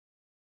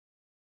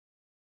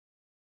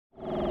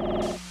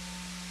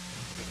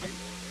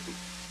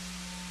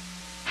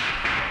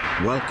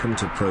Welcome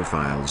to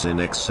Profiles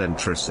in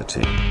Eccentricity,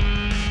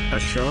 a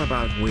show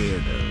about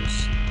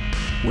weirdos.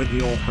 With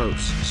your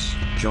hosts,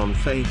 John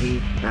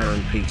Fahey,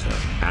 Aaron Peter,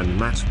 and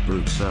Matt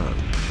Brousseau.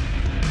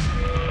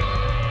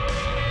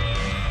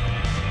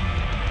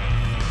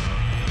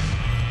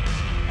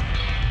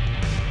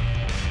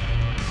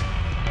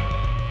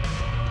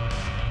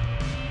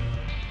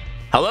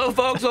 Hello,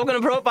 folks. Welcome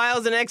to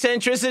Profiles in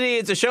Eccentricity.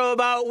 It's a show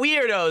about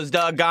weirdos,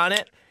 doggone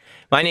it.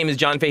 My name is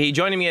John Fahey.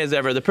 Joining me as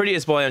ever, the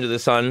prettiest boy under the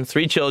sun.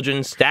 3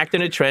 children stacked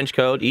in a trench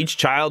coat. Each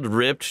child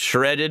ripped,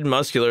 shredded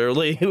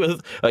muscularly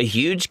with a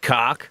huge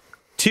cock.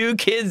 2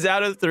 kids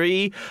out of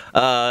 3,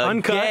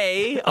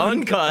 gay,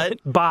 uncut,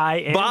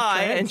 bi,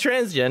 and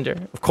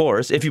transgender. Of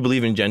course, if you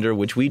believe in gender,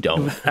 which we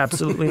don't.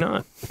 Absolutely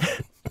not.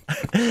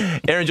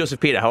 Aaron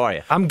Joseph Peter, how are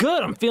you? I'm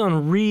good. I'm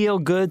feeling real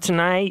good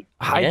tonight.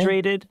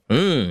 Hydrated.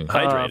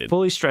 Hydrated.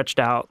 Fully stretched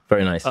out.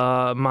 Very nice.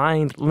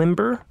 Mind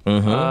limber.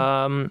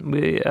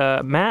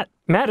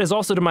 Matt is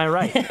also to my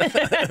right.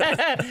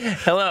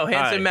 Hello,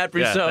 handsome Hi. Matt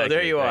Brousseau. Yeah,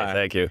 there you are.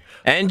 Thank you.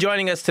 And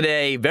joining us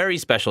today, very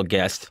special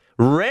guest,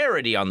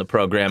 rarity on the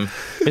program,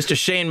 Mr.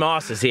 Shane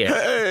Mauss is here.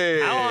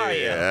 Hey, how are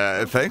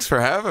you? Thanks for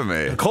having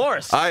me. Of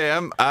course.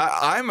 I'm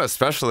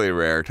especially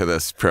rare to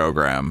this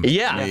program.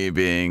 Yeah. Me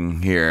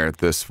being here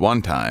this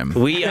one time.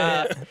 We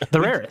The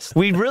rarest.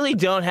 we really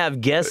don't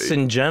have guests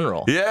in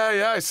general.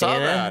 Yeah, I saw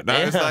that. And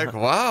I was like,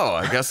 wow,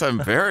 I guess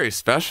I'm very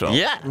special.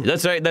 Yeah,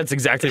 that's right. That's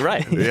exactly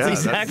right. Yeah,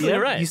 That's exactly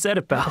right. You said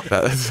it, pal.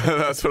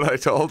 That's what I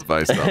told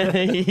myself.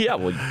 Yeah,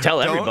 well,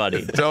 tell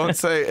everybody. Don't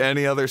say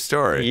any other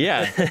story.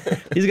 Yeah,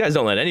 these guys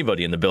don't let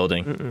anybody in the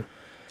building.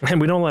 And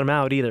we don't let him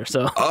out either,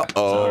 so.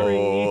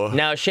 Uh-oh.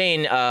 Now,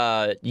 Shane,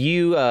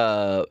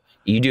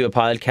 you do a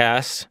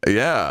podcast.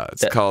 Yeah,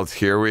 it's called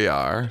Here We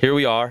Are. Here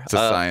we are. It's a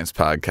science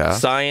podcast.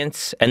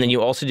 Science, and then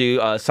you also do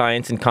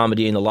science and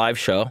comedy in the live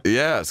show.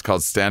 Yeah, it's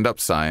called Stand Up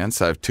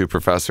Science. I have 2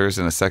 professors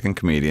and a second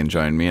comedian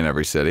join me in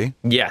every city.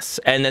 Yes,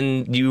 and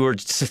then you were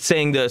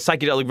saying the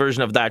psychedelic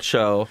version of that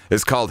show.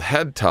 It's called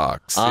Head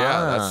Talks.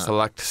 Yeah, that's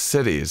select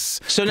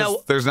cities. So now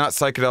there's not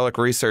psychedelic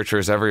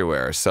researchers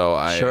everywhere, so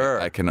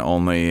I can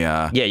only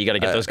yeah, you got to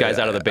get those guys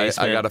out of the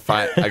basement.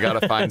 I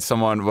gotta find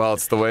someone. Well,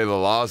 it's the way the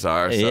laws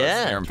are, so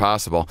it's near impossible.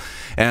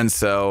 And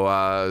so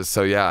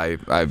yeah,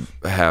 I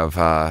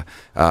have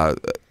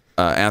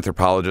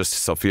anthropologist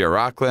Sophia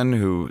Rocklin,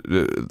 who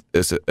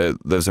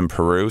lives in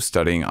Peru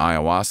studying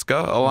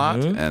ayahuasca a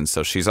lot, and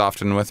so she's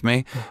often with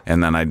me.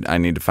 And then I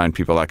need to find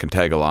people that can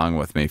tag along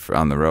with me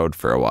on the road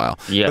for a while.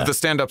 Yeah. With the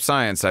stand-up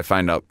science, I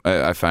find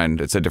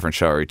it's a different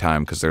show every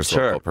time because there's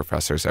local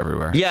professors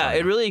everywhere. Yeah,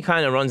 it really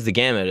kind of runs the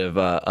gamut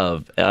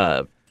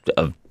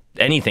of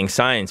anything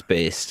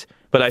science-based.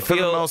 But I feel,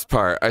 for the most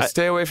part, I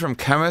stay away from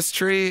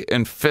chemistry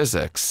and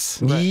physics.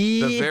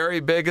 The very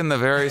big and the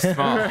very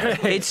small.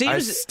 It seems I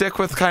stick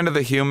with kind of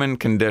the human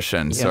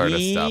condition sort of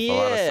stuff. A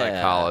lot of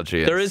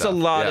psychology. There is a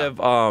lot of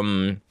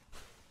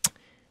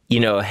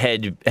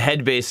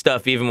head-based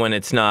stuff, even when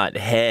it's not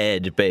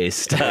head-based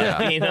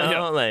stuff.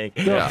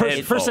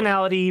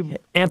 Personality,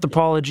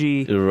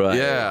 anthropology. Right.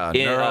 Yeah,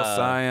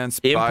 neuroscience,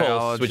 impulse,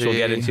 biology. which we'll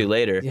get into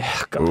later.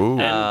 Yeah,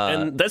 Ooh.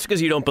 And that's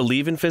because you don't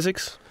believe in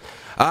physics?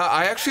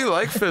 I actually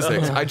like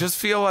physics. I just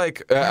feel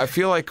like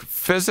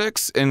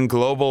physics and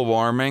global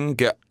warming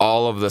get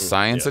all of the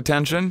science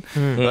attention.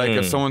 Like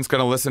if someone's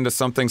going to listen to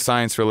something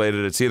science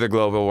related, it's either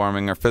global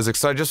warming or physics.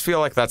 So I just feel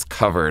like that's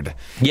covered.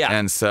 Yeah.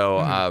 And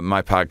so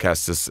my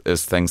podcast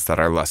is things that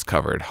are less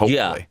covered. Hopefully.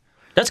 Yeah.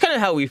 That's kind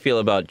of how we feel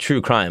about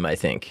true crime, I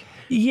think.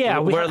 Yeah.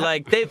 We're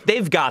like,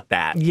 they've got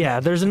that. Yeah,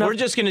 there's enough We're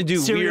just going to do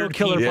serial weird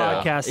killer people.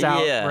 podcasts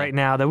out right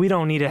now that we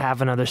don't need to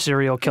have another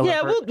serial killer.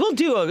 Yeah, we'll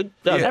do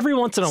every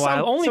once in a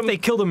while. Only if they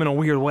kill them in a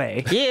weird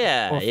way.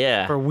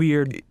 Yeah. Oh, For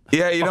weird.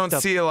 Yeah, you don't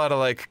see a lot of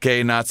like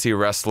gay Nazi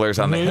wrestlers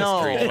on the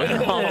History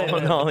Channel.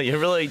 No, you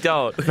really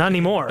don't. Not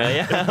anymore.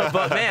 Yeah,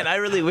 but man, I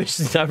really wish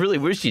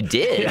you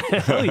did.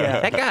 Hell yeah.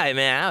 That guy,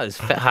 man, I was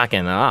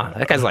fucking.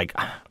 That guy's like,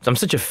 I'm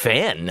such a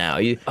fan now.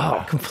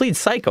 Complete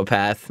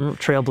psychopath.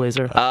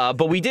 Trailblazer.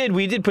 But we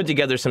did put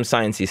together some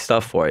sciencey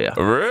stuff for you.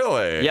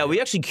 Really? Yeah, we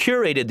actually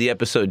curated the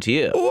episode to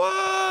you.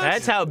 What?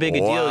 That's how big a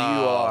deal you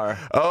are.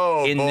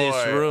 Oh, in boy.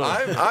 this room.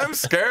 I'm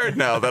scared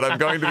now that I'm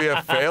going to be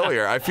a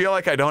failure. I feel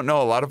like I don't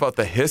know a lot of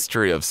the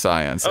history of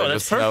science. I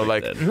that's just know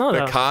perfect,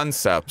 the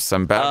concepts.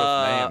 I'm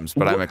bad with names,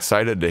 but I'm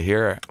excited to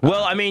hear it.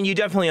 Well, I mean, you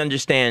definitely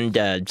understand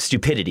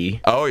stupidity.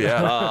 Oh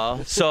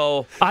yeah.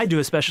 So I do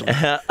especially.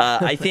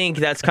 I think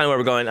that's kind of where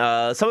we're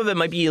going. Some of it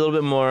might be a little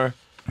bit more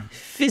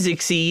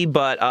physicsy,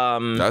 but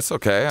that's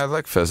okay. I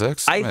like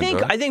physics. I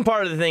think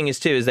part of the thing is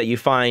that you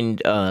find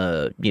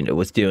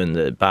with doing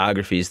the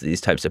biographies of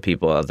these types of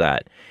people of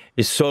that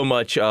is so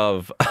much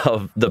of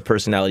the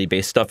personality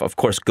based stuff, of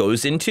course,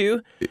 goes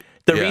into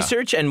the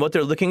research and what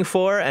they're looking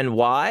for and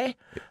why,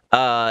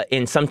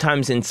 and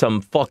sometimes in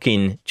some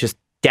fucking just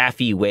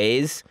daffy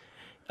ways.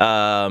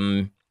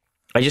 I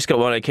just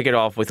want to kick it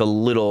off with a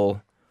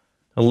little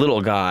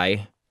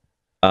guy.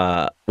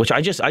 Which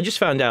I just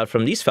found out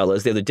from these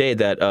fellas the other day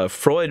that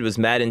Freud was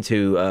mad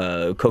into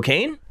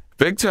cocaine.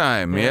 Big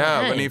time,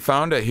 yeah. When he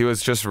found it, he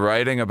was just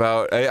writing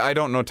about. I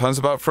don't know tons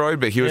about Freud,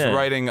 but he was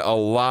writing a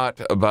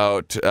lot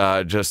about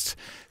just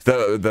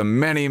the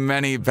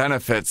many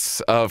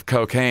benefits of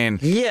cocaine.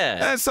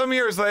 Yeah. And some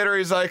years later,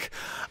 he's like,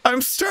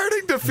 I'm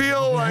starting to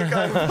feel like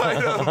I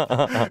might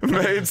have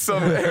made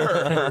some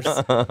errors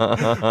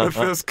with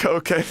this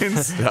cocaine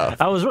stuff.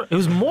 It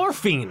was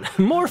morphine.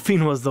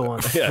 Morphine was the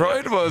one.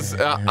 Freud was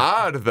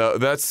odd though.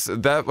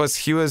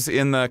 He was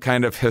in the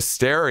kind of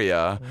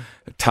hysteria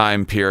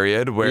time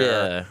period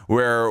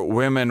where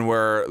women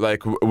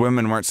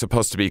weren't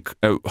supposed to be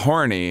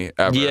horny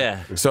ever.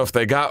 Yeah. So if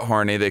they got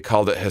horny, they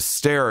called it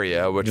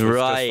hysteria, which was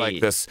just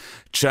like this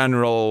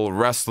general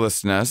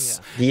restlessness.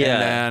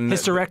 Yeah. And then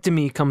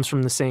Hysterectomy comes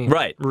from the same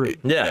root.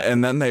 Yeah.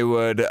 And then they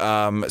would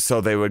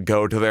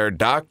go to their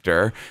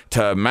doctor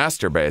to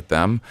masturbate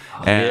them,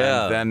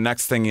 and then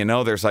next thing you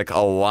know, there's like a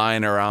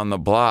line around the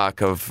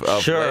block of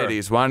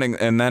ladies wanting,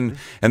 and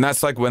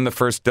that's like when the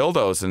first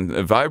dildos and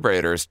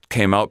vibrators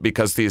came out,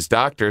 because these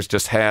doctors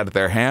just had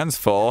their hands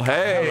full.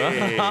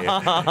 Hey,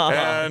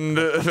 and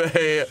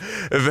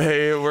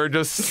they were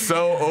just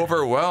so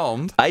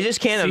overwhelmed. I just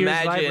can't Sears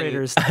imagine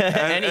vibrators.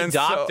 any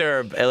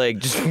doctor like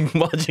just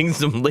watching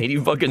some lady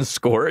fucking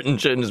squirt and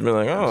shit and just be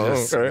like,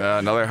 okay.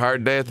 Another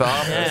hard day at the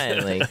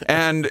office.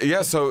 And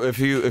so if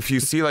you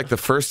see like the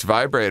first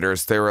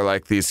vibrators, they were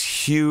like these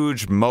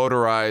huge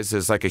motorized,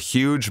 it's like a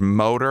huge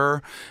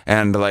motor,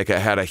 and like it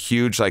had a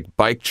huge like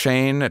bike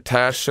chain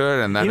attached to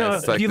it, and then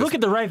it's like if you look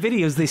at the right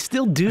videos, they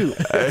still do.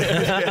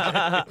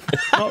 The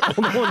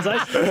ones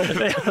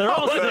they're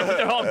all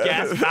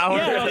gas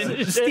powered. Yeah,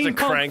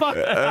 steampunk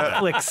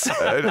flicks.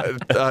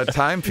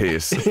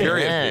 Timepiece,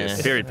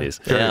 period piece.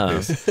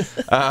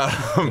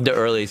 The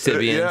early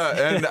Sibians.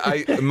 Yeah,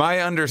 and my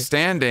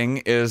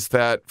understanding is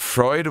that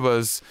Freud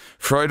was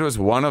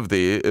one of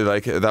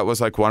that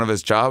was like one of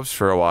his jobs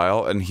for a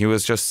while, and he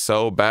was just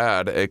so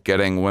bad at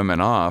getting women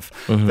off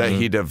that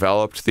he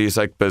developed these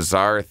like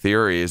bizarre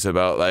theories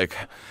about like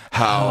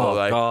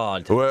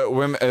how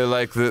women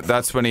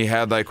that's when he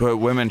had like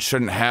women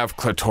shouldn't have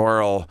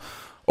clitoral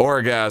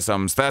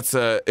orgasms. That's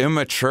a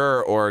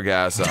immature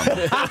orgasm. and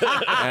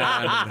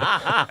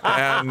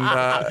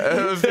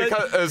it was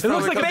because it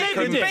looks like a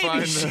baby dick.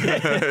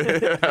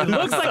 It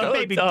looks like a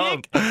baby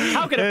dick.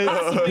 How could it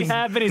possibly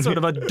have any sort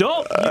of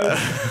adult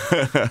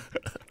use?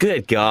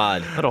 Good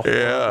God. What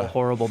a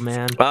horrible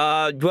man.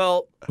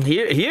 Well,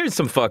 here's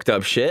some fucked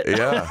up shit.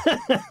 Yeah.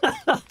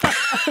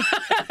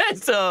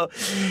 So,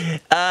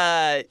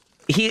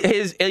 he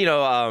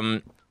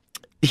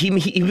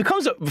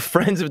becomes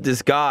friends with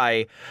this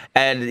guy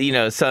at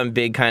some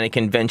big kind of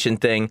convention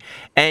thing,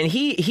 and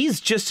he's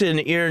just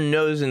an ear,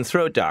 nose, and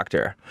throat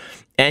doctor,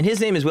 and his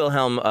name is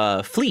Wilhelm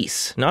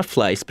Fliess, not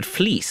Fliess, but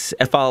Fliess,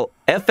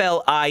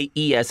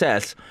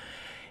 F-L-I-E-S-S,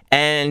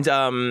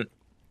 and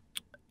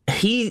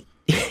he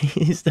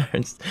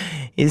starts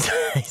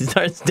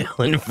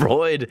telling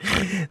Freud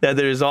that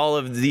there's all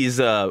of these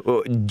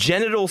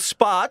genital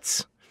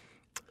spots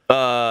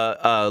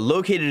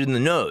located in the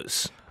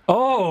nose.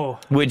 Oh.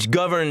 Which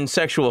govern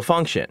sexual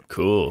function.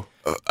 Cool.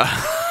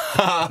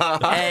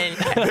 And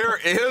there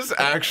is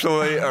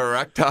actually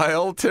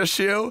erectile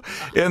tissue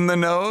in the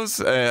nose,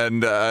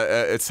 and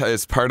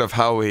it's part of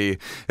how we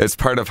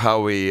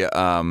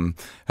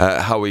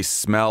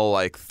smell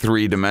like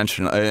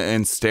three-dimensional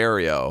in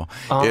stereo.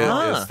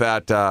 Is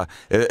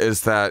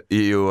that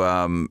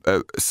you?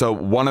 So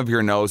one of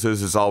your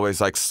noses is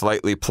always like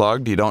slightly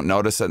plugged. You don't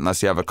notice it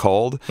unless you have a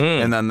cold,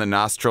 and then the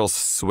nostrils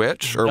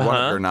switch, or one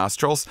of your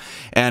nostrils,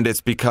 and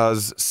it's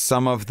because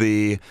some of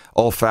the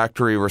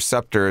olfactory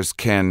receptors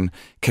can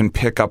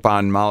pick up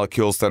on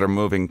molecules that are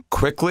moving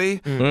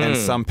quickly, and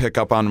some pick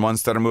up on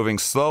ones that are moving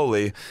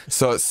slowly,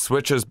 so it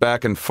switches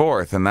back and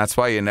forth, and that's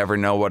why you never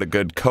know what a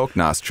good Coke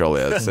nostril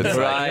is. It's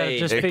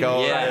right. It's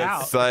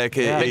like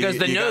because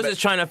the nose is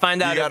trying to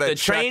find out if the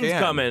train's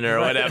coming or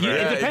whatever.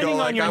 Depending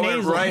on your I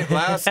went right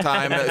last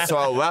time, so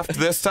I left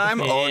this time.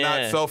 Oh,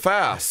 not so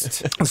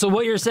fast. So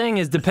what you're saying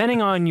is,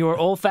 depending on your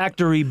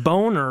olfactory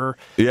boner,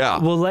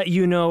 will let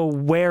you know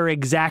where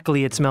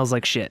exactly it smells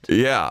like shit.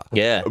 Yeah.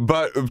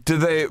 But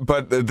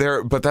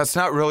But that's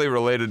not really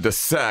related to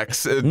sex.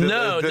 So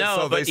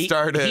but they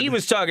started. He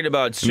was talking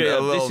about straight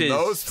up. This is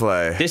nose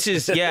play. This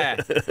is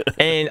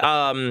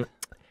and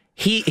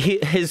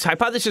his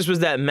hypothesis was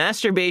that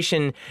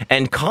masturbation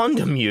and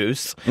condom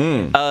use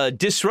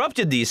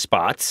disrupted these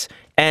spots,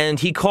 and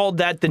he called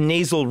that the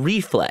nasal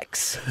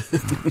reflex.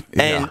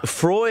 And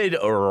Freud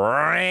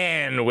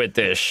ran with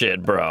this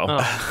shit, bro.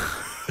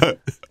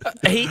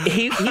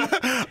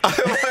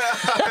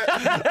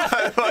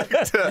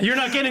 You're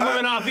not getting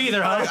women off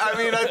either, huh? I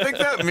mean, I think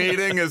that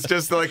meeting is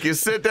just like you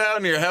sit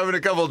down, you're having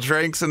a couple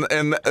drinks, and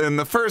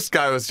the first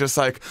guy was just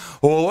like,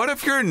 well, what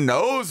if your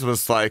nose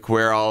was like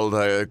where all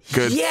the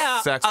good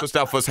sexual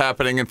stuff was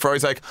happening? And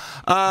Freud's like,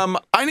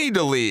 I need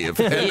to leave.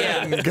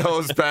 And then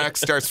goes back,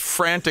 starts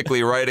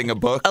frantically writing a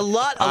book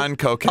on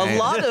cocaine.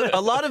 A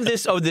lot of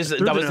this,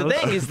 that was the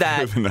thing, is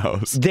that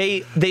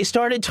they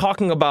started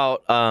talking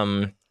about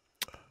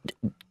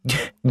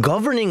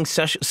governing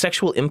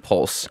sexual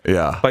impulse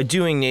Yeah. by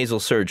doing nasal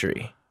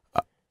surgery.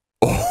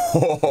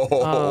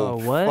 Oh,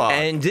 what? fuck.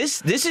 And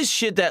this is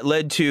shit that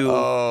led to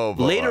Oh,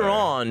 boy. later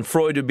on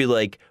Freud would be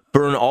like,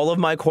 burn all of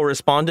my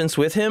correspondence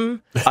with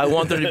him. I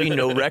want there to be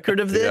no record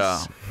of this.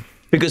 Yeah.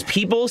 Because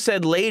people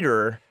said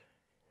later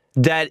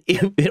that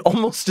it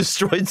almost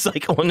destroyed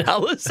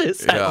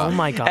psychoanalysis Yeah. Oh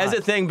my God. as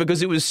a thing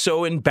because it was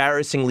so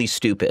embarrassingly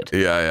stupid.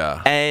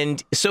 Yeah.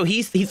 And so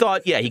he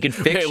thought, yeah, he could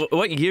fix Hey,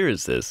 what year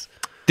is this?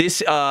 this.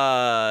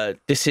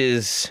 This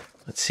is,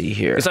 let's see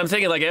here. Because I'm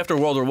thinking like after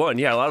World War I,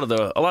 yeah, a lot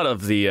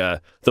of the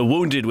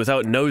wounded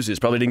without noses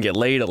probably didn't get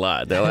laid a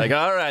lot. They're like,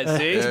 all right,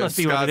 see, It's must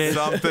be what got it is.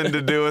 something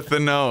to do with the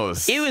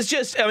nose. It was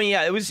just, I mean,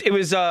 yeah, it was.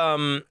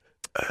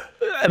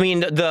 I mean,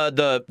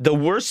 the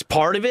worst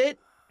part of it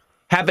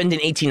happened in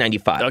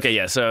 1895. okay,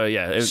 yeah, so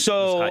yeah, it was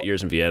hot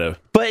years in Vienna.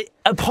 But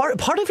a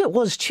part of it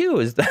was too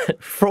is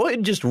that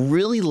Freud just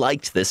really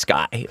liked this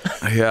guy.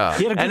 Yeah.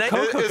 He had a good And I-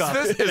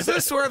 cocoa Is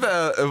this where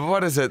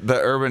what is it, the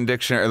Urban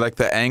Dictionary, like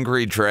the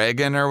angry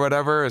dragon or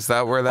whatever? Is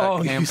that where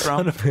that came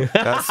from?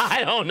 That's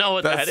I don't know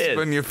what that is.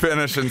 when you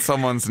finish in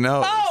someone's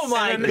nose. Oh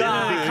my And then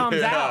God! it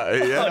comes out.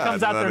 Yeah, It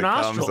comes out and their then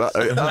it comes nostrils.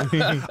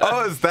 out-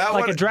 oh, is that Like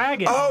what a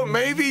dragon. Oh,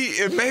 maybe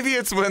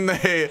it's when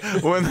they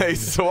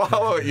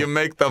swallow it, you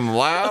make them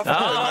laugh.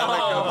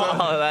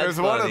 Oh, that's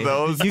There's one of funny.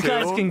 those. You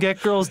guys can get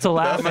girls to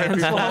laugh might and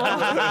be- swallow.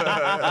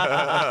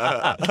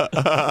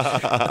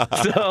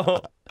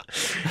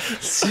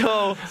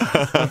 So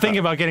I'm thinking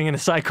about getting into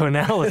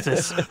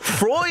psychoanalysis.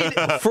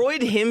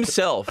 Freud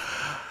himself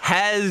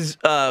has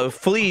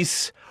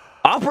Fliess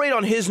operate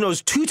on his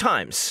nose 2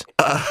 times.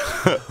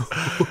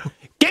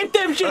 Get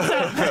them shits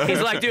out. He's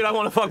like, dude, I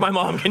want to fuck my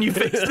mom. Can you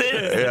fix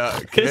this? Yeah,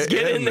 Just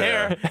get in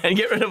there and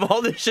get rid of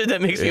all this shit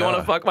that makes me want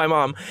to fuck my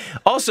mom.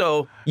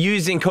 Also,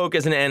 using coke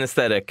as an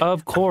anesthetic.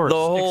 Of course. The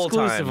whole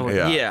exclusively.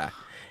 time. Yeah.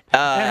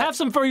 And have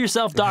some for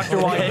yourself, Dr.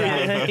 White.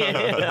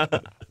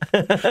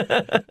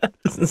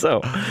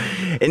 So,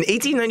 in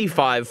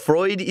 1895,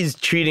 Freud is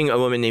treating a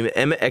woman named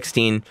Emma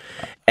Eckstein,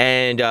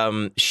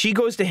 and she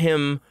goes to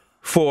him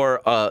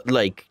for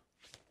like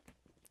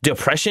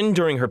depression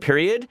during her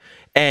period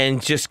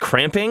and just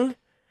cramping,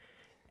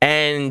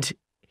 and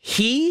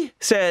he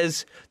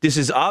says this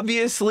is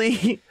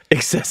obviously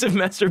excessive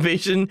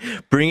masturbation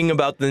bringing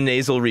about the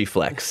nasal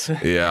reflex.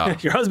 Yeah.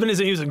 Your husband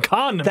isn't using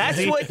condoms.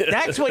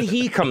 That's what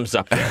he comes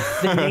up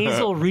with. the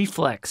nasal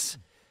reflex.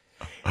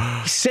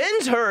 He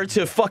sends her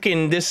to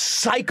fucking this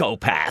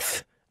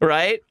psychopath,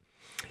 right?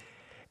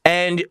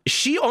 And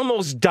she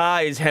almost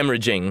dies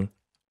hemorrhaging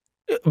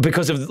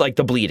because of like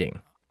the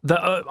bleeding.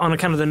 On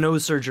account of the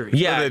nose surgery.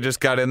 Yeah, They just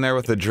got in there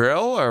with a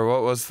drill, or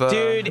what was the?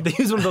 dude. They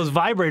use one of those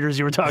vibrators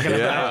you were talking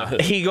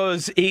about.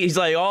 He's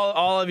like,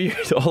 all of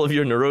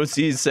your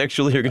neuroses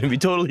sexually are going to be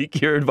totally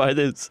cured by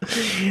this.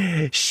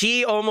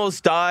 She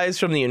almost dies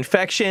from the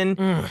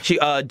infection. She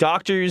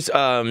doctors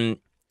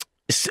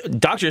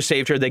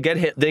saved her. They get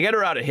Oh.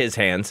 her out of his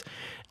hands.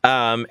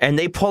 And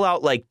they pull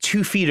out like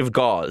 2 feet of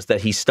gauze that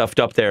he stuffed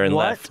up there and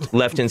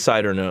left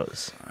inside her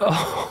nose.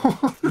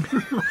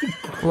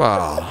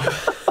 Wow.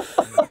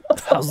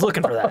 I was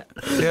looking for that.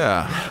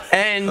 Yeah.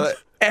 And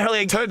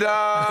like,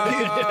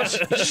 Ta-da!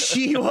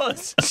 she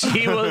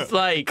was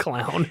like,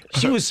 Clown.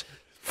 she was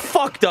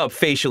fucked up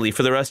facially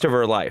for the rest of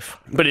her life.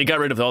 But he got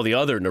rid of all the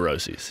other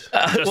neuroses.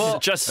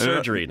 Just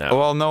surgery now.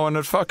 Well, no one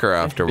would fuck her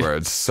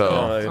afterwards,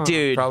 so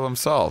Dude, problem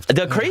solved.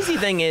 the crazy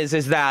thing is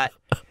that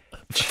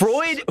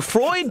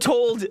Freud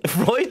told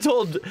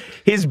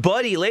his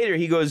buddy later,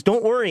 he goes,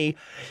 don't worry,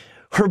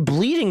 her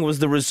bleeding was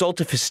the result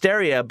of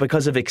hysteria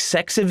because of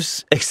excessive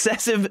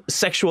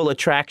sexual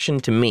attraction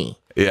to me.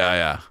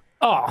 Yeah.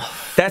 Oh,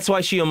 That's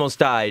why she almost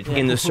died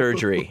in the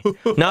surgery.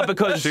 Not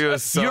because She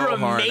was so you're a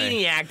horny.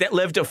 maniac that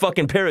left a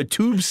fucking pair of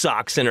tube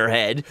socks in her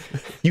head.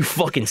 You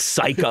fucking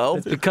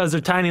psycho. because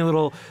their tiny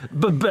little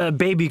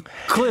baby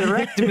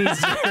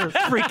clitorectomies are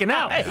freaking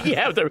out.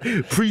 Yeah, the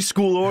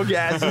preschool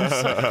orgasms.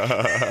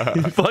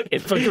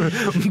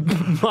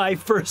 Fucking. My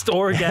first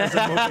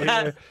orgasm over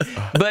here.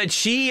 But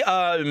she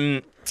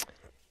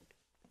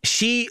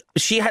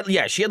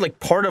had like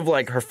part of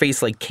like her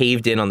face like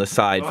caved in on the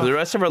side for the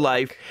rest of her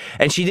life,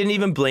 and she didn't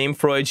even blame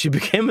Freud. She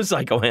became a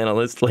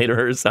psychoanalyst later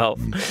herself,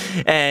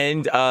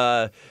 and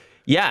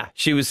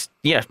she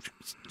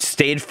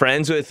stayed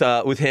friends with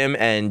him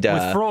and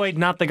With Freud,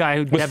 not the guy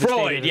who with devastated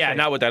Freud, his face.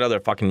 not with that other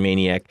fucking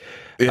maniac.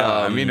 Yeah,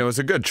 I mean, it was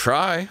a good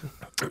try.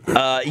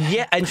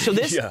 And so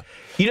this,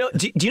 you know,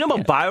 do you know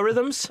about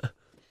biorhythms?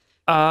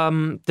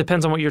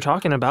 Depends on what you're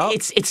talking about.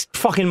 It's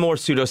fucking more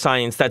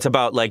pseudoscience. That's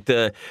about like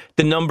the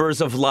numbers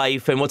of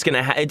life and what's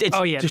gonna happen. It's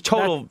just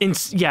total.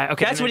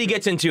 Okay. That's what he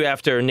gets into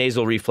after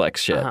nasal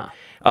reflex shit.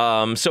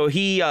 So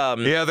he.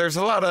 Yeah, there's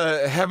a lot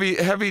of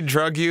heavy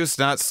drug use,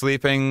 not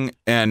sleeping,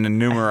 and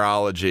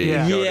numerology.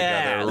 Yeah. go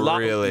Yeah, together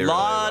really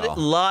well.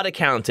 lot of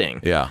counting.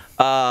 Yeah.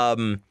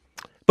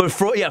 But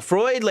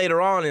Freud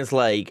later on is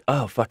like,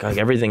 oh fuck, like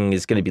everything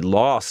is gonna be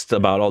lost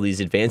about all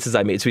these advances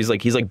I made. So he's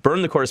like,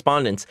 burn the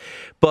correspondence.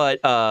 But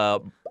I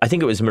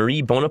think it was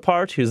Marie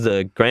Bonaparte, who's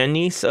the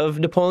grandniece of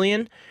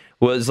Napoleon,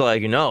 was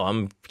like, no,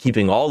 I'm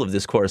keeping all of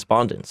this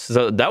correspondence.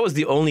 So that was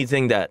the only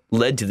thing that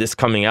led to this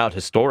coming out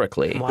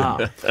historically.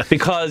 Wow.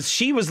 Because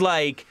she was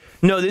like,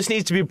 no, this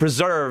needs to be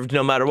preserved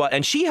no matter what.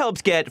 And she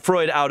helped get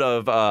Freud out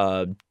of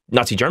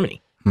Nazi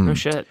Germany. No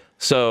shit.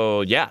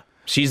 So, yeah.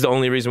 She's the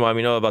only reason why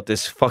we know about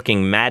this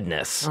fucking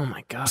madness. Oh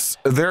my god.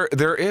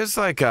 There is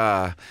like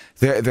a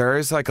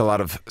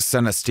lot of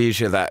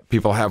synesthesia that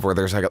people have, where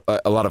there's like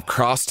a lot of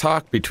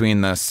crosstalk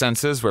between the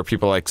senses, where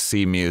people like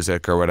see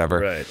music or whatever.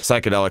 Right.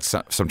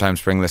 Psychedelics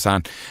sometimes bring this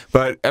on,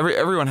 but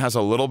everyone has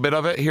a little bit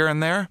of it here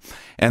and there.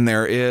 And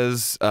there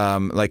is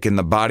like in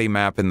the body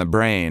map in the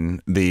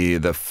brain,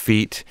 the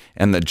feet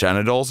and the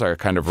genitals are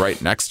kind of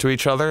right next to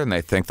each other, and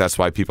they think that's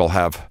why people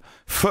have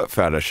foot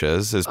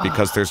fetishes, is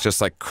because there's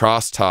just like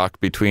crosstalk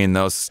between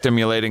those.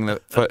 Stimulating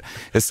the foot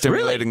is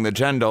stimulating the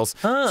genitals.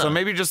 So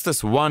maybe just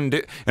this one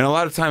and a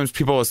lot of times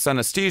people with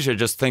synesthesia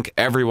just think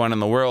everyone in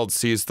the world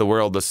sees the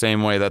world the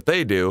same way that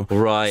they do.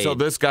 Right. So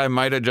this guy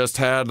might have just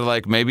had,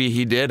 like, maybe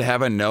he did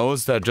have a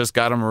nose that just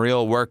got him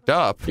real worked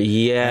up.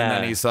 Yeah. And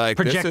then he's like,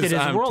 Projected his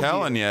I'm worldview.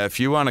 telling you, if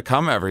you want to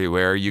come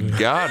everywhere, you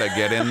gotta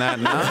get in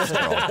that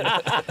nostril.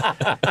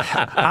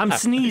 I'm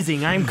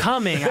sneezing. I'm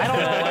coming. I don't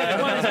know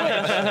what is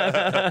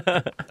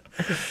which.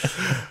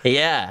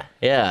 Yeah,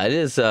 it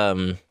is.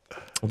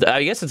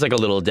 I guess it's like a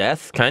little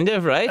death, kind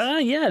of,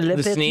 right? Yeah,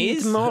 The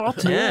sneeze?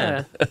 Mort.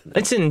 Yeah.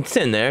 It's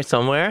in there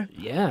somewhere.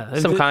 Yeah.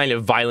 Some kind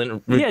of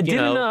violent, Yeah,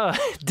 didn't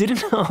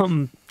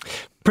didn't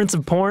Prince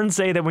of Porn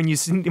say that when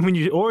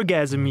you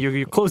orgasm,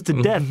 you're close to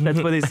death?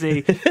 That's what they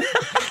say.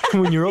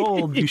 When you're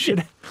old, you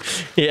should.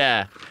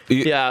 Yeah.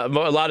 A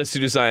lot of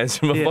pseudoscience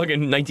from a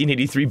fucking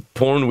 1983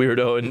 porn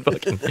weirdo and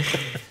fucking.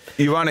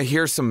 You want to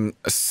hear some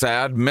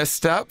sad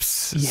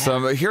missteps?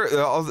 Yeah.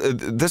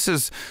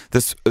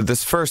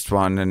 This first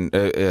one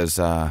is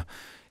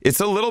it's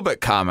a little bit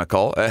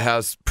comical. It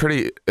has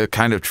pretty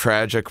kind of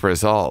tragic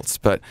results,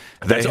 but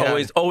That's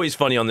always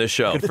funny on this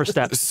show. Good for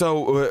steps.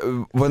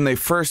 So when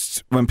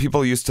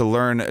people used to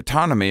learn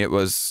anatomy,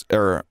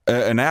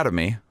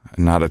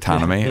 not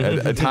autonomy,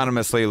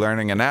 autonomously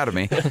learning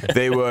anatomy,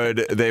 they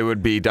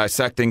would be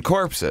dissecting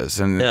corpses,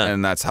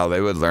 and that's how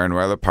they would learn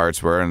where the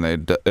parts were, and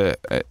they'd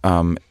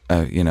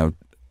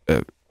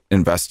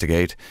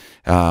investigate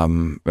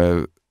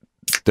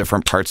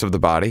different parts of the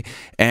body.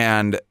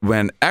 And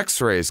when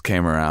X-rays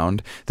came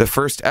around, the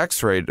first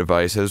X-ray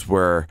devices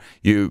were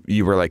you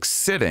were like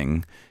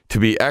sitting to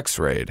be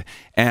X-rayed,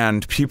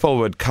 and people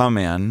would come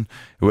in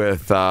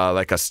with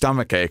like a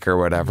stomach ache or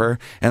whatever,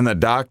 and the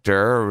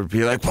doctor would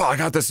be like, well, I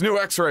got this new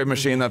X-ray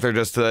machine that they're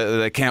just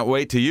they can't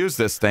wait to use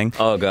this thing.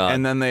 Oh god.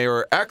 And then they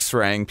were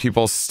X-raying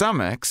people's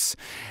stomachs,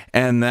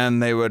 and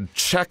then they would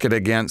check it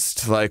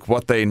against like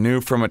what they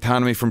knew from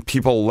anatomy from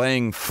people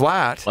laying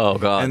flat. Oh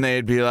god. And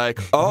they'd be like,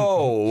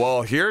 oh,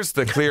 well, here's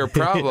the clear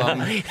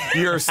problem.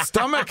 Your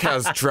stomach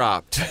has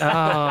dropped.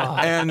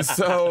 And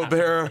so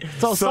their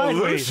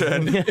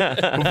solution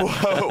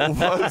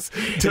was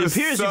to It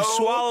appears you've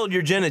swallowed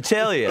your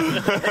genitalia.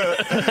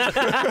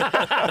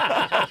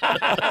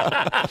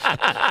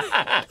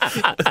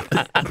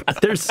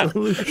 There's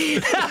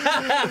solution.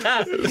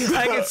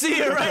 I can see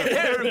it right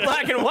there in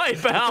black and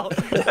white, pal.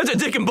 That's a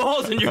dick and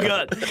balls in your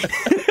gut.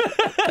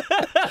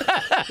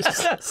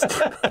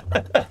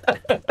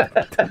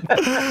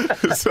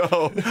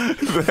 So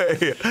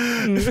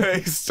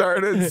they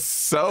started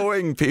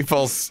sewing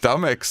people's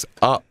stomachs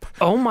up.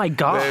 Oh my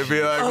god. They'd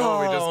be like,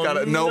 "Oh, we just got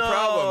it. No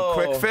problem.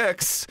 Quick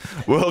fix.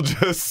 We'll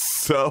just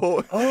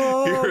sew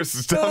your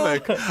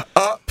stomach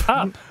up."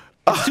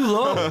 It's too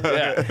low.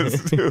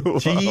 It's too low.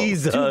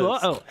 Jesus. Too low.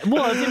 Oh.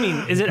 Well, I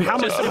mean, is it how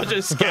much? So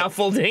much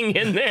scaffolding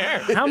in there.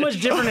 How much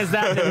different is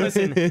that than,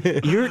 listen,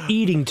 you're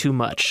eating too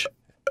much.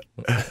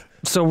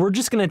 So we're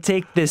just going to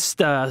take this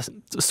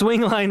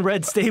swing line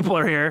red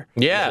stapler here.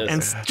 Yeah.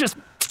 And just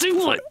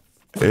staple it.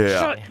 Yeah.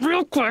 Shut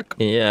real quick.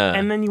 Yeah.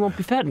 And then you won't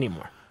be fat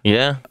anymore.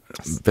 Yeah.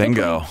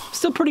 Bingo.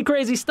 Still pretty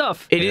crazy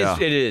stuff. It is. Yeah.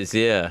 It is.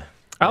 Yeah.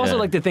 I also Yeah.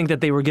 like to think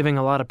that they were giving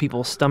a lot of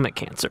people stomach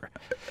cancer.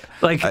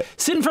 Like,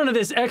 sit in front of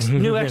this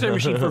new X-ray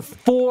machine for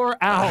 4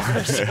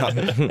 hours,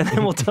 and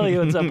then we'll tell you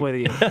what's up with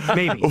you.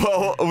 Maybe.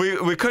 Well,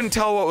 we couldn't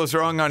tell what was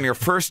wrong on your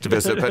first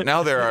visit, but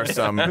now there are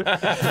some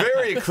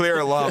very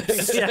clear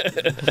lumps. Yeah.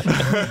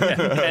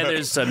 And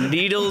there's some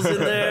needles in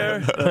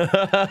there. 2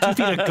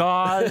 feet of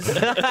gauze.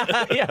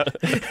 Yeah.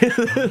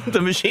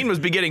 The machine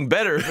must be getting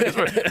better because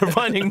we're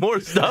finding more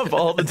stuff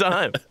all the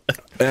time.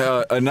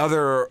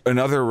 Another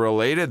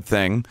related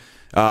thing,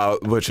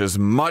 which is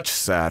much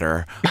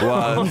sadder,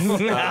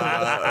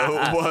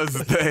 was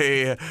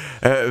they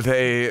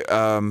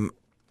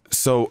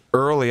so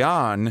early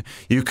on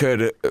you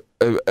could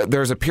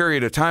there's a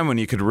period of time when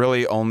you could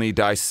really only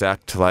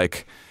dissect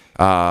like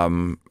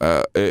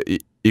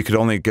you could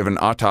only give an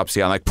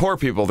autopsy on like poor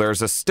people.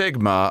 There's a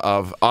stigma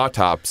of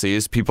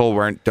autopsies. People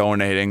weren't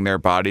donating their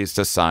bodies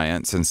to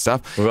science and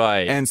stuff.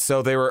 Right. And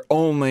so they were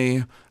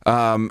only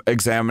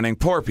examining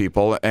poor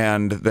people,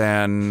 and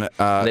then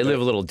They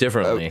live a little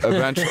differently.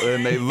 eventually,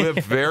 and they live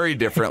very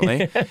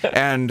differently,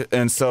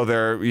 and so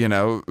they're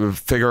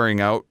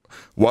figuring out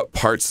what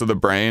parts of the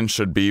brain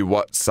should be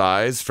what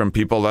size from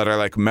people that are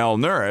like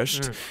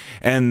malnourished,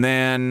 and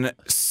then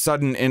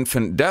sudden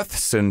infant death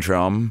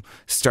syndrome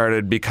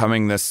started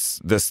becoming this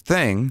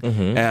thing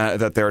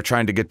that they were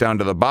trying to get down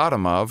to the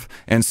bottom of,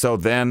 and so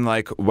then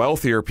like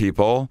wealthier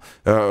people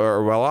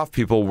or well-off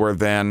people were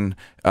then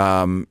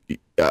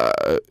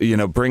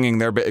bringing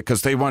their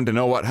because they wanted to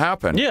know what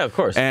happened. Yeah, of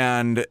course.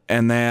 And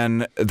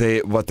then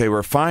what they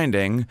were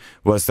finding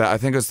was that I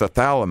think it was the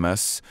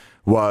thalamus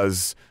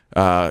was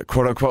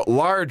quote unquote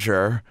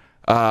larger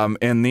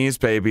in these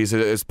babies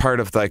as part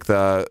of like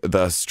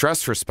the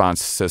stress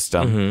response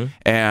system,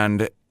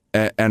 and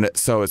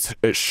so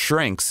it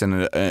shrinks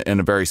in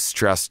a very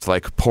stressed,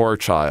 like poor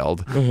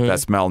child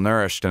that's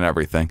malnourished and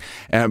everything.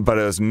 But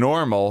it was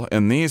normal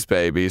in these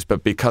babies,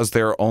 but because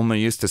they were only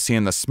used to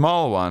seeing the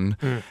small one,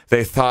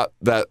 they thought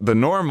that the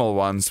normal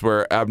ones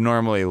were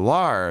abnormally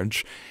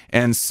large,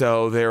 and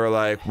so they were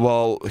like,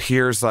 well,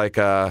 here's like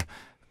a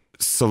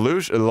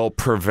solution, a little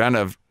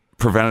preventative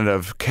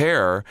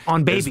care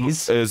On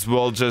babies. is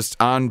we'll just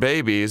on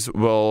babies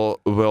we'll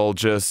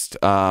just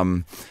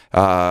we'll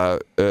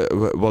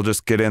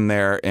just get in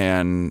there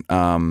and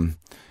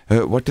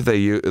what do they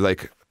use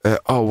like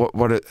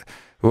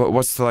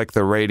what's like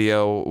the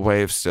radio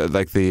waves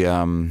like the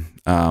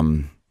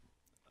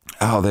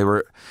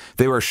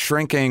they were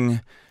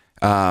shrinking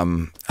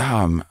I'm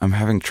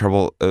having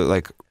trouble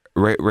like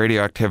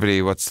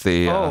radioactivity. What's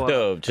the?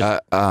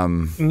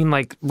 You mean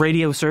like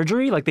radio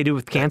surgery, like they do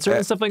with cancer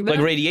and stuff like that? Like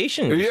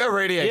radiation. Yeah,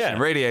 radiation. Yeah.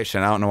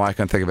 Radiation. I don't know why I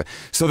couldn't think of it.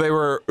 So they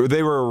were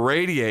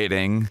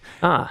radiating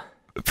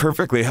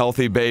perfectly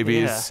healthy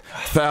babies'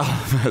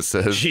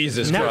 thalamuses.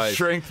 Jesus to Christ.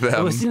 shrink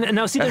them.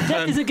 Now, see, their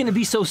death isn't going to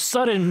be so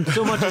sudden,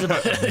 so much as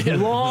a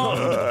long,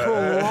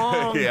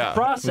 prolonged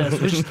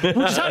process, which is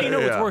how you know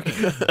it's working.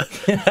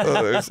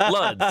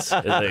 Bloods.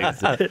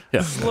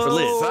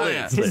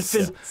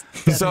 Science.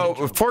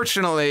 So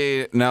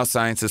fortunately, now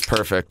science is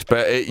perfect,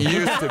 but it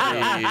used to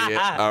be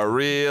a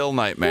real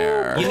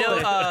nightmare. You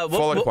know,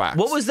 full of quacks.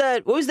 what was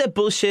that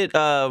bullshit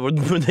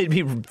where they'd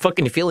be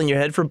fucking feeling your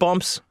head for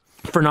bumps?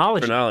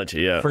 Phrenology.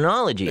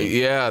 Phrenology.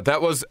 Yeah,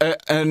 that was,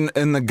 and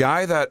the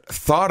guy that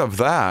thought of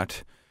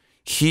that,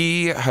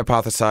 he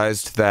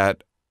hypothesized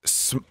that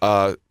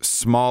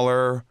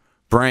smaller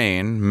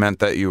brain meant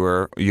that you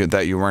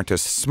weren't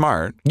as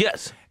smart.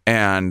 Yes.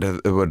 And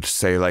it would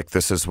say like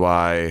this is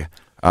why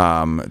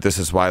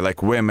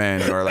like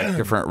women or like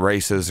different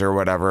races or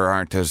whatever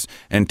aren't as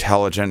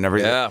intelligent and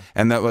everything. Yeah.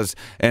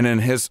 And in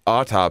his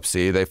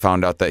autopsy they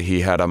found out that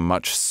he had a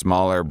much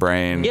smaller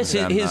brain. Yes,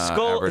 than his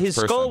skull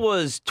person.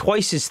 was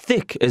twice as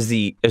thick as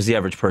the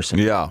average person.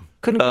 Yeah.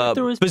 Couldn't get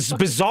through his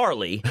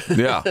Bizarrely.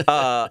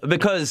 Yeah.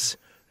 Because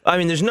I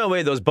mean, there's no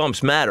way those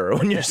bumps matter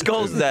when your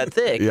skull's that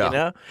thick, Yeah. you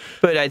know?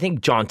 But I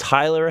think John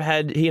Tyler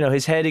had,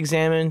 his head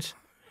examined.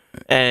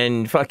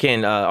 And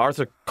fucking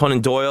Arthur Conan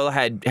Doyle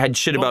had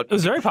shit about it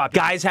was very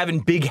popular. Guys having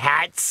big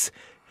hats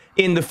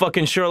in the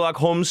fucking Sherlock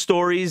Holmes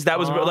stories. That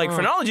was like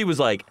phrenology was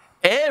like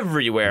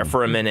everywhere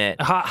for a minute.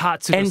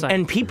 hot pseudoscience.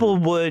 And people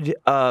would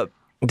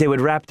they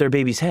would wrap their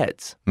babies'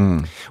 heads.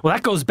 Well,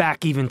 that goes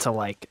back even to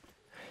like,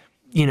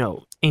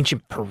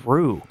 ancient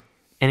Peru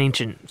and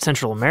ancient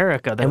Central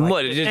America. And like,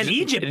 what? and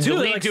Egypt it too.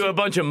 lead to a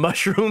bunch of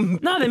mushroom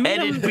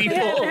headed people.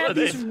 They had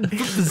these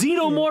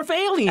xenomorph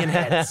alien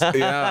heads.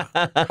 Yeah.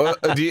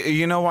 Do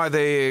you know why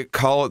they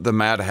call it the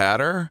Mad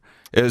Hatter?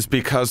 Is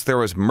because there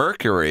was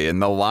mercury in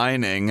the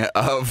lining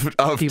of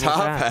People's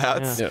top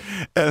hats, yeah.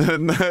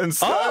 and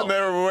so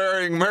they were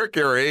wearing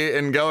mercury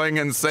and going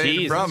insane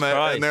Jesus from it,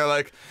 Christ. and they're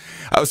like,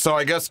 oh, so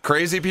I guess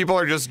crazy people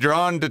are just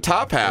drawn to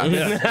top hats.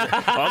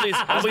 All these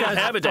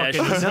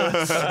haberdashers.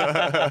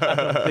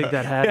 How big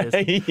that hat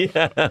is.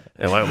 Yeah.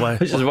 And why?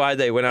 Which is why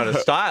they went out of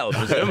style,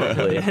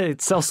 presumably.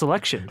 It's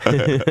self-selection.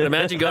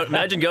 Imagine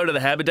go to the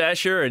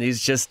haberdasher and he's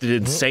just an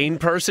insane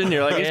person.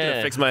 You're like, he's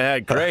gonna fix my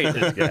hat. Great,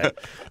 this guy.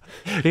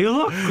 You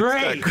look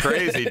great.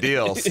 Crazy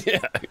deals.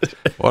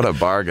 What a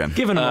bargain.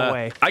 Giving them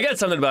away. I got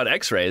something about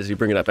X-rays. You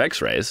bringing up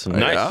X-rays?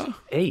 Nice. Yeah?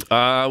 Hey.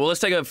 Well, let's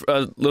take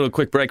a little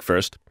quick break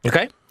first,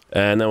 Okay.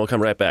 and then we'll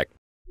come right back.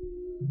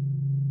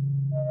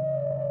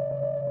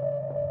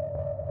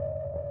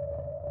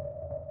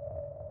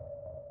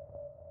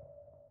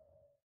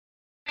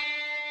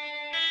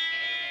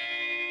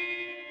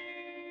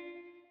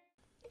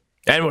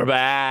 And we're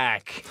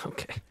back.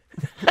 Okay.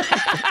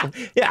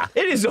 Yeah,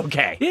 it is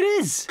okay. It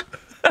is.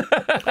 No,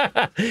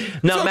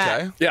 It's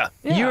Matt, okay. Yeah.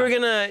 you were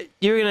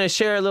gonna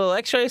share a little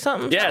X-ray or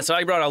something? Yeah, so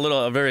I brought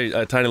a very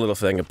tiny little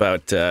thing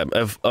about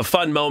a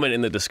fun moment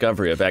in the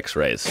discovery of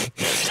X-rays.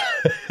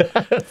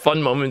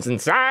 Fun moments in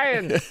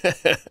science.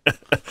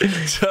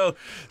 So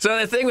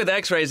the thing with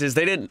X-rays is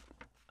it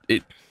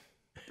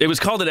was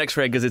called an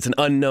X-ray because it's an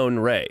unknown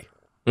ray.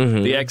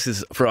 The X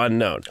is for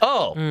unknown.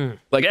 Oh,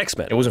 Like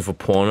X-Men. it wasn't for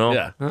porno.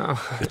 Yeah.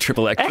 The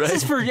triple X, X right?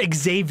 is for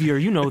Xavier.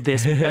 You know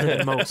this better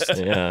than most.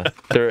 Yeah,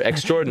 they're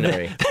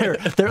extraordinary.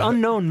 They're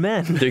unknown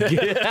men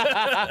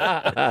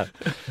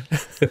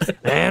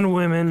and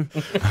women.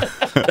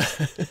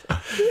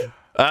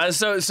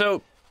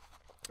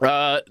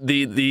 The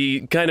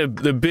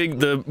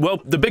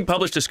big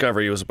published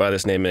discovery was by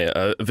this name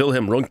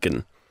Wilhelm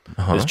Röntgen,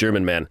 this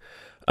German man.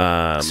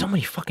 So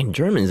many fucking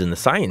Germans in the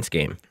science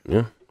game.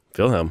 Yeah,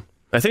 Wilhelm.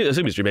 I think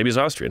maybe he's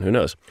Austrian. Who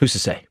knows? Who's to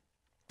say?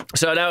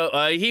 So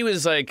now he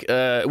was like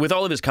with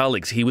all of his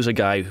colleagues. He was a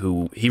guy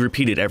who he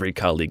repeated every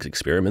colleague's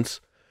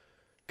experiments.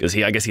 Because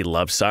I guess he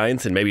loved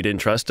science and maybe didn't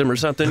trust him or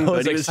something.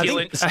 But he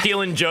was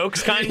stealing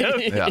jokes, kind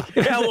of. Yeah.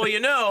 Yeah,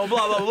 well,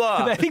 blah blah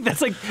blah. I think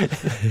that's like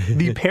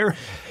the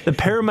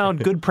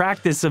paramount good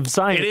practice of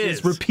science It is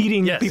is.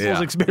 repeating Yes. people's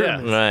Yeah.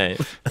 experiments. Right.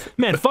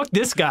 Man, fuck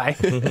this guy.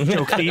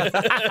 Joke thief.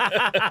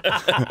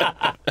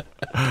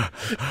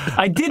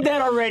 I did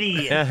that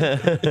already.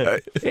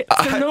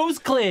 It's the nose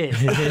clip.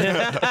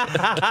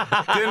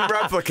 Didn't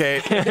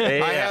replicate.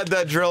 I had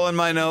that drill in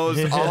my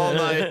nose all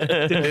night.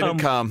 Didn't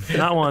come.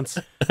 Not once.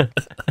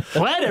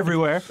 Blood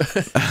everywhere.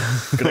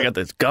 Because I got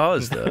this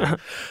gauze, though.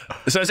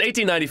 So it's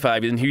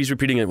 1895, and he's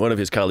repeating one of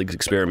his colleagues'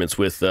 experiments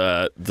with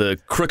the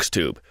Crookes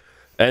tube.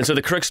 And so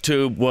the Crookes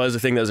tube was a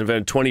thing that was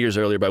invented 20 years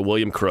earlier by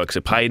William Crookes.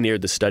 It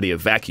pioneered the study of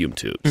vacuum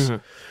tubes.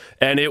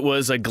 And it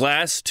was a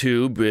glass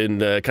tube in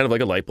kind of like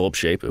a light bulb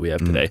shape that we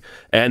have today.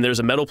 And there's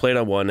a metal plate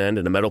on one end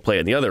and a metal plate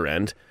on the other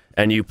end.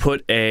 And you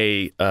put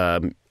you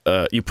run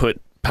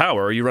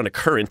a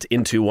current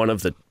into one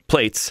of the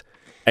plates,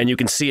 and you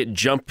can see it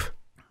jump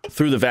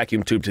through the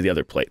vacuum tube to the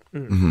other plate,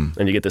 and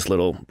you get this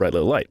bright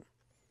little light.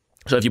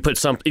 So if you put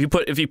some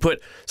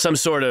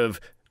sort of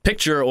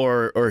picture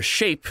or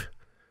shape,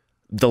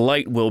 the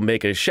light will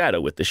make a shadow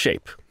with the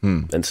shape.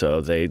 And so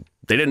they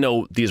didn't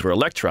know these were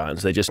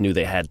electrons; they just knew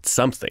they had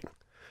something.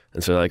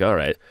 And so they're like, all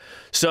right.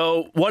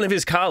 So one of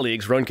his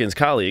colleagues, Röntgen's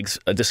colleagues,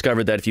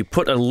 discovered that if you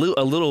put a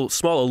little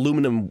small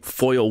aluminum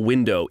foil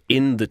window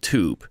in the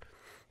tube,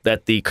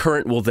 that the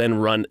current will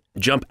then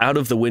jump out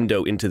of the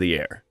window into the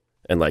air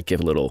and like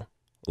give a little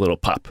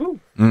pop.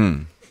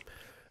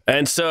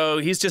 And so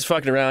he's just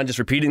fucking around, just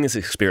repeating this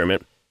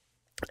experiment.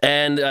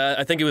 And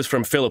I think it was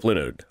from Philip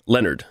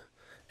Leonard.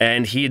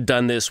 And he had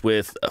done this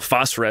with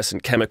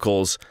phosphorescent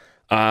chemicals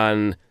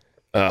on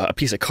a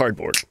piece of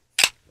cardboard.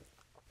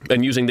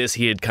 And using this,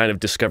 he had kind of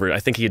discovered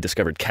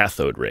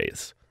cathode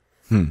rays.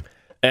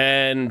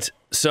 And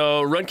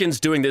so Röntgen's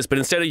doing this, but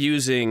instead of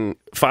using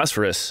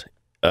phosphorescing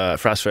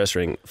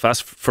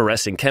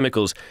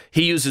chemicals,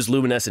 he uses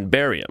luminescent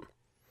barium.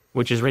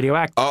 Which is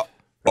radioactive.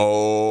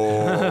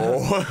 Well,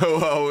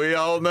 we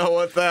all know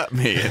what that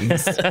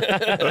means.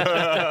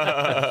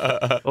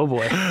 Oh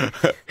boy.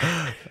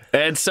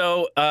 And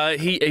so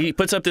he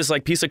puts up this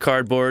like piece of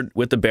cardboard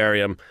with the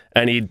barium,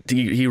 and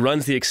he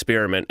runs the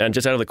experiment, and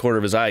just out of the corner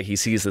of his eye, he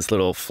sees this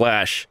little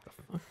flash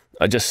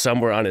just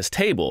somewhere on his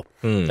table.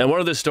 And one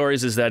of the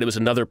stories is that it was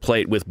another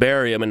plate with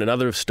barium, and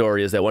another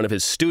story is that one of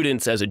his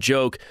students, as a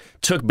joke,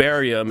 took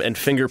barium and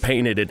finger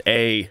painted an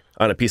A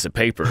on a piece of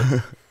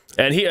paper.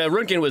 And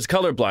Röntgen was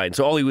colorblind,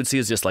 so all he would see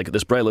is just like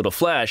this bright little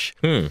flash.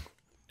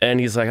 And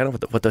he's like, I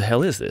don't know, what the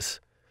hell is this?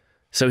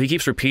 So he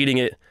keeps repeating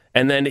it,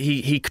 and then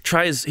he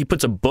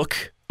puts a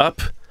book up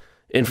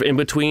in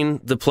between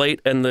the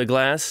plate and the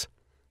glass,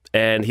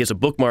 and he has a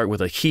bookmark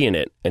with a key in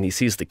it, and he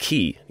sees the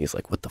key. He's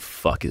like, what the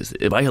fuck is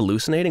it? Am I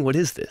hallucinating? What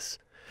is this?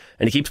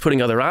 And he keeps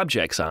putting other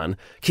objects on,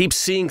 keeps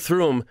seeing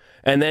through them,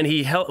 and then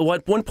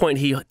at one point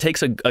he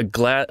takes a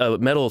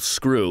metal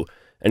screw,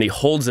 and he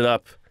holds it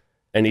up,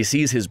 and he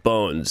sees his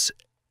bones,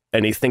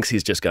 and he thinks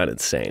he's just gone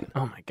insane.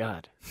 Oh my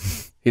god.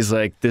 He's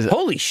like,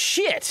 Holy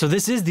shit! So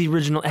this is the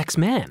original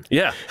X-Man.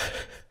 yeah.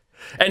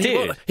 And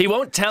he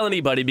won't tell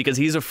anybody because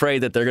he's afraid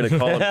that they're going to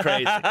call him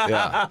crazy.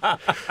 Yeah.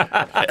 You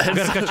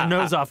gotta cut your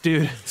nose off,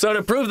 dude. So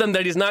to prove them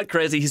that he's not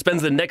crazy, he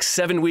spends the next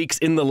 7 weeks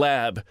in the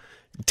lab,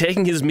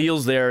 taking his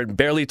meals there and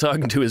barely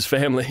talking to his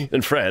family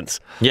and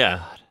friends.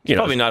 Yeah. You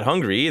know. Probably not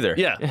hungry either.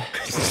 Yeah.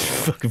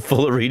 Fucking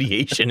full of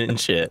radiation and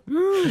shit.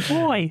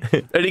 Boy.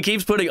 And he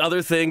keeps putting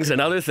other things,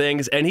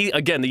 and he,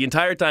 again, the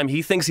entire time,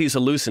 he thinks he's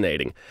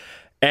hallucinating.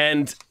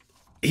 And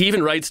he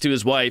even writes to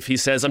his wife, he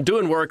says, I'm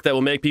doing work that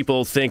will make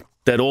people think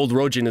that old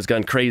Rogen has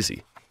gone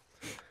crazy.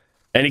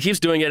 And he keeps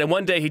doing it, and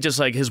one day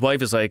his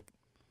wife is like,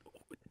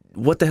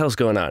 what the hell's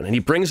going on? And he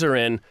brings her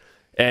in,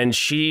 and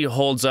she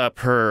holds up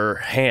her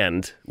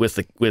hand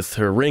with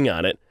her ring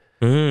on it,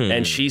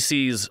 and she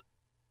assumes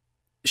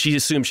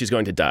she's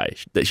going to die.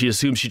 That she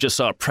assumes she just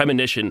saw a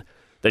premonition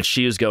that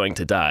she is going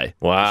to die.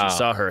 Wow. She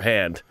saw her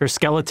hand. Her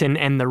skeleton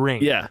and the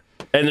ring. Yeah.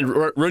 And then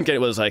Röntgen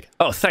was like,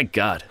 oh, thank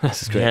God.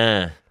 This is great.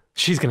 Yeah.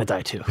 She's gonna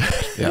die too.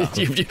 Yeah.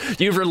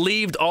 You've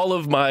relieved all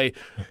of my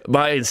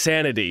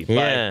insanity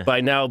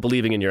by now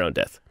believing in your own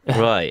death.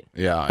 Right.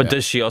 Yeah. But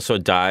does she also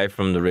die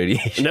from the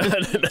radiation? No.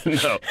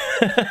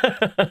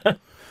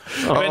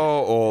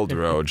 Oh, old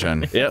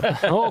Rogan.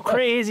 Yep. Oh,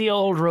 crazy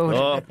old road.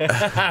 Oh.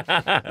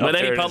 But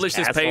then he published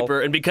his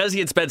paper, and because he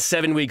had spent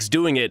 7 weeks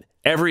doing it,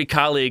 every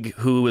colleague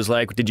who was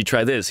like, "Did you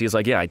try this?" He was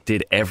like, "Yeah, I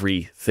did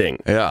everything."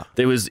 Yeah.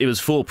 It was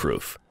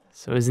foolproof.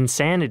 So his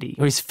insanity,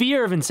 or his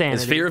fear of insanity.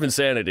 His fear of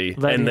insanity,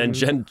 Let and then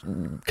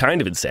him- kind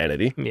of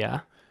insanity.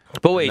 Yeah.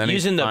 But wait, then he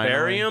using the finally-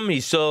 barium,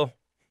 he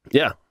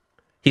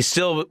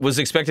still was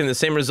expecting the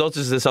same results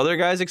as this other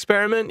guy's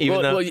experiment,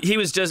 even though. Well, he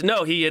was just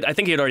I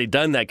think he had already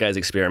done that guy's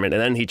experiment,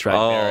 and then he tried.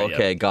 Oh, barium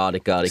okay, got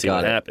it. to see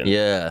what happened.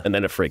 Yeah, and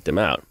then it freaked him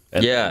out.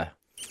 And yeah.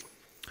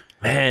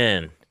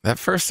 Man, That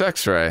first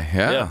X-ray,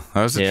 Yeah.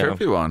 that was a Yeah.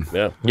 trippy one.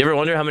 Yeah. you ever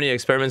wonder how many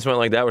experiments went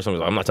like that, where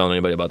someone's like, "I'm not telling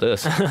anybody about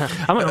this."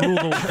 I'm going to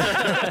rule the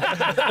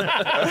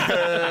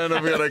And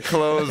I'm gonna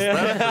close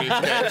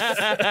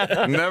that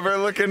briefcase. Never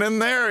looking in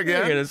there I'm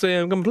again. gonna say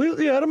I'm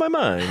completely out of my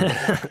mind.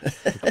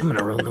 I'm going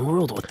to ruin the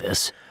world with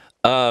this.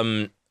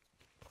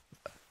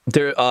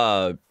 There,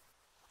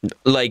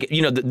 like,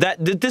 you know,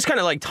 this kind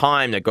of like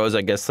time that goes,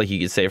 I guess, like you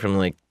could say from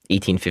like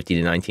 1850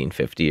 to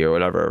 1950 or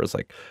whatever. It was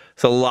like,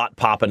 it's a lot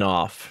popping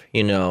off,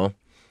 you know,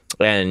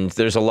 and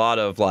there's a lot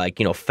of like,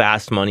 you know,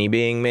 fast money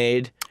being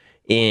made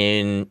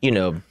in, you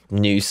know,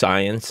 new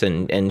science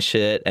and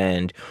shit.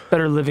 And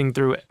Better living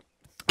through it.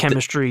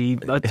 Chemistry,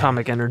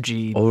 atomic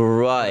energy.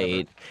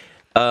 right.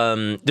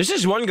 There's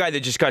this one guy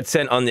that just got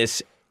sent on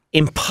this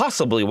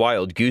impossibly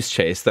wild goose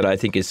chase that I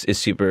think is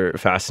super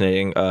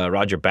fascinating.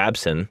 Roger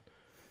Babson.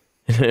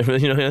 You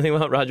know anything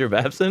about Roger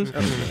Babson?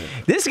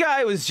 This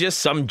guy was just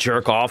some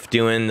jerk off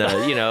doing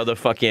the, you know, the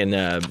fucking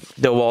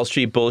the Wall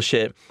Street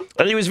bullshit,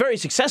 and he was very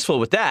successful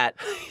with that.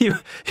 He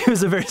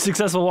was a very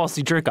successful Wall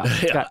Street jerk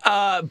off.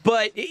 Yeah.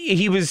 But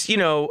he was, you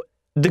know,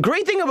 the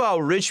great thing about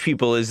rich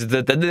people is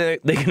that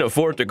they can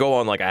afford to go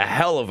on like a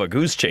hell of a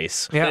goose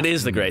chase. Yeah. It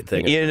is the great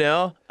thing. You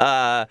know,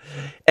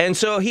 and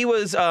so he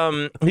was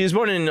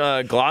born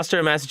in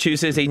Gloucester,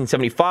 Massachusetts,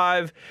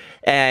 1875,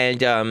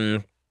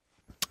 and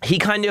he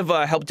kind of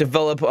helped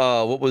develop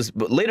what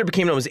later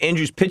became known as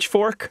Andrew's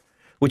pitchfork,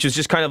 which was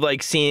just kind of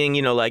like seeing,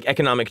 you know, like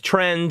economic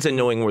trends and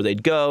knowing where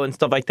they'd go and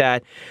stuff like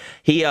that.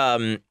 He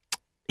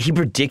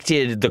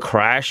predicted the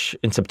crash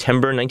in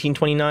September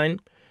 1929.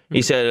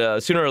 He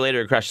said sooner or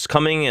later a crash is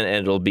coming and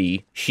it'll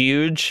be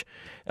huge.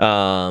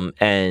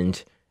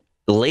 And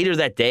later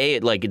that day,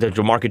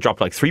 the market dropped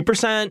like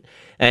 3%,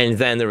 and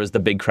then there was the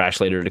big crash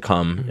later to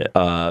come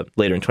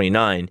later in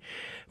 29.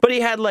 But he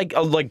had like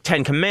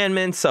 10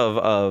 commandments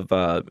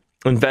of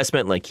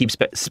investment, like keep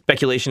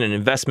speculation and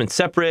investment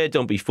separate,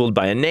 don't be fooled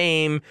by a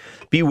name,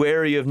 be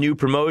wary of new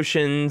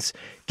promotions,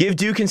 give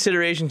due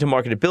consideration to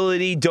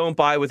marketability, don't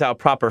buy without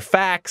proper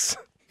facts.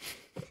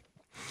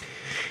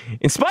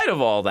 In spite of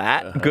all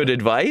that good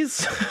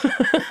advice,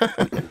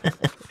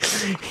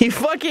 he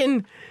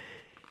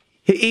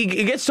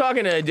gets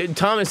talking to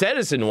Thomas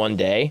Edison one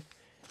day,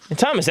 and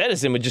Thomas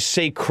Edison would just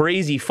say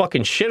crazy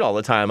fucking shit all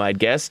the time, I'd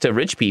guess, to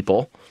rich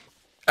people.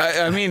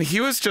 I mean,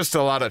 he was just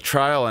a lot of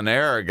trial and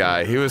error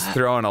guy. He was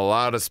throwing a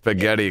lot of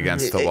spaghetti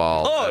against the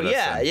wall. Oh,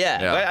 Edison.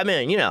 yeah. I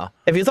mean, you know,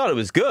 if he thought it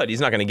was good,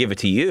 he's not going to give it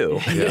to you.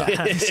 Yeah.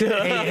 Hey,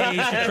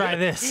 you should try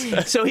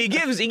this. So he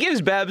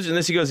gives Babson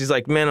this. He's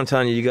like, man, I'm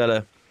telling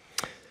you,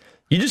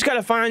 you just got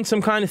to find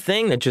some kind of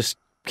thing that just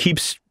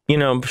keeps, you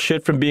know,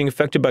 shit from being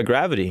affected by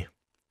gravity.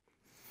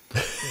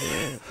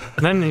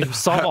 And then you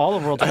solve all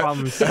the world's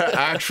problems.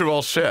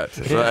 Actual shit.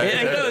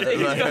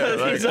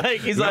 Right?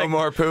 He's no like,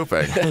 more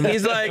pooping.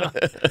 he's like,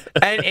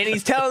 and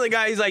he's telling the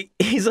guy, he's like,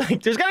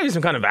 there's got to be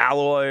some kind of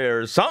alloy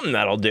or something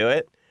that'll do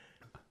it.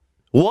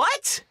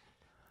 What?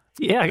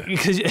 Yeah,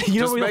 because you Just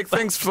don't make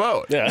things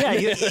float. Yeah,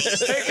 Hey,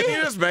 can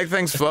you just make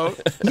things float?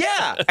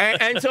 Yeah,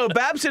 and so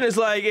Babson is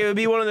like, it would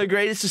be one of the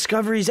greatest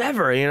discoveries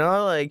ever, you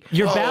know, like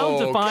you're bound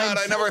to find. God,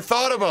 I never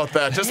thought about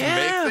that. Just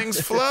Yeah. make things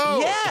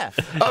float. Yeah.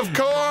 Of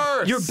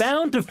course. You're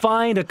bound to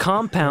find a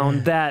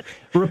compound that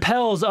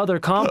repels other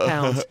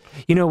compounds.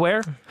 You know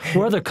where?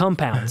 Where are the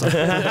compounds?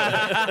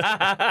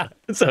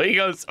 So he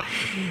goes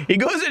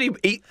and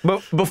he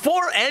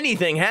before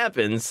anything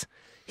happens,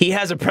 he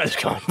has a press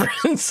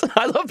conference.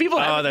 I love people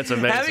that's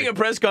amazing. having a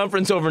press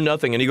conference over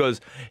nothing. And he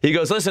goes,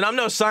 listen, I'm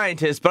no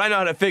scientist, but I know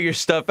how to figure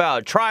stuff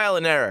out. Trial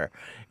and error,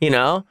 you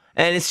know?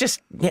 And it's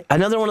just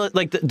another one of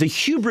like the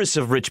hubris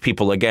of rich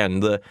people again,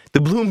 the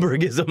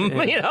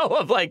Bloombergism, you know,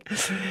 of like,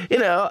 you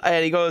know,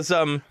 and he goes,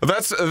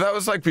 that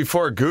was like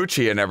before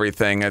Gucci and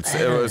everything. It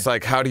was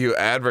like, how do you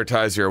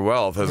advertise your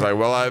wealth? It's like,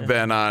 well, I've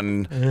been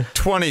on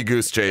 20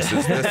 goose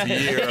chases this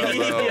year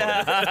alone.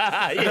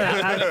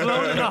 I've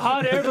flown in a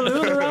hot air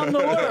balloon around the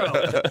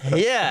world.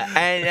 Yeah,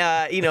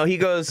 and you know, he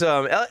goes,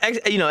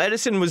 you know,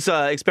 Edison was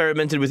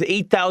experimented with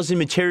 8,000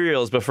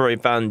 materials before he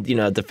found, you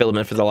know, the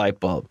filament for the light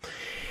bulb.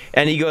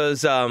 And he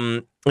goes, you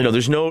know,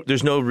 there's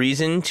no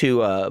reason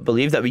to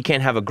believe that we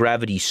can't have a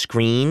gravity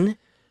screen.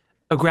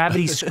 A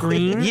gravity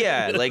screen?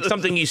 Yeah, like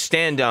something you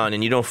stand on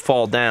and you don't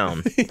fall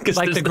down.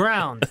 Like the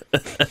ground.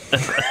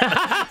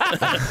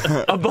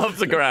 Above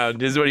the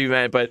ground is what he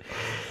meant. But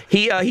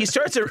he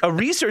starts a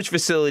research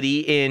facility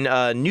in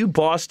New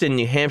Boston,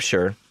 New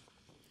Hampshire.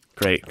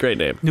 Great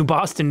name. New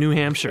Boston, New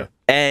Hampshire.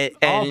 and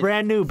All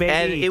brand new, baby.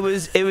 And it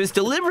was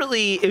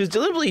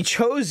deliberately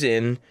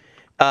chosen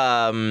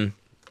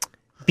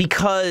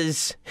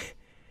because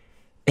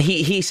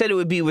he said it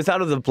would be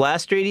without the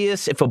blast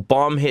radius if a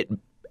bomb hit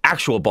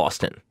actual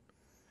Boston.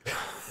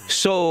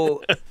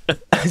 So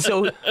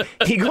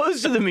he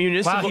goes to the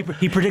municipal. Wow,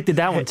 he predicted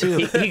that one too.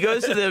 He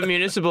goes to the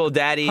municipal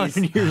daddies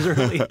 100 years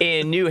early.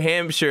 in New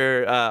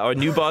Hampshire or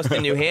New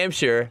Boston, New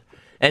Hampshire,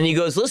 and he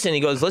goes, "Listen," he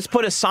goes, "let's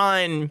put a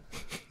sign,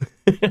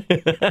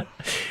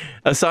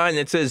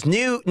 that says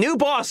New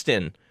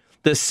Boston,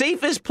 the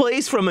safest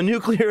place from a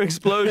nuclear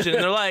explosion."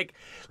 And they're like,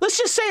 "Let's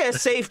just say a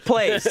safe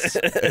place.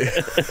 We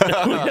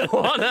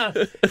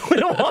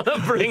don't want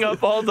to bring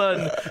up all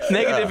the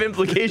negative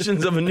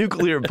implications of a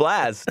nuclear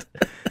blast."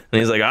 And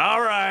he's like, "All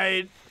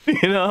right."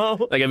 You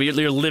know, like, I mean,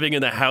 you're living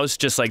in the house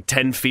just like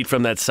 10 feet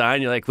from that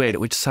sign. You're like, wait,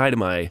 which side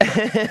am I?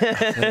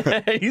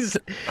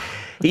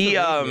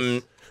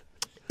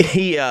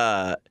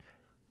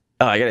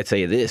 I gotta tell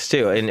you this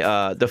too, and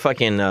the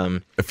fucking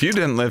If you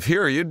didn't live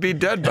here, you'd be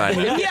dead by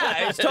now.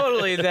 yeah, it's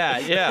totally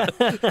that. Yeah,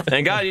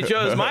 thank God you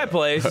chose my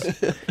place.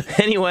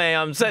 Anyway,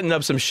 I'm setting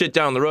up some shit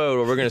down the road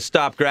where we're gonna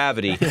stop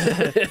gravity.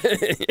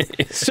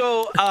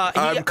 So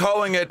I'm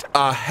calling it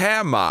a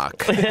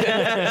hammock.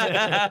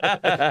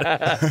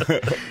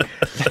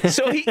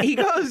 So he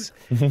goes.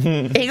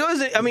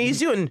 I mean, he's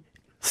doing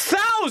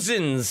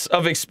thousands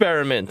of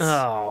experiments,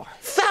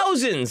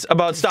 thousands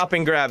about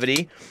stopping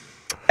gravity.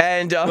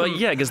 And Well,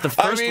 yeah, because the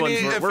first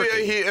ones weren't working.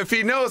 if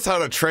he knows how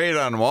to trade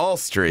on Wall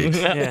Street,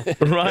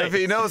 right? if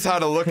he knows how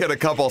to look at a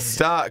couple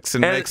stocks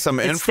and make some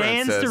It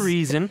inferences, stands to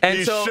reason. And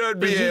he so- should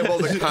be able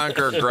to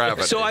conquer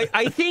gravity. So I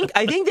think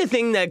the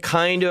thing that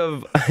kind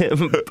of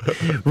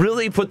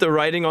really put the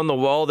writing on the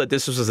wall that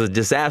this was a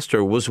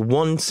disaster was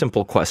one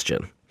simple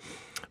question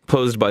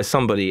posed by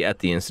somebody at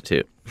the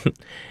Institute.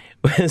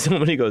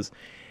 Somebody goes,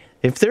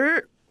 "If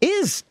there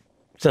is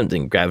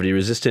something gravity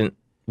resistant,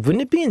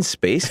 wouldn't it be in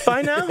space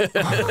by now?"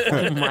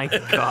 Oh my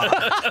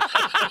God.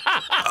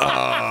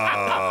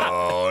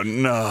 Oh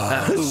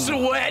no!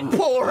 Sweat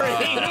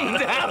pouring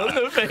down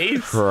the face.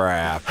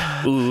 Crap!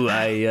 Ooh,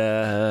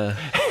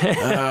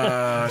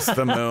 It's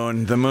the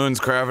moon. The moon's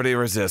gravity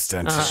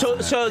resistant.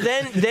 So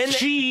then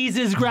Cheese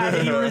is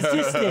gravity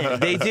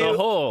resistant. they the do.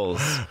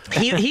 holes.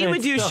 He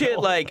would do shit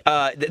like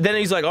then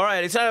he's like, all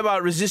right, it's not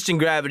about resisting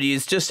gravity,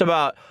 it's just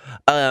about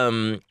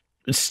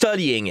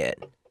studying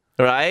it,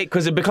 right?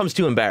 Because it becomes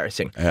too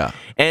embarrassing. Yeah.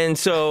 And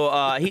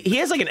so he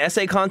has like an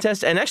essay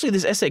contest, and actually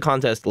this essay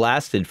contest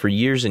lasted for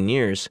years and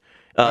years.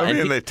 I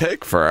mean, they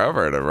take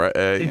forever to write.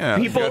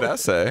 Good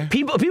essay.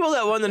 People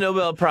that won the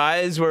Nobel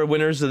Prize were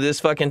winners of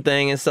this fucking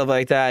thing and stuff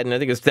like that, and I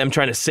think it's them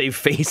trying to save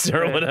face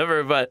or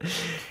whatever. But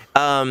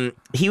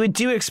he would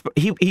do.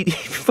 He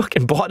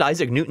fucking bought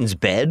Isaac Newton's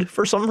bed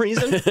for some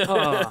reason. Put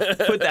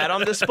that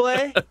on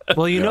display.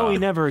 Well, you know he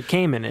never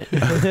came in it.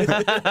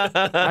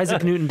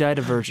 Isaac Newton died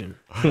a virgin.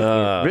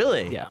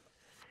 Really? Yeah.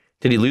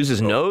 Did he lose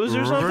his nose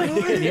or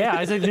something? Yeah,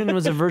 Isaac Newton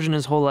was a virgin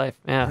his whole life.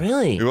 Yeah.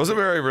 Really? He was a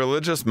very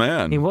religious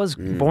man. He was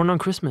born on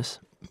Christmas.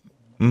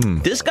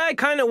 This guy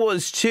kind of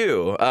was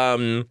too.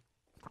 So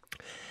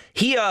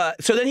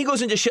then he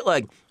goes into shit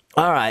like,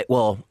 all right,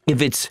 well,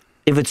 if it's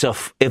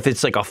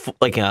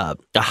like a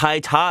high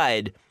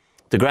tide,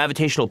 the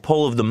gravitational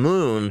pull of the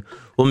moon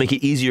will make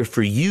it easier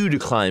for you to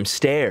climb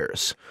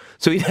stairs.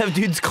 So he'd have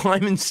dudes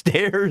climbing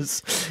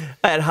stairs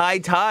at high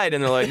tide,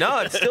 and they're like, no,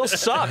 it still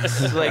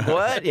sucks. Like,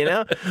 what, you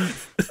know?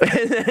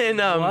 And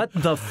then, What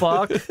the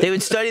fuck? they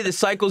would study the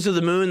cycles of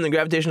the moon and the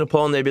gravitational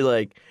pull, and they'd be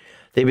like,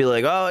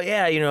 oh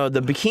yeah, you know,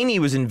 the bikini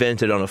was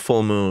invented on a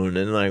full moon,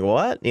 and like,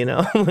 what, you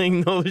know, like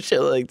no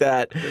shit like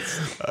that.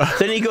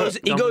 Then he goes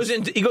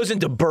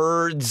into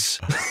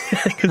birds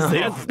because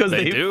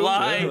they do,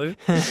 fly,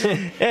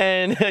 yeah.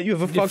 and you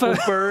have a fuck with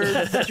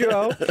birds,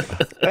 Joe,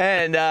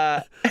 and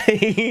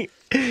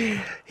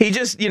he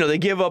just, you know, they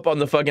give up on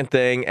the fucking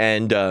thing,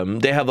 and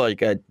they have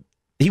like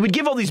he would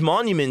give all these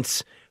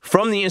monuments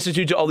from the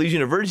Institute to all these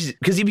universities,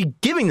 because he'd be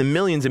giving them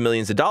millions and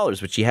millions of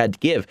dollars, which he had to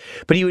give.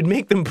 But he would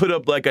make them put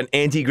up like an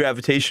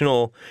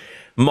anti-gravitational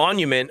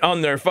monument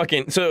on their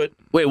fucking.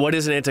 Wait, what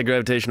is an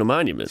anti-gravitational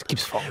monument?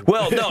 Keeps falling.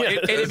 Well, no,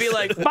 it'd be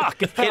like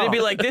fuck. It'd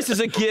be like, this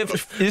is a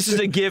gift. This is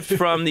a gift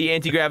from the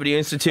Anti-Gravity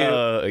Institute.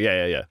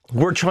 Yeah.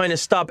 We're trying to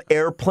stop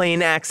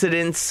airplane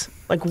accidents.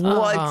 Like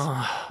what?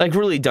 Like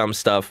really dumb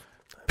stuff.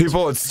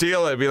 People would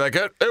steal it and be like,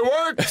 it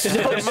works.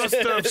 It must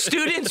have.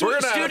 Students We're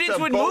gonna have to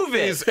would bolt move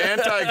it. these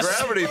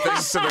anti-gravity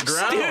things to the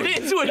ground.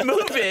 Students would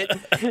move it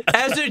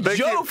as a They keep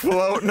joke,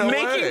 floating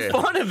away. making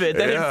fun of it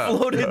that Yeah. it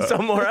floated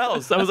somewhere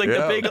else. That was like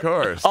Yeah, the big of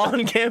course.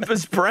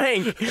 on-campus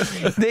prank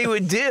they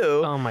would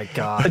do. Oh my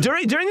God.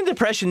 During the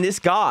Depression, this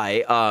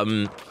guy,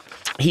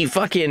 he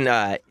fucking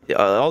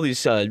all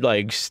these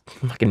like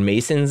fucking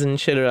masons and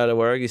shit are out of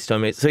work. He's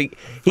stone masons. So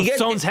he gets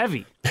Stone's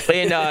heavy.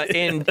 in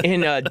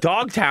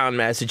Dogtown,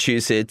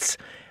 Massachusetts,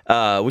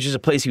 which is a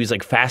place he was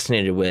like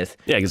fascinated with.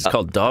 Yeah, because it's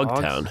called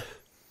Dogtown.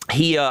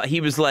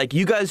 He was like,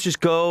 you guys just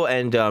go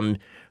and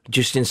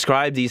just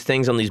inscribe these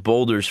things on these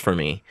boulders for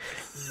me.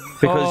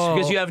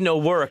 because you have no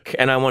work,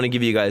 and I want to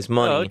give you guys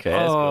money. Oh, okay,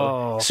 that's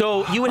cool.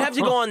 So you would have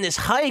to go on this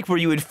hike where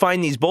you would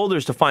find these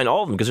boulders to find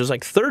all of them, because there's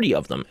like 30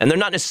 of them, and they're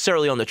not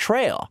necessarily on the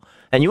trail.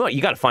 And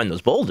you got to find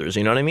those boulders.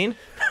 You know what I mean?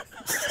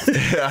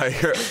 Yeah,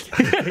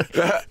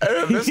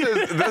 this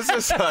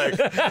is like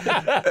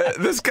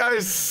this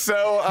guy's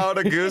so out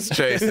of goose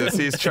chases.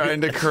 He's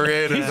trying to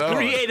create his own.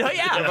 If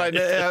I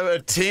have a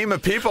team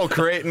of people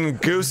creating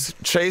goose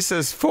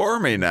chases for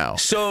me now.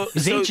 So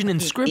ancient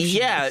inscriptions.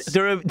 Yeah,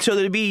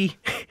 there'd be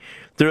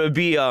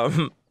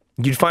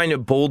you'd find a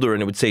boulder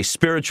and it would say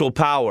spiritual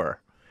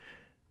power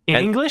In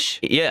English?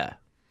 Yeah,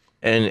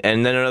 and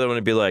then another one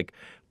would be like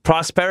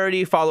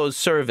prosperity follows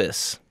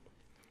service.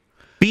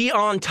 Be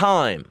on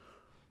time.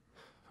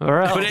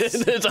 Or else.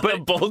 But It's on a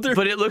boulder?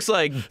 But it looks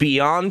like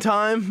beyond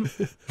time.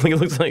 Like it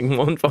looks like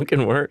one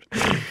fucking word.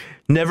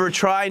 Never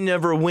try,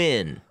 never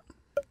win.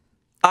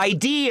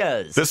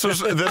 Ideas. This was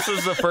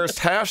the first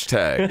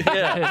hashtag.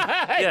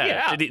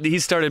 Yeah. He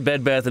started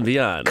Bed Bath &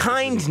 Beyond.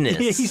 Kindness.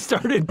 Yeah, he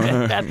started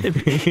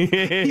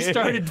he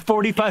started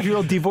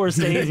 45-year-old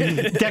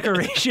divorcee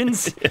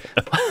decorations.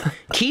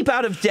 Keep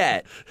out of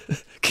debt.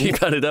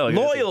 Keep out of that.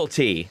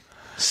 Loyalty.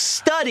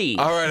 Study.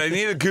 All right, I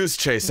need a goose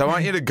chase. I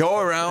want you to go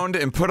around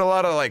and put a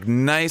lot of like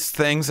nice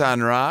things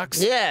on rocks.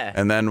 Yeah.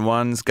 And then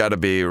one's got to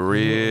be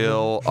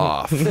real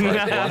off. Like,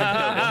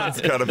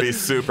 one's got to be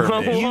super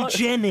mean.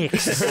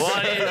 Eugenics.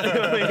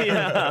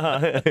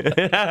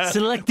 Yeah.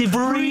 Selective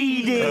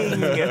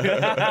breeding.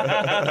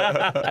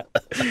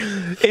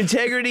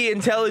 Integrity,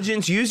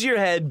 intelligence, use your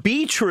head,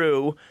 be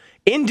true,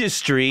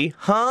 industry,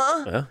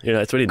 Well, yeah,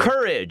 that's what he did.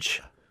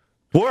 courage,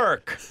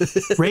 work,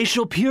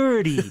 Racial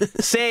purity.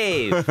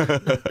 save,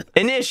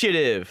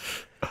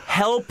 initiative,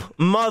 help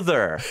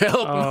mother.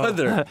 Help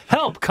mother.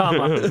 Help,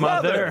 comma,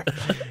 mother.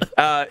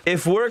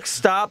 If work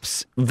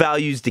stops,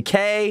 values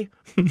decay.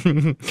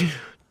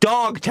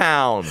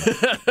 Dogtown.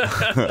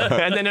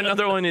 And then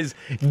another one is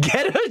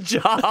get a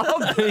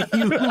job.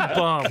 You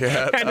bum.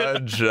 Get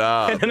a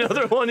job. And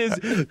another one is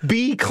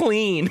be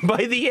clean.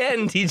 By the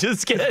end, he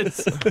just gets.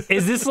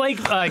 Is this like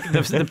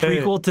the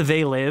prequel to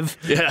They Live?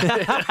 Yeah.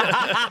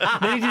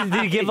 Did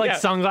he give like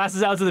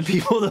sunglasses out to the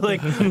people? They're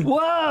like,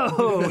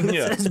 whoa,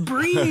 this is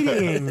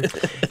breeding.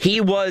 He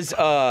was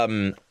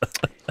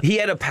he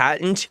had a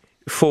patent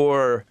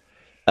for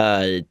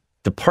the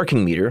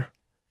parking meter.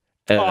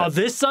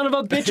 This son of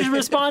a bitch is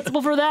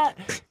responsible for that?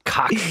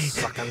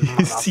 Cocksucking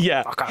motherfucker.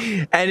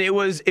 Yeah. And it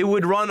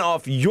would run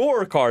off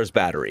your car's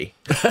battery.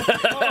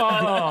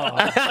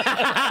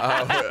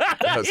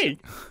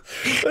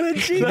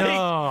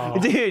 No.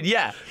 Dude,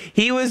 yeah.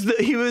 He was the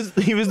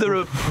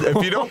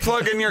If you don't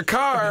plug in your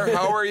car,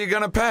 how are you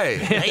gonna pay?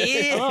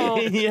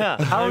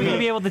 yeah. How are we going to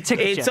be able to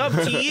ticket It's you? up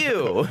to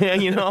you.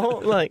 You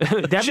know, like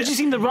Haven't you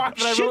seen the rock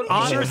that I wrote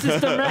honor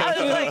system?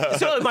 Right?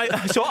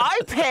 so I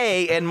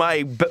pay and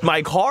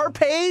my car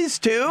pays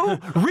too.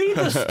 Read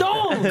the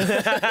stone.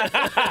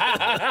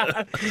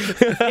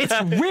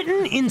 It's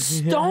written in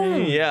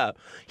stone. Yeah.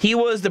 He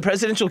was the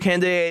presidential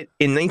candidate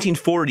in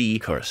 1940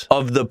 Of course.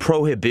 of the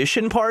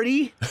Prohibition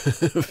Party.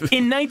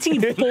 In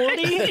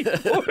 1940?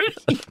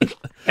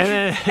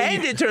 And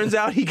And it turns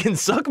out he can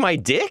suck my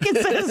dick, it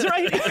says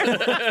right here.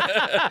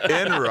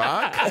 In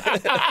rock?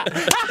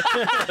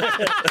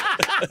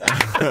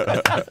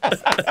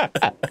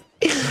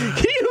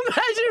 Can you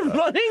imagine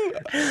running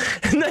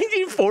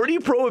 1940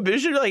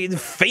 Prohibition? Like,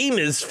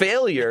 famous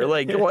failure.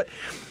 Like, what?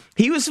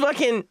 He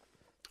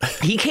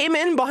came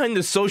in behind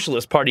the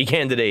Socialist Party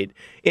candidate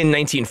in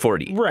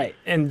 1940. right.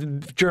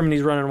 And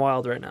Germany's running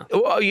wild right now.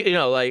 Well, you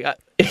know, that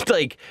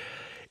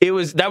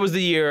was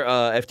the year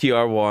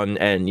FDR won,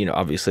 and you know,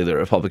 obviously the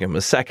Republican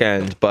was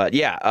second. But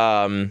yeah,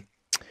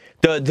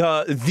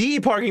 the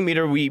parking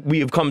meter we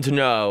have come to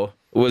know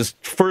was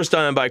first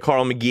done by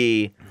Carl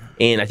McGee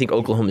in I think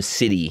Oklahoma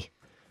City,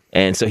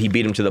 and so he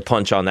beat him to the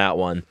punch on that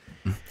one.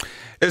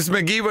 Is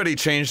McGee what he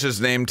changed his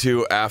name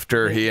to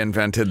after he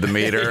invented the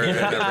meter? And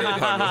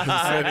everyone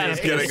said he was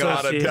getting a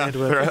lot of death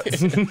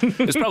threats.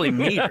 It's probably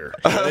meter.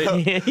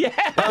 Right? Yeah.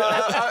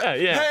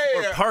 Hey,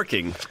 Or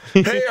parking.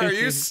 hey, are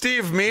you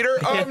Steve Meter?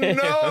 Oh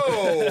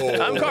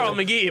no! I'm Carl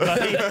McGee,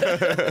 buddy.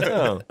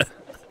 Oh.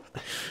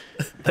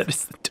 That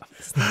is the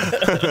dumbest.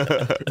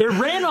 It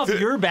ran off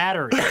your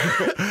battery.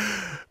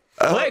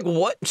 Like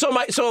what? So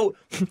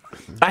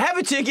I have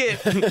a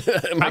ticket because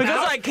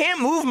I can't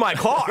move my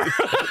car.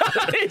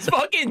 It's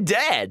fucking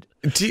dead.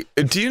 Do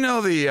you know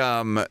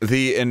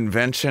the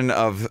invention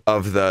of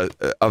the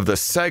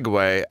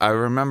Segway? I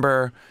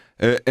remember,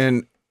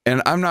 and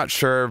I'm not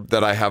sure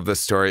that I have the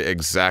story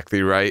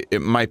exactly right.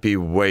 It might be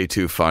way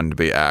too fun to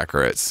be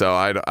accurate, so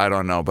I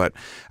don't know. But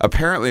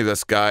apparently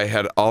this guy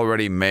had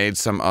already made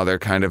some other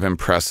kind of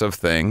impressive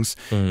things,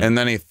 and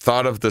then he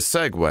thought of the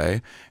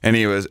Segway, and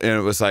it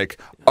was like,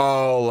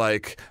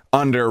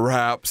 under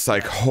wraps,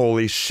 like,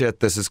 holy shit,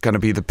 this is going to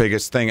be the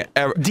biggest thing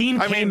ever. Dean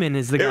Kamen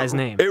is the guy's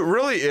name. It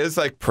really is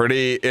like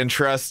pretty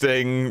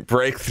interesting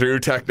breakthrough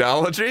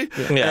technology.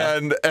 Yeah.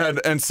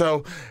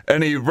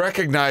 And he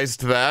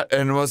recognized that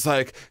and was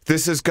like,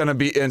 this is going to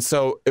be, and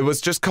so it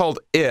was just called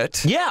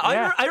It. Yeah,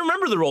 I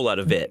remember the rollout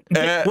of it.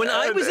 When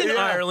I was in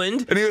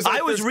Ireland, and he was like,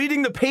 I was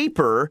reading the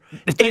paper.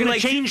 They're and going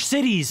to change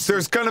cities.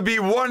 There's going to be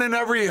one in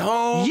every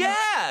home.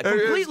 Yeah,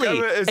 completely.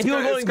 And people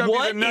are going,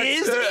 what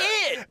is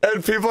it?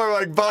 And people are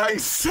like buying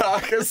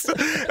stock.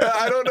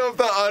 I don't know if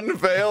the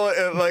unveil,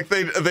 like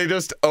they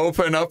just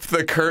open up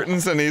the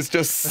curtains and he's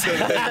just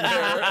sitting there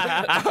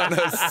on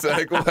a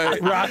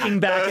Segway. Rocking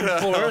back and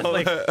forth.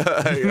 Like,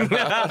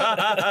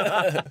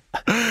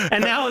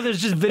 and now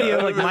there's just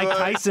video like Mike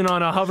Tyson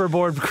on a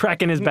hoverboard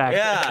cracking his back.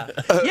 Yeah.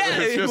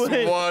 Yeah. It's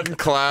just one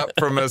clap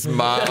from his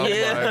mom.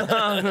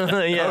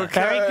 Yeah. Yeah.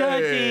 Okay. Very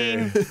good,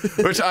 Dean.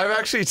 Which I've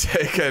actually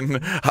taken.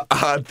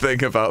 Odd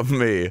thing about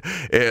me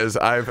is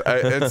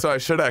and so I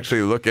should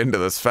actually look into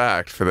this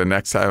fact for the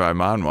next time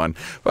I'm on one.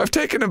 But I've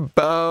taken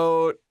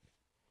about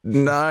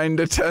 9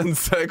 to 10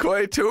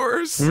 Segway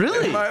tours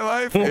in my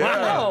life.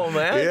 Wow,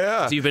 man.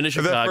 Yeah. So you've been to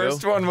Chicago? The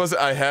first one was,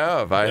 I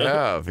have.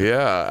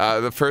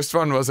 The first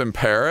one was in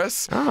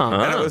Paris.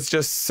 And it was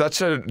just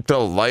such a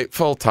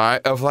delightful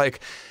time of like,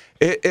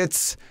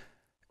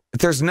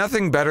 there's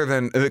nothing better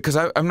than, because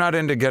I'm not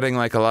into getting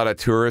like a lot of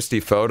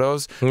touristy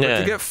photos, but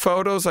to get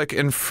photos like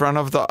in front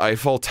of the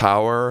Eiffel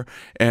Tower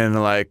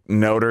and like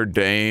Notre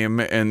Dame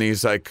and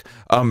these like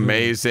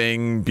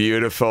amazing,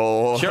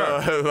 beautiful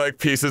like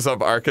pieces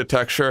of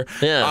architecture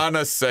on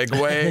a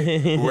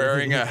Segway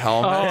wearing a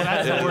helmet. Oh,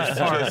 that's the worst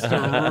part.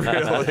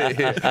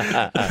 Really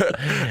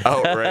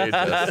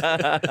outrageous.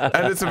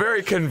 And it's a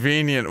very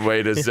convenient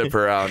way to zip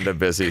around a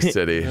busy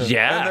city.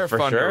 Yeah, and they're for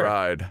fun sure. to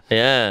ride.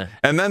 Yeah.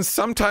 And then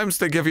sometimes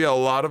they give you a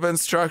lot of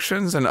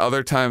instructions and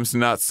other times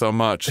not so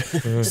much.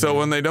 So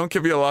when they don't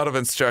give you a lot of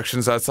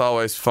instructions, that's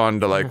always fun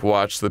to like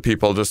watch the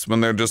people just when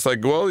they're just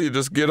like, well, you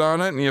just get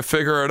on it and you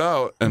figure it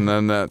out. And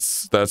then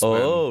that's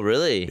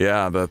really?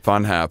 Yeah, the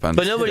fun happens.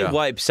 But nobody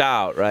wipes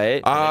out,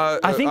 right?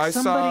 I think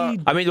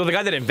somebody. I mean, well, the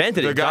guy that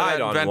invented it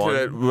died on one. The guy that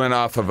invented it went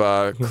off of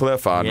a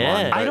cliff on one.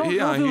 I don't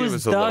know if it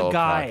was the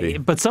guy, cocky.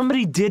 but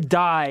somebody did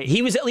die.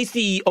 He was at least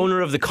the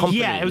owner of the company.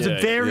 Yeah, it was a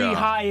very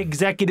high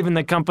executive in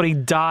the company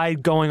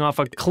died going off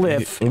a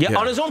cliff. Yeah,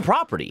 on his own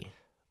property.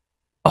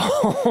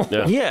 Oh,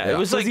 yeah. It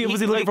was like was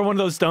he looking for one of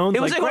those stones?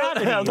 It was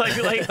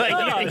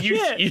like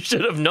you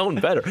should have known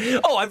better.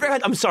 Oh, I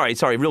forgot. I'm sorry,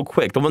 real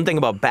quick. The one thing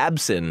about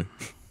Babson.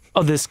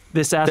 Oh, this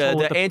asshole.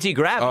 The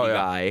anti-gravity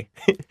guy.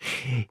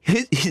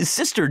 His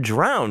sister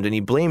drowned and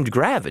he blamed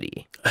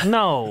gravity.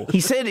 No.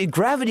 He said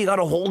gravity got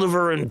a hold of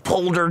her and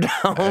pulled her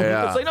down.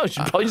 Yeah. It's like, no,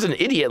 she's probably just an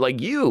idiot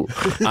like you.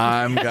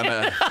 I'm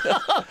gonna.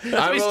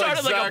 We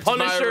started like a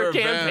Punisher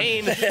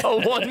campaign,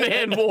 a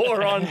one-man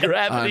war on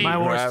gravity. My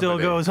war still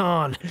goes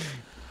on.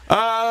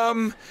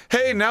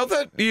 Hey, now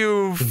that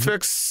you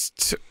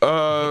fixed,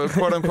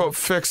 quote unquote,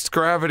 fixed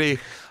gravity,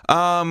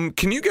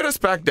 can you get us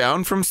back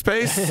down from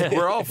space?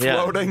 We're all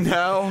floating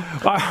now.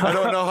 I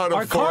don't know how to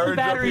Our car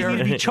batteries need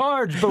to be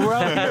charged, but we're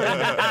out here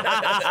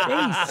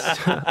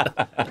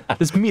in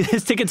space.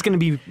 This ticket's going to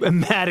be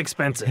mad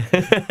expensive.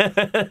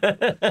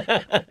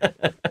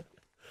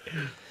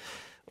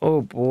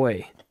 Oh,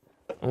 boy.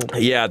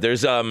 Yeah,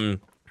 there's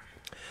some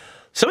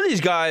of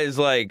these guys,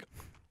 like,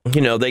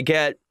 they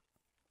get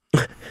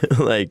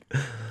like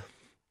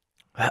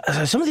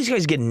some of these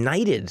guys get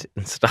knighted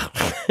and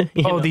stuff.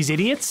 These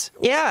idiots?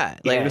 Yeah,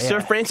 like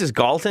Sir Francis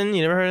Dalton.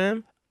 You never heard of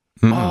him?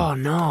 Oh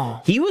no,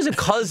 he was a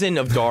cousin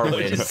of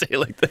Darwin. Just say it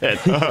like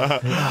that. No.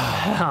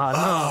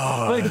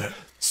 Like,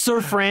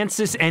 Sir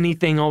Francis,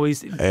 anything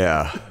always.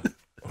 Yeah,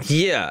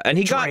 and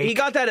he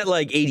got that at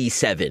like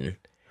 87.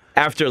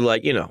 After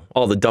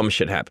all the dumb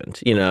shit happened,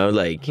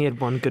 like he had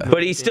one good.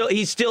 But he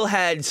still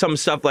had some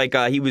stuff like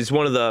he was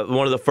one of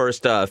the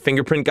first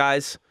fingerprint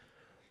guys.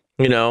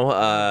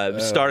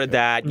 Started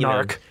that.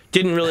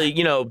 Didn't really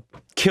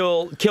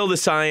kill the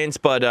science,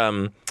 but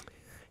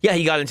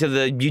he got into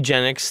the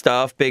eugenics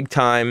stuff big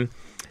time,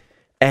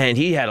 and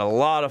he had a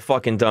lot of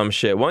fucking dumb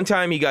shit. One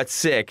time he got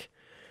sick,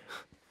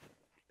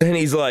 and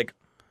he's like,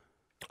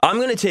 I'm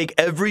going to take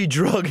every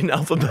drug in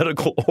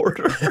alphabetical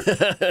order.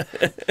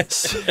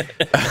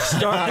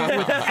 Starting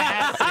with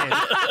acid.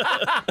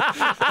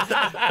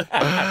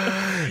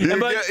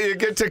 You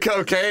get to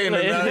cocaine,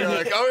 and now you're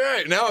like, all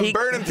right, now I'm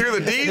burning through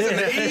the D's and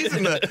the E's.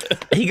 And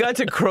He got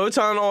to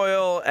croton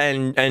oil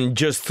and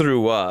just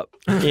threw up,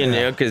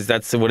 because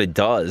that's what it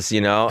does,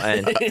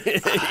 And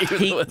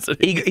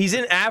he's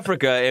in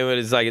Africa, and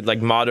it's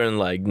like modern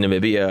like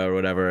Namibia or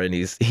whatever, and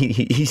he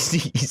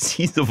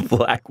sees a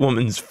black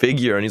woman's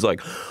figure, and he's like,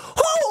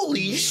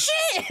 holy shit,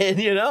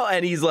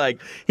 and he's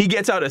like, he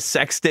gets out a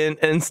sextant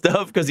and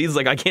stuff because he's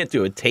like, I can't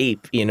do a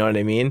tape, you know what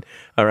I mean,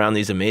 around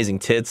these amazing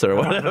tits or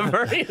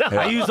whatever.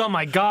 I used all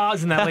my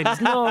gauze in that lady's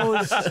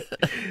nose.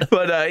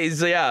 But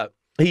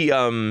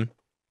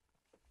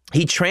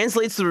he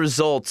translates the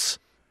results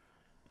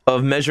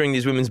of measuring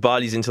these women's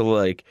bodies into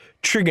like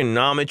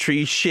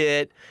trigonometry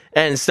shit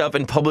and stuff,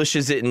 and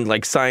publishes it in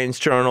like science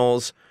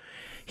journals.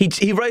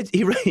 He writes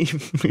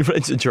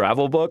a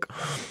travel book,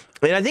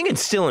 and I think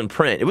it's still in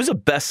print. It was a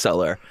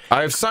bestseller.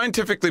 I've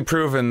scientifically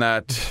proven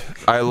that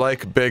I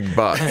like big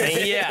butts.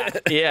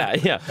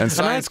 Yeah. And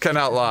science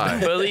cannot lie.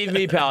 Believe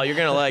me, pal, you're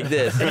gonna like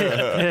this.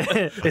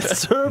 It's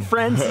Sir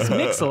Francis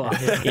Mix-a-Lot.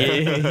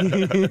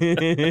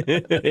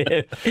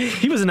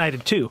 He was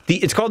knighted too.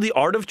 It's called The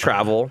Art of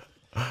Travel,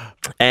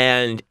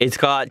 and it's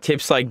got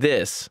tips like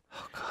this.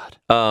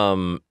 Oh,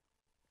 God.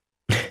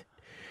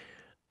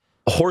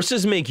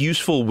 Horses make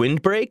useful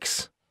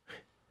windbreaks.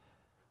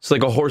 It's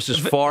like a horse's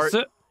fart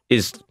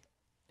is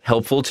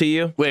helpful to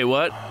you. Wait,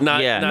 what?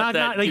 Not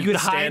Not like you could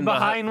hide stand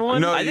behind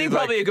one. No, I think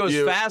probably it goes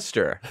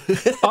faster.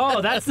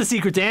 Oh, that's the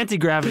secret to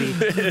anti-gravity.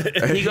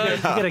 You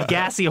get a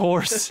gassy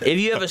horse. If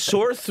you have a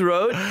sore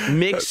throat,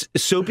 mix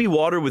soapy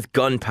water with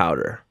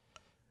gunpowder.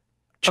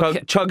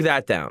 Chug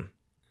that down.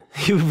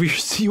 You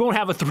won't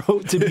have a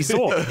throat to be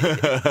sore.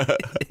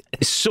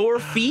 Sore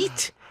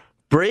feet,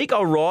 break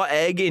a raw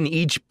egg in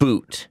each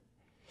boot.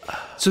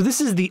 So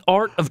this is the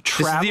art of This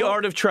travel. is the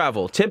art of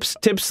travel.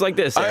 Tips like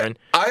this, Aaron.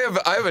 I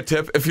have a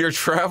tip. If you're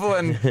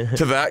traveling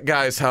to that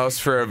guy's house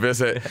for a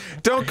visit,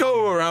 don't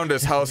go around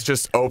his house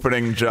just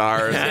opening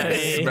jars and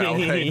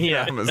smelling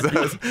Yeah. them.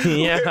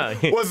 Yeah.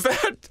 Was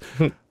that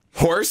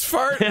horse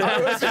fart?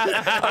 I went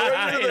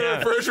into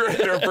the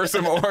refrigerator for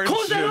some orange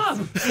Close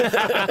juice.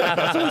 that up.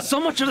 There's only so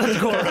much of that to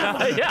go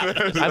around.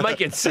 Yeah, I might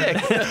get sick.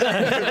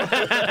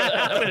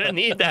 I'm gonna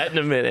need that in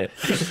a minute.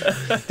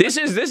 This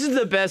is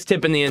the best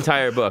tip in the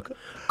entire book.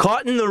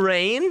 Caught in the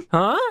rain?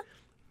 Huh?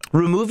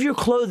 Remove your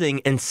clothing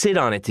and sit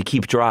on it to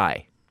keep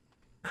dry.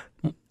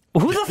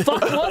 Who the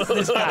fuck was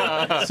this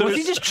guy? Was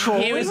he just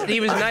trolling?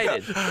 He was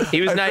knighted. He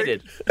was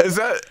knighted. Is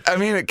that? I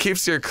mean, it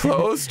keeps your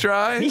clothes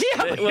dry. Yeah,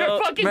 but Well, you're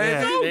fucking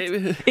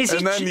maybe. stoked. Is he,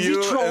 And then is he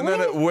trolling? and then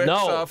it wicks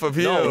off of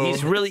you. No,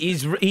 he's really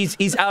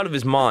he's out of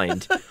his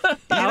mind.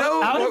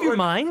 out of your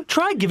mind?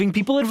 Try giving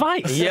people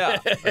advice. Yeah.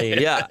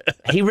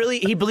 He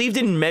believed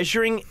in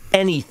measuring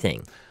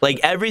anything. Like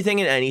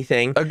everything and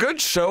anything. A good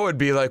show would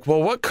be like,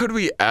 well, what could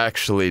we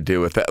actually do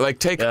with that? Like,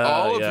 take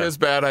all of his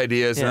bad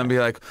ideas and then be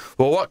like,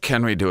 well, what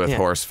can we do with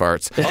horse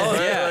farts? Oh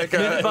yeah. Like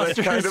kind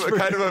of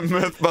a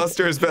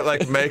Mythbusters, but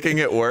like making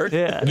it work.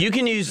 Yeah. You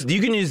can use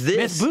this.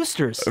 Myth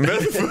boosters.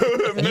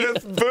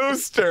 Myth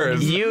boosters.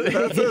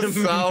 That's a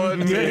solid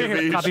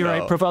TV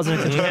Copyright show. profiles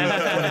and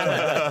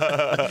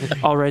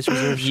all rights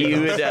reserved. You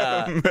would.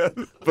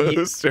 Myth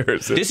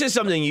boosters. This is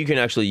something you can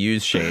actually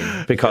use,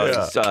 Shane,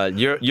 because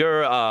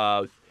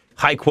you're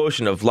high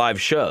quotient of live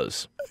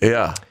shows.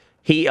 Yeah.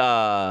 He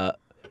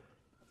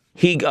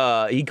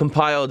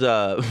compiled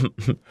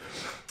the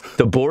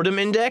boredom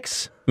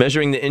index,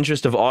 measuring the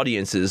interest of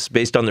audiences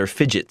based on their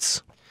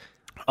fidgets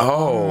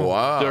Oh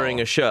wow. during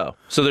a show.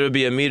 So there would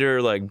be a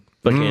meter like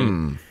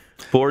fucking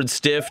bored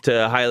stiff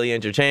to highly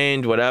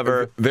entertained,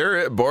 whatever.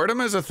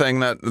 Boredom is a thing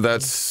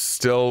that's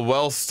still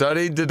well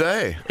studied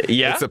today.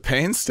 Yeah? It's a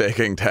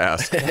painstaking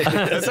task.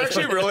 It's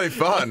actually really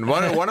fun.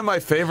 One of my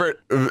favorite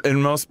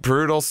and most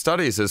brutal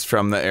studies is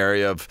from the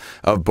area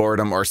of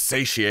boredom or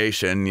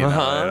satiation,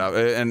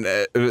 and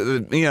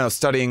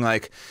studying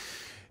like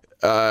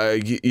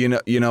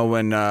you know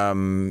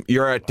when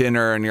you're at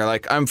dinner and you're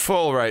like, I'm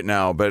full right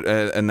now, but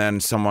and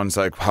then someone's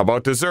like, how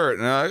about dessert?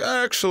 And you're like,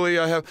 actually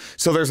I have.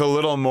 So there's a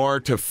little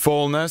more to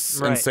fullness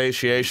and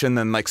satiation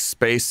than like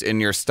space in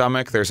your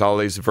stomach. There's all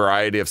these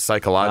variety of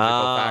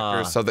psychological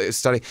factors. So they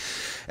study,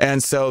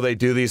 and so they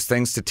do these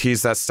things to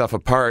tease that stuff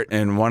apart.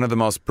 And one of the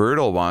most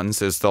brutal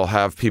ones is they'll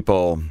have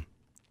people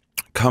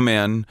come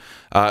in,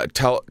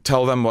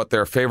 tell them what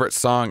their favorite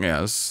song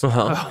is,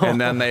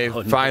 and then they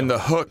find the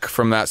hook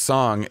from that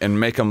song and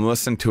make them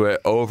listen to it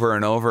over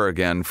and over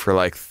again for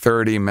like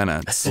 30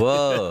 minutes.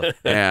 Whoa.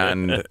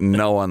 And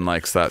no one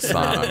likes that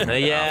song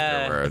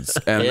afterwards.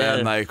 And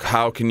then like,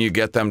 how can you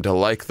get them to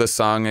like the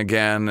song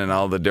again and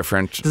all the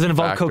different Does it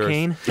involve factors.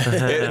 cocaine?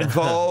 It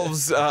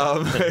involves,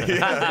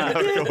 yeah,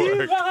 of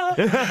course.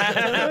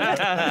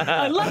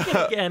 I like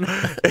it again.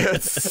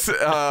 It's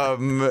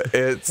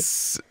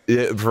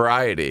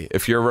variety.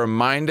 If you're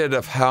reminded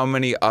of how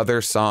many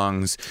other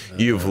songs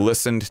you've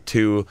listened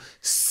to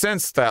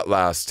since that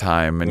last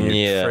time, and you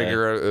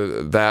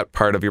trigger that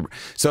part of your.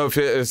 So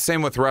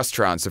same with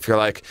restaurants. If you're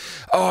like,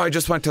 oh, I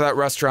just went to that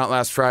restaurant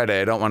last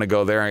Friday, I don't want to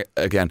go there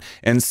again.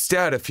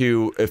 Instead, if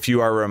you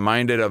are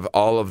reminded of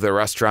all of the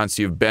restaurants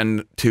you've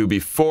been to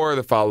before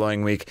the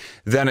following week,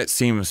 then it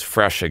seems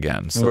fresh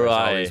again. So there's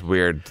all these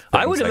weird.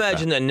 I would things like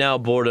imagine that now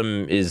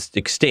boredom is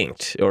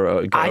extinct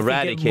or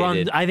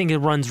eradicated. I think it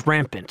runs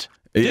rampant.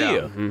 Do Yeah.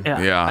 you?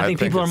 Yeah, I think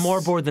people are it's-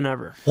 more bored than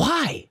ever.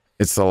 Why?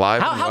 It's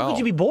alive. and How well. could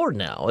you be bored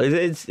now?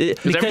 Because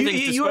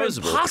everything's You are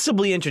disposable.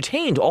 possibly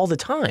entertained all the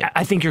time.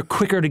 I think you're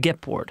quicker to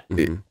get bored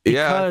Yeah.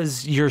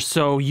 because you're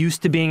so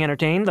used to being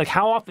entertained. Like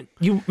how often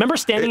you remember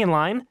standing in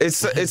line?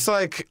 It's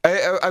like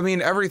I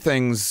mean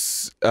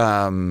everything's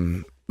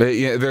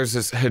there's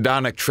this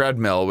hedonic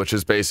treadmill, which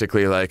is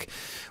basically like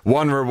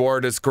one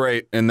reward is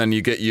great, and then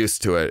you get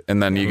used to it,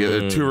 and then you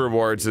get 2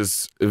 rewards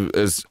is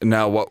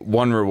now what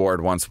 1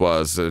 reward once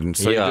was, and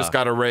so you just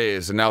got a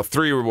raise, and now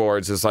 3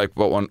 rewards is like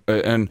what one,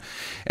 and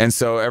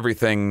so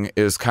everything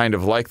is kind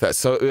of like that.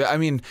 So I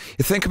mean,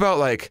 you think about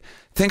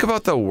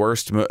the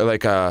worst,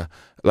 like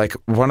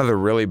one of the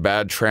really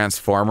bad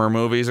Transformer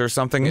movies or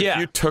something. Yeah. If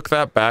you took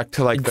that back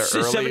to like the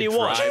early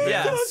 71.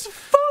 drive-ins,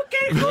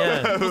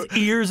 Yeah. His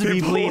ears would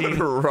be people bleeding. would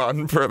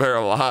run for their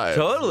lives.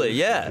 Totally,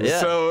 yeah.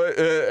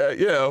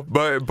 So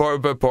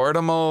but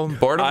boredom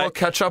will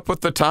catch up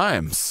with the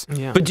times.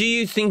 Yeah. But do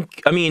you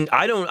think? I mean,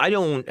 I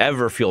don't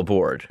ever feel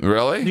bored.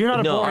 Really? You're not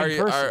a No. boring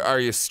person. Are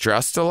you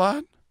stressed a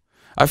lot?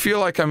 I feel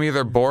like I'm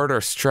either bored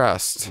or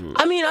stressed.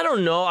 I mean, I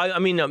don't know. I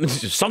mean,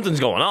 something's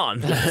going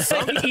on.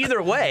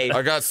 Either way,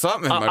 I got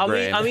something in my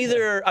brain. I'm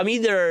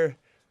either.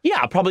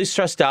 Yeah, probably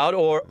stressed out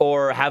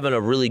or having a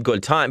really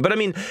good time. But I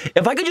mean,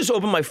 if I could just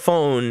open my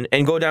phone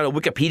and go down a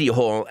Wikipedia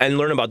hole and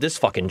learn about this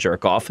fucking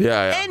jerk off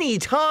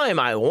anytime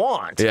I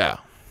want. Yeah.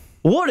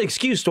 What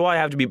excuse do I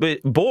have to be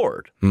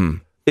bored? You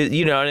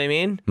know what I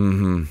mean?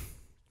 Mm-hmm.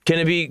 Can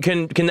it be?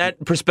 Can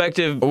that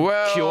perspective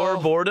cure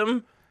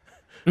boredom?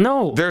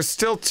 No. There's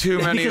still too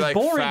many Because like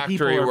boring factory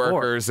people are bored.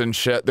 workers and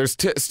shit. There's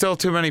still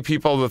too many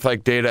people with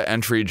like data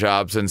entry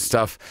jobs and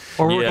stuff.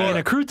 Or working in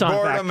a crouton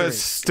Boredom factory.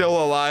 is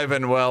still alive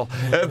and well.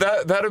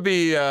 That would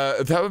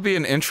be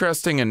an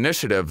interesting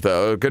initiative,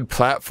 though. A good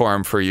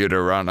platform for you to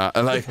run.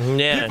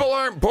 People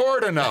aren't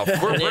bored enough.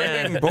 We're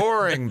bringing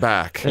boring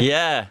back.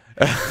 Yeah.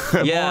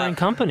 Boring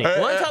company.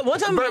 One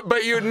time,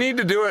 But you'd need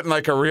to do it in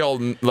like a real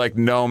like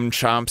Noam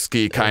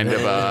Chomsky kind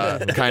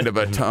of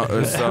a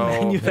tone. So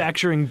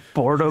Manufacturing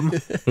boredom.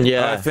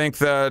 yeah. I think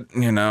that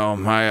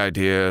my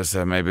idea is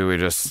that maybe we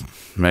just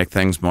make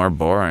things more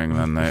boring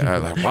than they.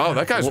 Wow,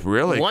 that guy's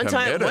really One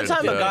time, committed.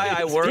 a guy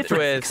I worked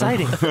with,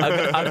 Exciting.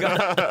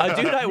 a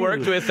dude I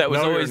worked with that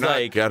was No, always you're not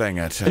like, getting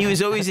it. he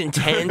was always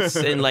intense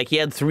and like he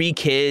had 3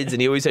 kids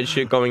and he always had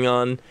shit going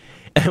on.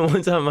 And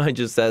one time I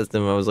just asked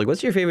him, I was like,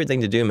 "What's your favorite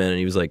thing to do, man?" And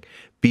he was like,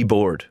 "Be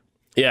bored."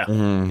 Yeah.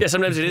 Yeah,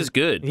 sometimes it is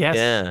good. Yes.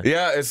 Yeah.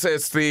 Yeah, it's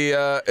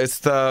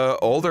the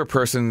older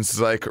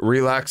person's like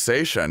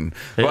relaxation,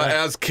 but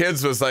as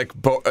kids was like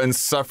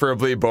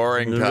insufferably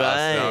boring to us.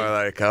 Right. Now we're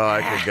like,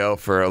 I could go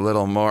for a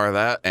little more of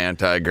that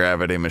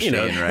anti-gravity machine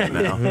right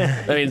now.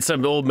 I mean,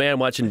 some old man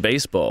watching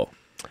baseball.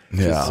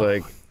 Yeah, It's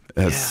like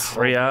it's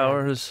 3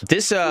 hours.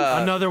 This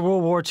Another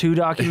World War II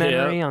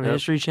documentary Yeah, on the yep.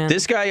 History Channel.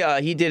 this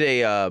guy he did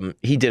a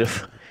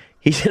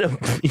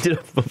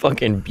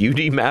fucking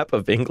beauty map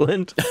of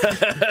England,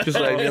 just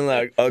like in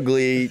like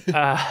ugly,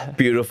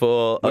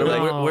 beautiful.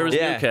 Where was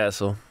Yeah.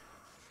 Newcastle?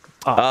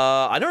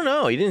 I don't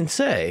know. He didn't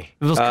say.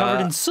 It was covered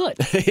in soot.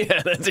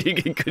 Yeah, that's you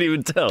couldn't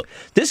even tell.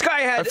 This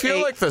guy had. I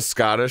feel like the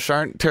Scottish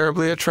aren't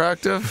terribly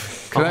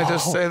attractive. Can I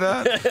just say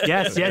that?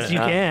 Yes, you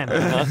can.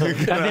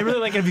 They really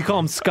like it if you call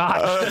them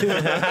Scotch.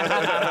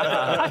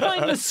 I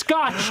find the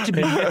Scotch to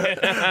be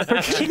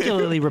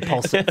particularly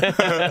repulsive.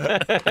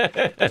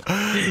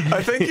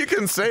 I think you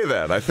can say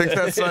that. I think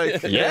that's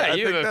like Yeah, I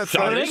you think have that's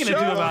What are like they going to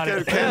do about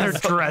it? Their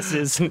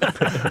dresses. They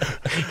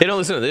don't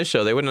listen to this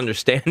show. They wouldn't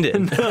understand it.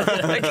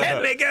 I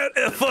can't make out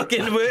a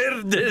fucking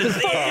word.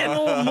 Fucking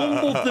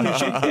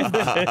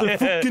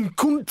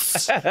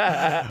cunts.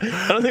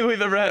 I don't think we've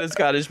ever had a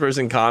Scottish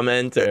person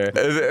comment or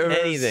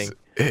anything.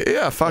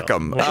 Yeah, fuck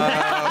them.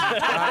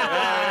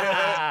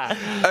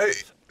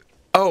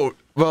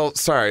 Well,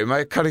 sorry. Am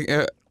I cutting?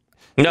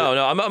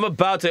 No, I'm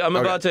about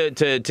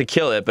to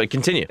kill it, but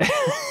continue.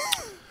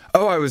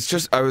 I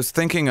was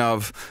thinking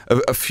of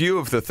a few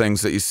of the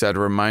things that you said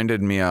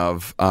reminded me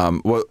of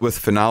with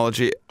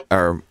phenology,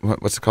 or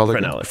what's it called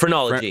again?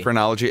 Phrenology.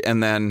 Phrenology,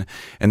 and then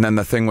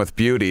the thing with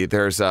beauty.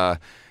 There was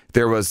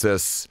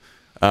this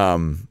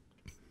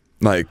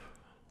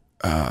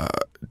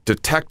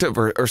detective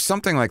or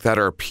something like that,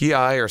 or a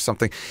PI or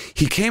something.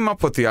 He came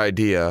up with the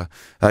idea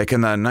like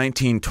in the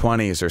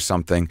 1920s or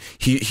something.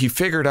 He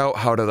figured out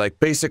how to like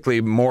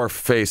basically morph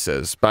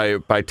faces by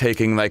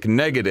taking like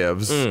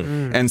negatives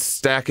and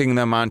stacking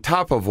them on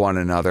top of one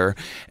another.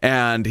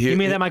 And he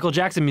made that Michael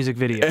Jackson music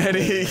video. And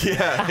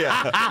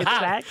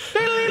yeah.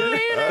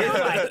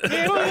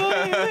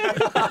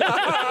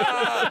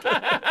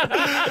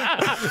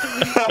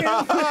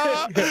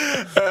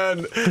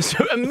 And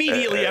So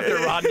immediately after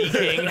Rodney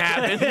King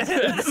happened,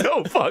 it's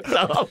so fucked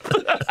up.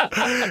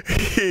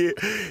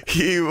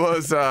 he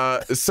was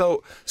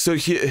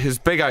his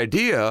big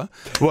idea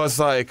was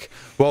like,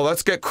 well,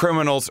 let's get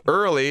criminals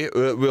early.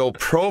 We'll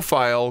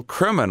profile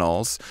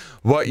criminals.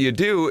 What you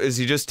do is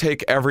you just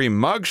take every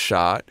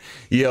mugshot,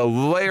 you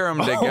layer them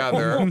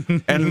together,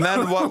 and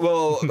then what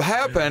will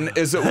happen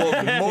is it will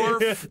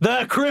morph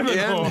The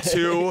criminal.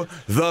 into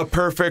the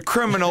perfect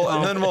criminal,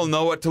 and then we'll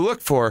know what to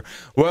look for.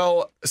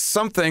 Well,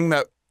 something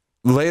that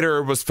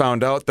later was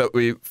found out that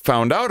we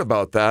found out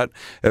about that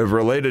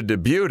related to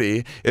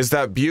beauty is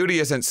that beauty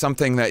isn't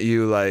something that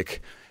you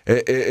like.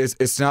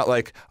 It's not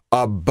like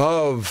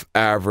above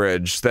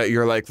average that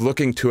you're like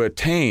looking to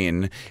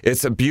attain.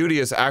 It's beauty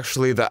is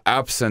actually the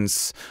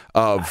absence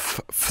of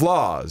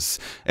flaws.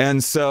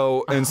 And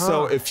so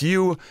if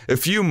you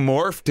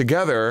morph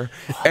together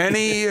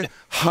any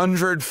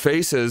 100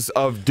 faces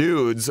of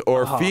dudes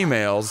or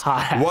females,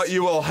 what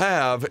you will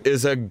have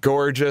is a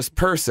gorgeous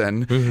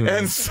person.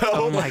 And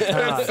so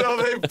and so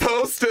they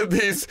posted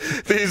these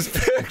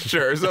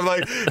pictures of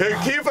like,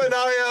 keep an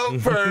eye out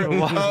for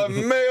a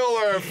male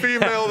or a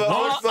female that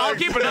looks like I'll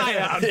keep an eye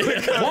out.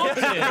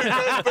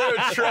 because they're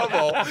in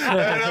trouble,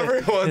 and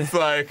everyone's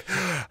like,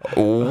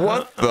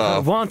 "What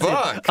the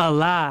fuck?"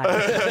 Alive.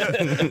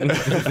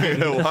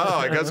 Wow,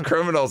 I guess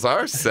criminals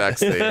are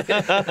sexy.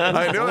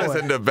 I knew I was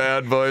into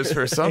bad boys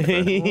for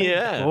something.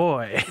 Yeah.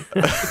 Boy.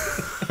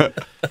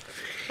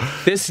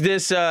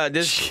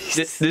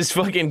 This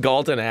fucking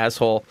Galton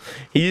asshole.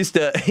 He used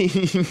to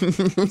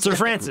Sir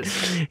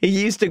Francis. He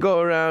used to go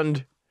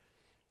around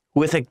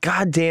with a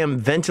goddamn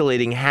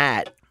ventilating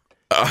hat.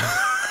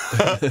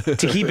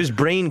 To keep his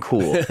brain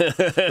cool.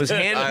 It was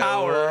hand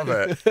power. I love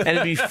it. And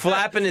he'd be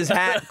flapping his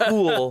hat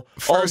cool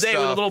all First day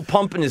with a off- little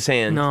pump in his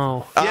hand.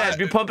 No. Yeah, he'd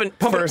be pumping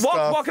first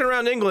off- walking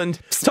around England,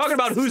 talking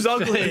about who's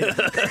ugly.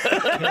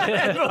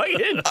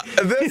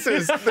 This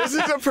is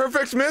a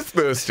perfect myth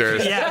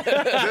boosters. Yeah.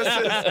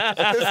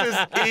 This is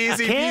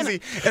easy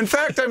peasy. In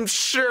fact, I'm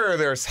sure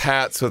there's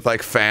hats with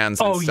like fans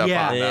and stuff on them.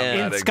 Yeah.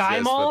 In that Sky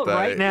exist Mall with the-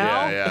 right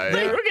now? Yeah.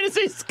 They were gonna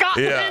say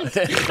Scotland.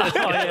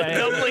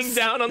 Doubling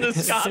down on the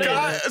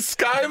Scotland.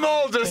 Sky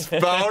Mall just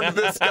found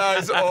this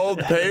guy's old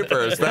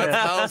papers. That's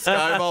how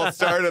Sky Mall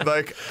started.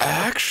 Like,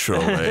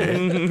 actually.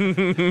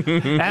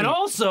 And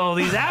also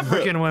these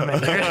African women.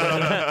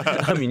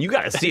 I mean, you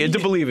gotta see it to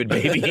believe it,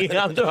 baby.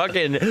 I'm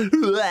talking.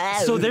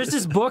 So there's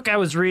this book I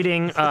was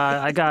reading.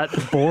 I got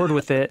bored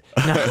with it.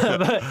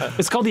 But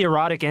it's called The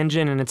Erotic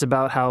Engine, and it's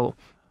about how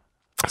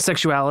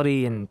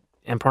sexuality and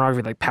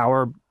pornography, like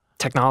power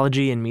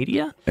technology and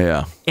media.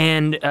 Yeah.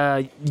 And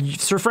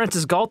Sir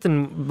Francis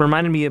Dalton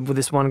reminded me of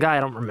this one guy.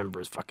 I don't remember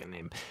his fucking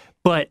name,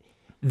 but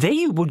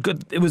they would go.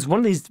 It was one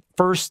of these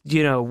first,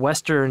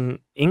 Western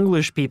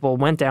English people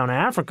went down to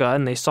Africa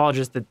and they saw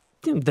just the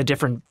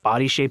different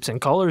body shapes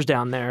and colors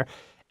down there,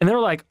 and they were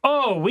like,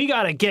 "Oh, we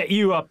got to get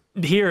you up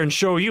here and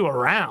show you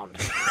around."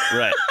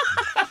 Right.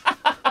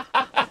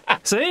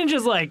 So they didn't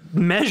just like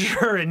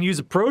measure and use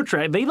a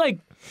protract. They like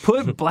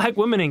put black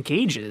women in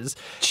cages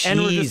and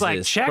were just like,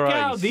 Jesus check Christ.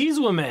 out these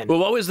women. Well,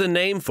 what was the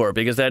name for it?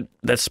 Because that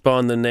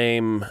spawned the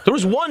name. There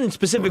was one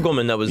specific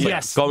woman that was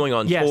like going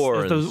on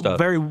tour and stuff.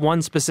 Very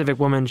one specific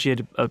woman. She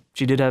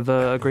did have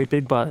a great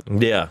big butt.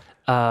 Yeah.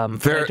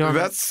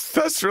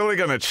 That's really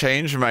gonna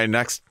change my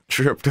next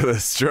trip to the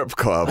strip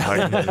club.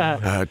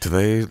 Like, do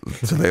they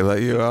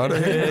let you out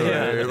of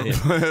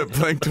here?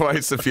 Blink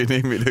twice if you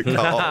need me to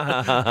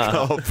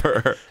call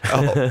for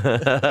help.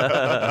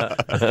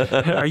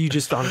 Are you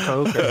just on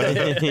coke?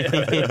 I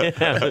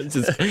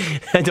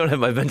don't have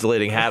my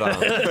ventilating hat on.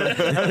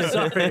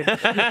 Sorry,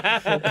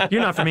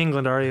 you're not from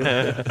England, are you?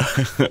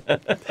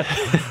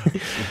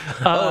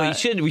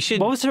 We should.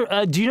 What was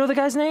her? Do you know the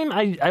guy's name?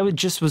 I was.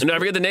 No, I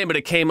forget the name, but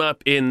it came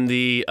up in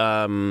the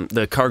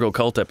Cargo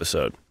Cult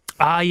episode.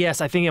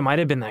 Yes, I think it might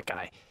have been that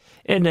guy.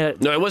 And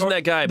No, it wasn't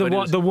that guy. The but it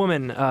was, the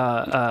woman.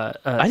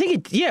 I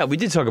think we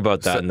did talk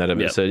about that in that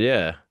episode.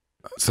 Yeah.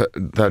 So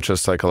that's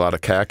just like a lot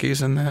of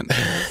khakis in that.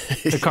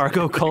 The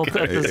Cargo Cult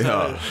episode.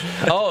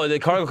 Yeah. Oh, the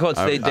cargo cults.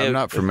 I'm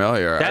not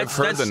familiar. I've That's-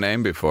 heard the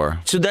name before.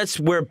 So that's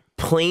where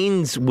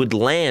planes would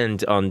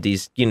land on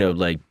these,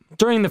 like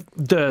During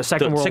the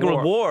Second World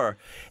World War,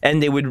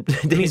 and they would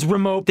These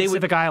remote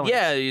Pacific islands.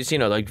 Yeah, it's,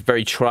 like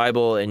very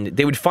tribal, and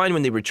they would find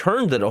when they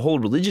returned that a whole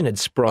religion had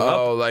sprung up.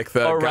 Oh, like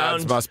the around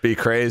gods must be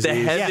crazy. the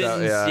heavens.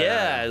 stuff.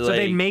 Yeah, So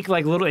they'd make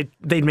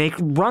they'd make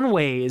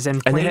runways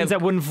and planes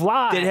that wouldn't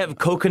fly. They'd have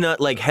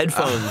coconut like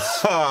headphones and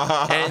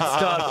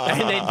stuff,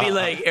 and they'd be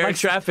like air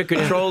traffic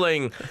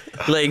controlling,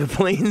 like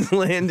planes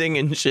landing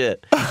and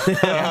shit.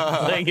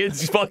 Like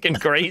it's fucking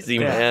crazy,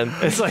 man.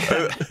 It's like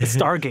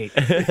Stargate.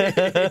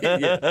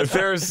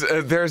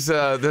 There's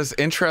this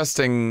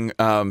interesting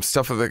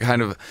stuff of the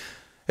kind of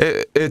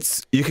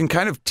it's you can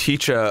kind of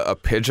teach a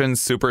pigeon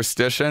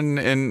superstition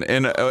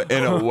in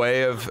a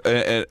way of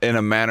in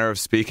a manner of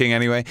speaking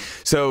anyway.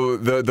 So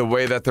the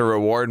way that the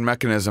reward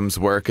mechanisms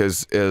work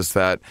is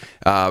that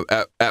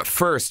at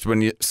first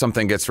when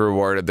something gets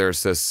rewarded,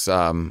 there's this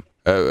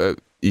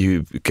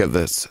you get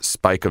this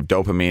spike of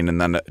dopamine,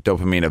 and then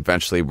dopamine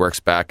eventually works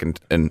back and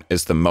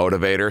is the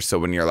motivator. So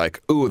when you're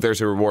like, ooh,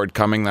 there's a reward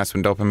coming, that's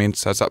when dopamine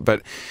sets up.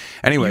 But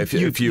anyway, if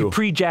you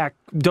pre-jack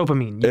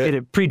dopamine, you get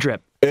it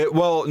pre-drip.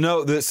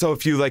 So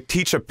if you like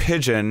teach a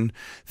pigeon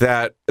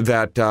that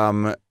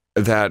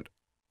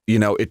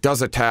it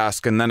does a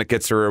task and then it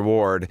gets a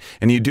reward.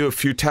 And you do a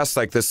few tests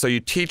like this. So you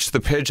teach the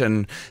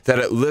pigeon that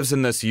it lives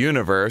in this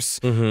universe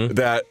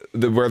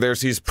where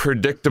there's these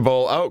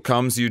predictable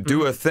outcomes. You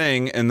do a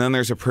thing and then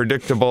there's a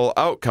predictable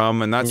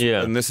outcome. And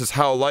and this is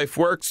how life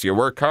works. You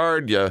work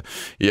hard, you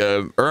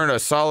earn a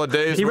solid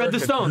day's He work. read the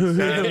Stones.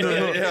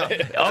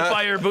 Up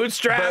by your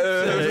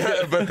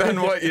bootstraps. But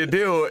then what you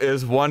do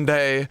is one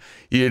day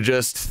you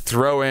just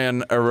throw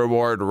in a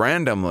reward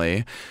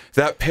randomly.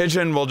 That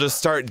pigeon will just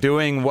start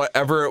doing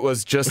whatever it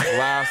was just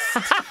last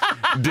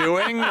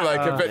doing.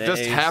 Like if it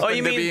just happened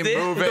to be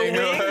moving.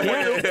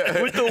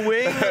 With the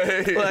wing?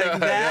 Like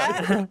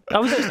that? I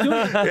was just doing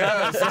it.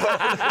 Yeah, so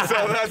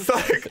that's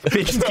like...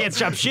 Pigeons can't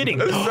stop shitting.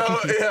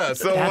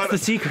 So That's the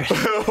secret.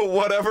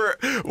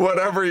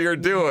 whatever you're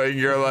doing,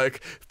 you're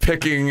like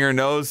picking your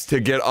nose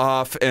to get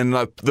off, and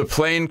the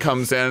plane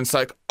comes in. It's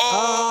like,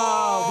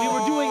 we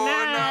were doing that.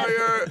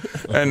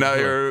 Now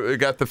you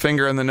got the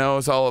finger in the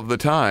nose all of the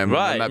time.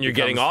 Right, and you're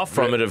getting off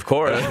from it, of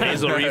course.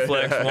 Nasal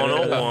Reflex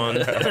 101.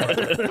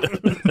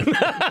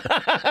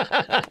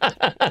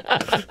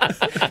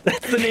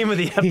 That's the name of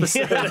the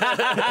episode.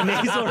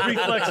 Nasal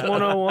Reflex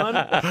 101.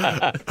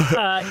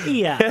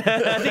 Yeah. I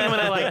think I'm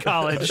going to like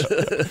college.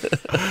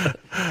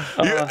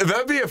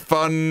 That'd be a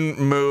fun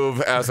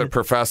move as a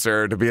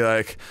professor to be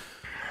like,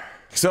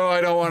 so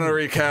I don't want to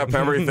recap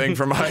everything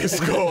from high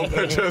school,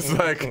 but just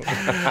like,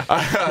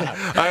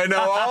 I know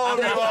all of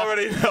you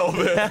already know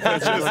this,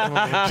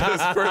 but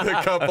just for the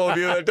couple of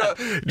you that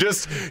don't,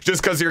 just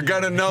because you're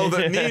going to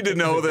need to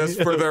know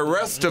this for the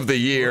rest of the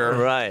year.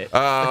 Right.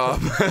 I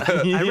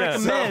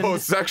recommend. So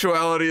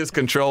sexuality is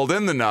controlled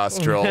in the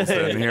nostrils,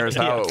 and here's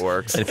how it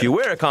works. And if you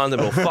wear a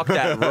condom, it'll fuck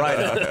that right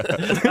up. I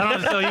don't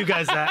have to tell you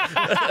guys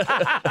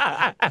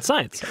that.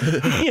 Science.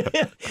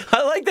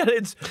 I like that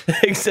it's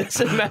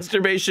excessive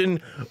masturbation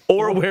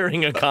or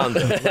wearing a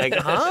condom. Like,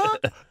 huh?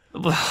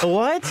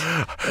 What?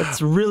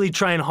 It's really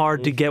trying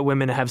hard to get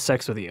women to have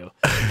sex with you.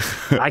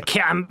 I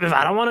can't.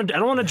 I don't want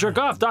to jerk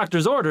off.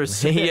 Doctor's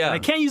orders. Yeah. I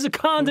can't use a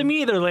condom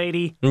either,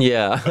 lady.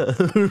 Yeah.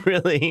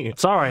 Really?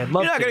 Sorry, I'd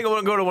love You're not to.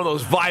 going to go to one of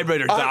those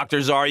vibrator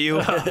doctors, are you?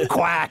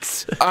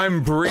 Quacks.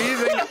 I'm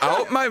breathing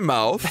out my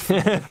mouth.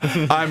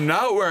 I'm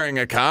not wearing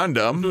a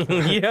condom.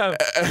 Yeah.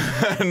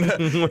 And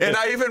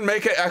I even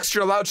make it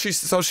extra loud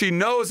so she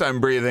knows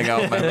I'm breathing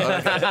out my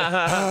mouth.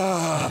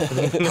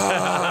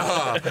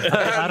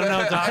 I don't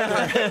know, doctor.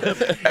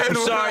 I'm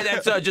sorry,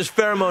 that's just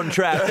pheromone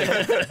traffic.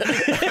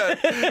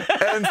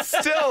 And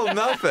still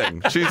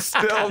nothing. She's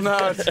still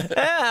not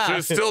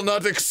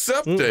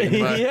accepting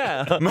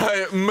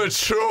my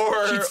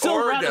mature She'd still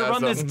orgasm. rather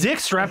run this dick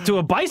strapped to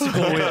a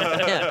bicycle with.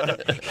 Yeah.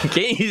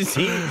 Can't you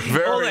see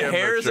all the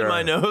hairs in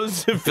my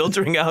nose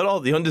filtering out all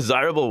the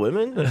undesirable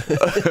women?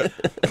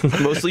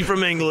 Mostly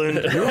from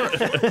England.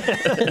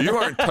 You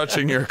aren't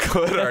touching your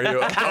clit, are you?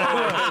 Oh,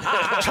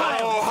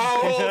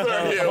 how old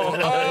are you? Oh,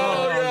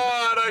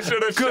 God, I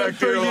should have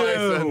checked your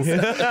license. You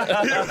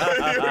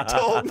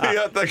told me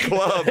at the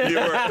club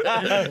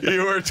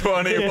you were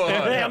 21.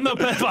 Hey, I'm no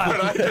pedophile.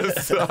 But I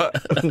just saw.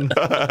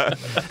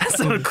 That's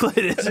not a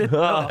clit, is it?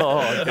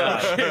 Oh,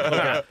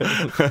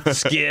 God.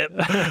 Skip.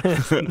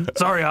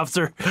 Sorry,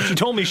 officer. She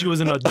told me she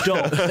was an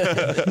adult.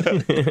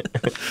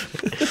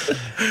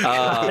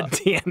 God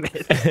damn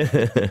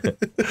it.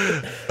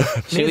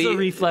 Nasal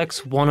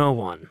Reflex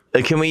 101.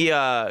 Can we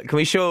talk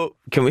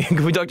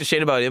to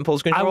Shane about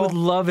impulse control? I would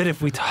love it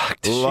if we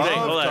talked. Love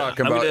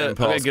talking about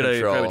impulse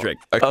control. grab a drink.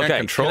 I can't Okay,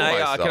 control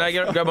myself. can I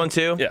grab one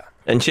too? Yeah.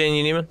 And Shane,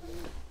 you need one?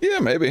 Yeah,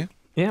 maybe.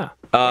 Yeah.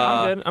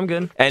 I'm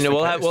good. And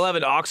we'll have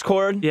an aux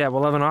cord. Yeah,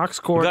 we'll have an aux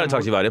cord. We gotta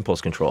talk to you about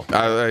impulse control.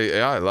 I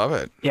love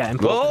it. Yeah,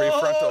 impulse.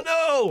 Oh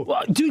no!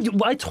 Well,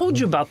 dude, I told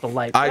you about the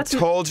light. I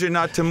told you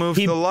not to move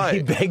the light.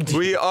 He begged you.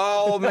 We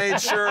all made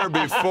sure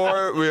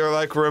before we were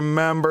like,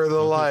 remember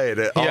the light.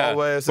 It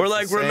always. We're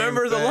like,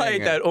 remember the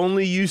light that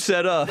only you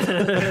set up.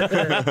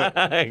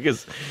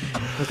 Because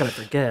I'm gonna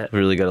forget. we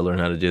really got to learn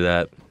how to do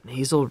that.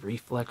 Nasal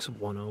Reflex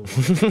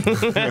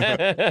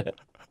 101.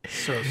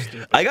 So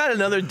stupid. I got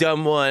another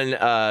dumb one,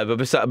 but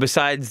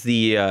besides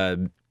the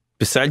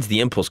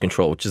impulse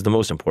control, which is the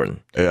most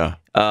important. Yeah.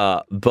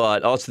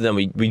 But also then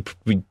we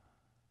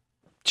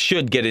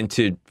should get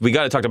into. We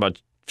got to talk about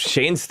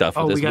Shane's stuff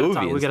with this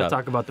movie. We got to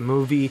talk about the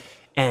movie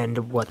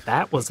and what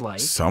that was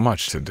like. So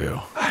much to do.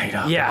 I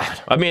know. Yeah.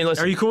 I mean,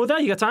 listen. Are you cool with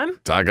that? You got time?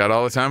 I got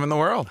all the time in the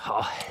world.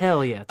 Oh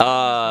hell yeah! It's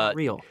not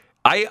real.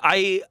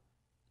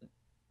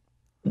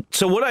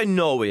 So what I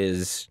know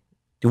is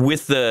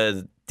with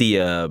the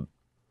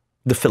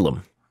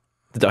film,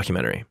 the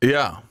documentary,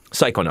 Yeah.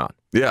 Psychonaut.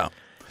 Yeah.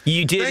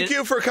 You did. Thank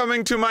you for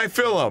coming to my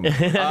film.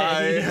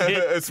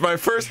 It's my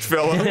first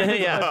film.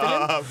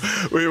 Yeah.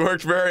 We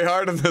worked very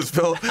hard on this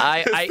film.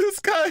 This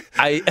guy.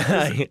 I'm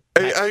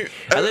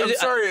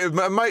sorry,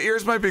 my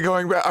ears might be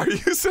going back. Are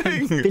you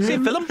saying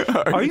film?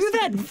 Are you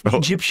that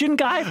Egyptian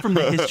guy from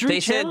the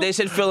History Channel? They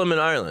said film in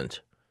Ireland.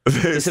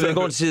 They said we're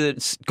going to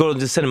go to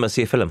the cinema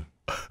see a film.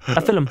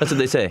 A film. That's what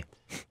they say.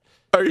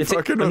 Are you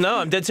fucking with No,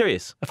 I'm dead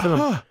serious. A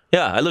film.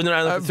 Yeah, I lived in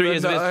Ireland for 3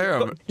 years. I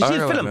am. You see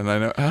a film? And I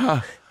know.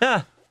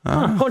 Yeah.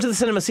 Going to the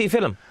cinema, see a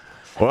film.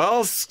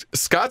 Well,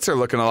 Scots are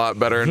looking a lot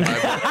better in my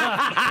book.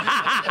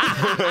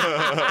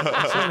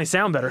 Certainly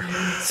sound better.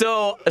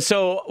 So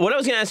what I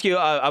was going to ask you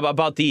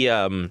about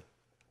the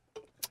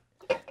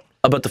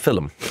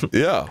film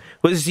Yeah.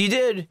 was you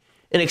did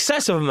an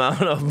excessive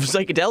amount of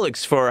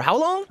psychedelics for how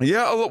long?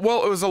 Yeah,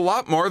 well, it was a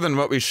lot more than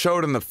what we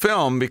showed in the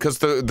film because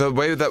the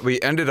way that we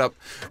ended up,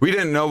 we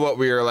didn't know what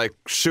we were like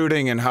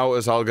shooting and how it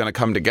was all going to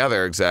come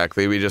together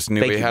exactly. We just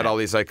knew we had all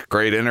these like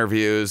great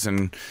interviews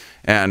and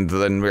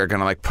then we were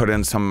going to like put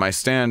in some of my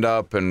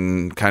stand-up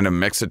and kind of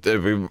mix it.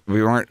 We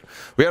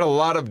had a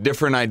lot of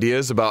different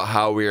ideas about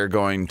how we were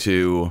going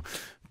to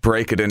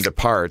break it into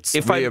parts.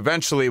 We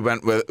eventually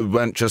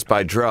went just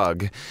by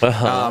drug,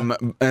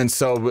 and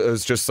so it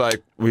was just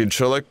like we'd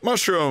show like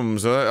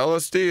mushrooms,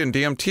 LSD, and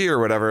DMT or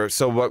whatever.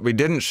 So what we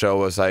didn't show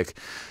was like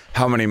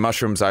how many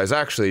mushrooms I was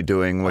actually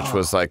doing, which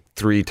was like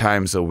 3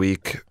 times a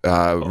week,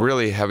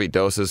 really heavy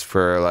doses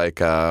for like.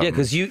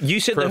 Because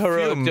you said the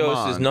heroic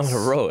dose is not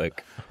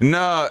heroic.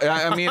 No,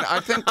 I mean I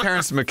think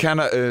Terence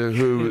McKenna,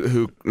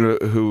 who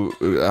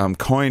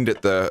coined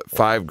it the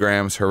 5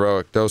 grams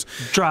heroic dose.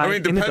 I mean,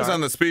 it depends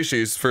on the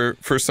species.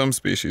 For some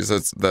species,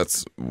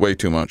 that's way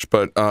too much.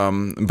 But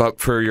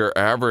for your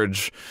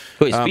average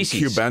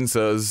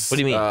cubenzas, what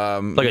do you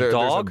mean? Like a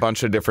dog? There's a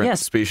bunch of different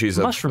species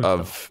of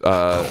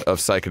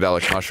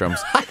psychedelic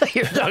mushrooms. I thought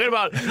you were talking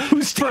about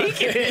who's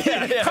taking it.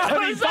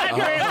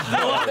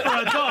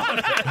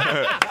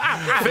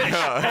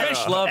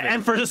 Fish love it.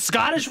 And for the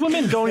Scottish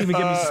women, don't even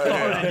get me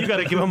started. You got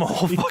to give them a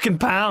whole fucking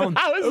pound.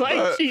 I was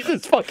like,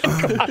 Jesus fucking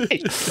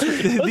Christ.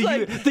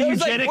 The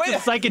eugenics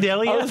of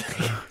psychedelia.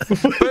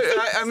 But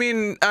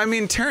I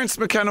mean, Terence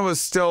McKenna was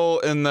still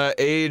in the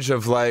age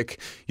of like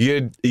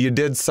you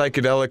did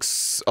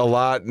psychedelics a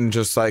lot and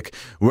just like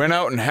went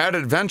out and had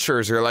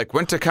adventures or like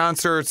went to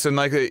concerts and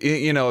like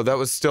that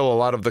was still a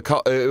lot of the.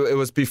 It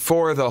was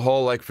before the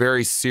whole like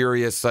very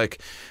serious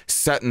like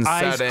setting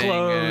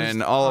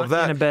and all of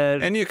that. In a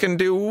bed. And you can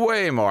do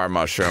way more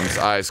mushrooms,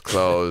 eyes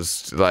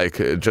closed, like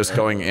just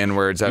going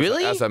inwards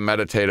as a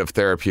meditative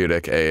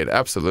therapeutic aid.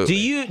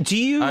 Absolutely. Do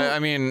you? I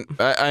mean,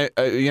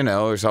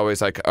 there's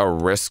always like a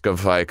risk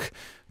of like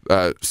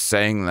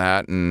saying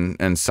that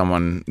and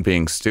someone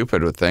being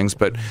stupid with things,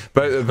 but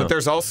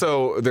there's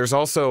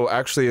also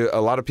actually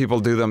a lot of people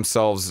do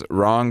themselves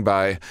wrong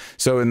by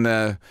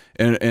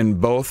in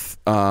both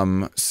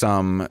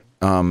some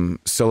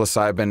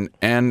psilocybin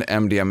and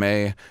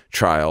MDMA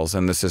trials,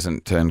 and this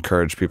isn't to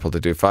encourage people to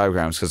do 5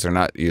 grams because they're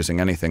not using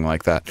anything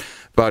like that,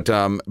 but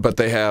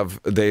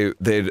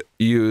they'd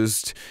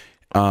used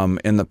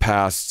in the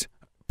past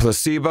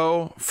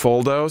placebo,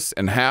 full dose,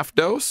 and half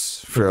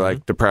dose for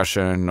like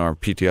depression or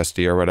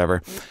PTSD or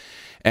whatever.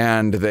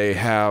 And they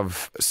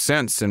have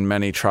since in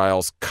many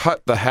trials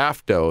cut the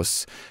half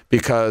dose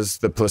because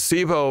the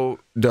placebo,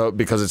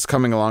 because it's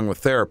coming along with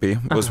therapy,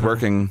 was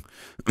working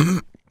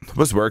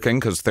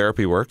because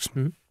therapy works.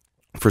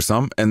 For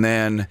some, and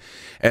then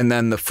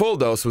the full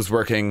dose was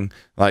working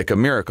like a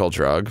miracle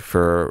drug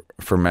for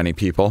many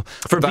people.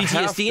 For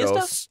PTSD and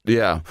stuff?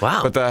 Yeah.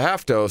 Wow. But the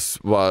half dose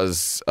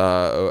was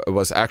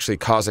actually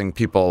causing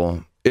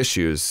people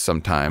issues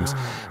sometimes.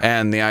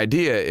 And the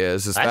idea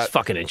is that's that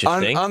fucking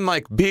interesting.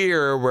 Unlike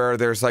beer, where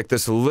there's like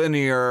this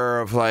linear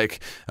of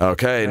like,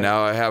 okay,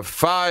 now I have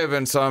 5,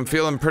 and so I'm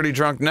feeling pretty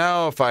drunk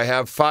now. If I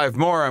have 5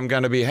 more, I'm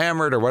going to be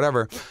hammered or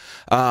whatever.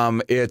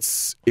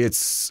 It's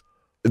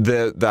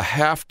the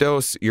half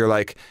dose, you're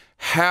like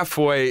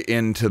halfway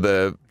into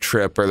the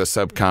trip or the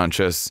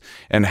subconscious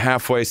and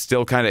halfway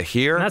still kind of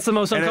here. And that's the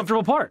most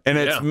uncomfortable part. And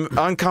it's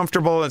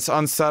uncomfortable, it's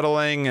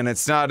unsettling, and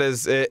it's not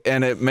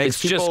and it makes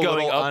it's people just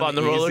going up uneasy. on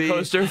the roller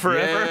coaster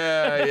forever.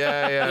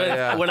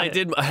 Yeah. When I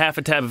did a half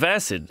a tab of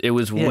acid, it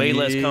was way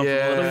less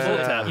comfortable than a full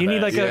tab. You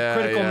need like a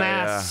critical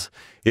mass.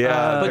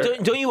 Yeah,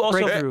 but don't you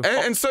also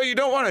and so you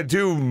don't want to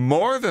do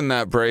more than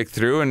that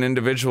breakthrough, and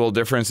individual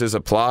differences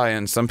apply,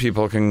 and some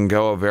people can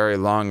go a very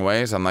long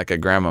ways on like a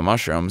gram of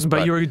mushrooms.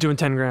 But you were doing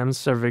 10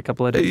 grams every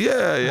couple of days.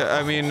 Yeah.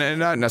 I mean,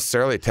 not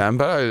necessarily 10,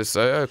 but I was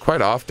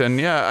quite often.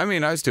 Yeah, I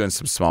mean, I was doing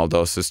some small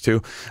doses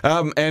too,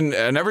 and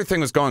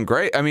everything was going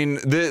great. I mean,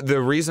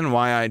 the reason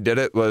why I did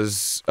it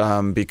was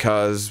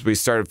because we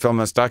started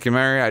filming this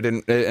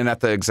documentary. And at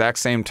the exact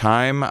same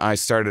time, I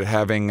started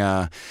having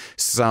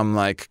some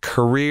like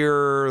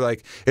career.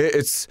 Like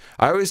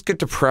I always get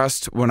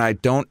depressed when I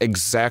don't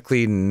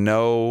exactly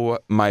know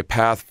my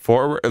path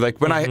forward.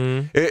 Like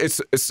when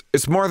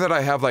it's more that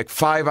I have like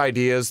 5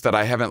 ideas that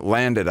I haven't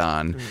landed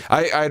on.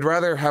 I'd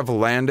rather have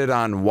landed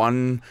on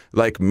one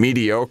like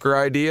mediocre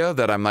idea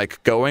that I'm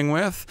like going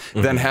with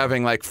than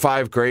having like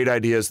 5 great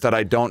ideas that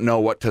I don't know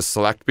what to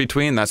select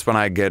between. That's when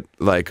I get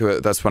like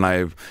that's when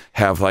I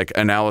have like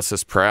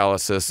analysis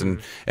paralysis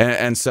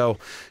and so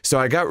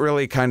I got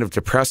really kind of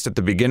depressed at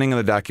the beginning of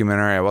the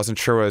documentary. I wasn't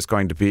sure what I was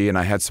going to be, and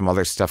I had some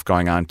other stuff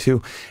going on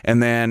too.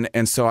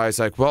 And so I was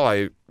like,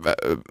 well,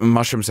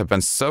 mushrooms have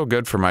been so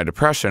good for my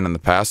depression in the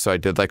past, so I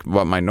did like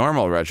what my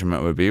normal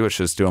regimen would be,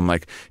 which is do them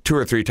like 2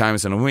 or 3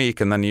 times in a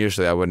week, and then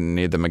usually I wouldn't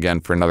need them again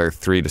for another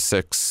 3 to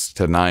 6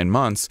 to 9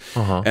 months.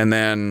 And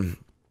then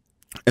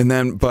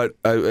but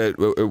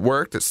it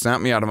worked. It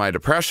snapped me out of my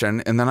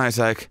depression. And then I was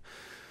like,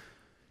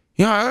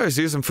 I always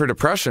use them for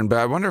depression, but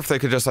I wonder if they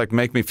could just like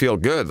make me feel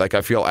good. Like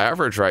I feel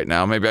average right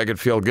now. Maybe I could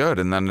feel good.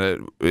 And then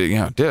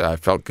it did. I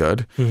felt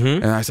good.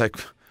 And I was like,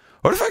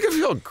 what if I could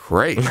feel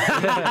great? What if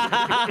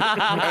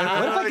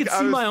I could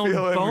see my own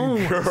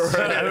bones?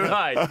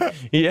 Right.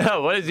 Yeah,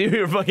 what is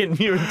you're fucking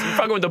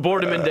with the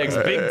boredom index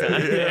big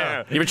time.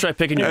 Yeah. You ever try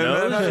picking your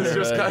nose? And then it's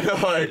just kind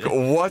of like,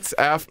 what's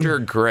after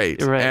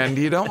great? Right. And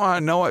you don't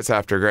want to know what's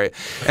after great.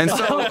 And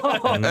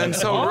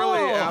so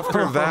really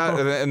after that,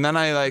 and then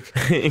I like,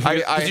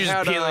 I just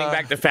had peeling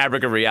back the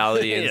fabric of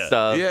reality and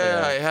stuff.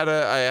 Yeah, I had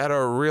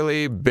a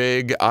really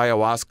big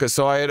ayahuasca.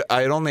 So I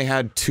had only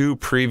had 2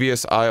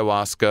 previous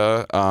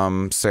ayahuasca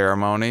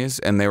ceremonies,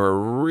 and they were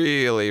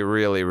really,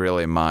 really,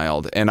 really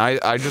mild. And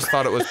I just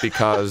thought it was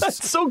because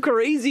That's so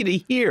crazy to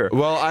hear.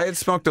 well, I had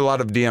smoked a lot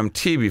of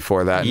DMT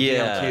before that. And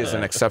Yeah. DMT is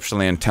an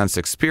exceptionally intense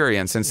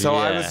experience, and so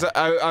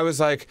I was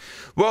like,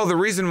 well, the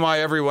reason why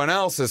everyone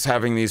else is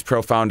having these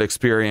profound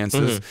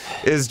experiences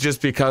is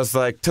just because,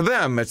 like, to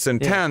them it's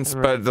intense,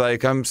 but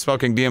like I'm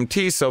smoking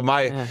DMT, so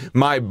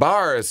my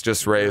bar is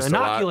just raised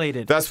Inoculated. a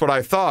lot. That's what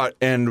I thought,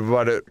 and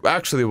what it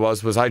actually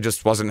was I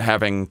just wasn't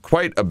having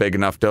quite a big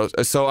enough dose.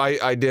 So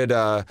I did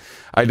a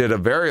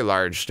very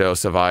large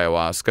dose of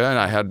ayahuasca,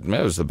 and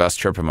it was the best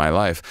trip of my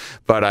life.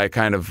 But I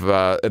kind of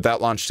that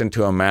launched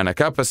into a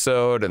manic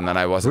episode, and then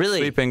I wasn't Really?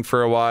 sleeping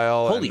for a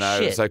while. Holy and I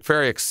shit. was like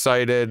very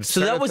excited. So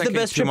that Started was the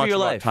thinking best too trip of much your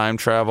about life? Time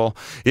travel.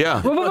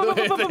 Yeah.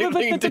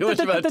 Thinking too much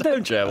about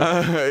time travel.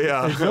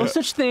 Yeah. No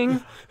such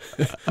thing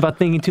about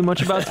thinking too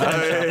much about time.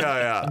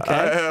 Yeah. Okay?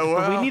 But we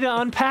Well, need to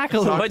unpack a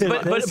little bit.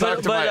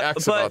 talk to my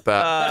ex about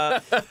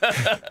that.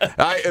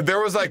 There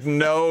was like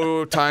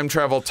no time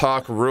travel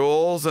talk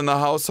rules in the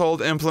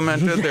household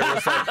implemented. There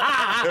was like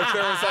if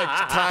there was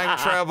like time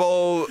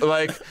travel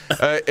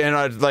in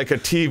a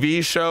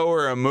TV show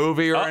or a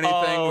movie or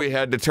anything, we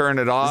had to turn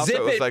it off. Zip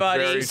it was it, like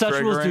buddy. very Such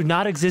rules do triggering.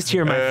 not exist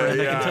here, my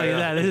friend. I can tell you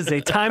that. It is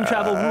a time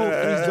travel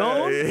rule-free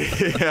zone.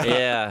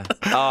 Yeah.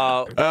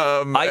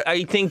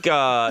 I think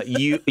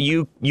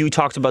you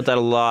talked about that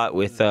a lot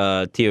with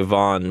Tia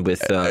Vaughn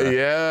with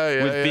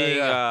being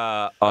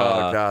oh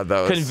God,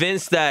 that was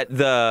convinced that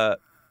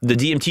the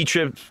DMT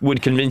trip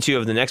would convince you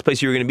of the next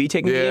place you were going to be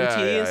taking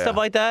DMT and stuff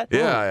like that.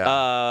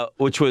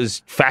 Which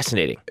was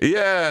fascinating.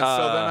 Yeah, and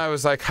so then I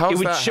was like, how's It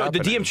would that show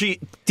happening? the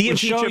DMT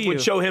show trip you.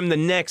 would show him the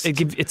next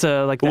It's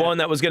a like that. one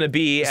that was going to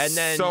be, and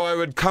then So I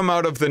would come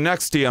out of the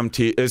next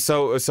DMT.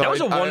 So that was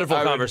a wonderful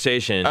I would-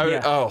 conversation.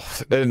 Oh,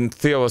 and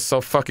Theo was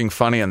so fucking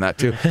funny in that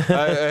too.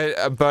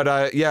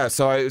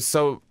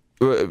 So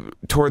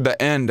toward the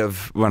end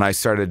of when I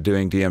started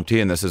doing DMT,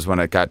 and this is when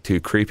it got too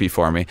creepy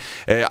for me,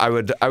 I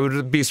would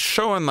be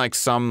showing like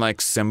some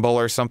like symbol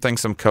or something,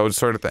 some code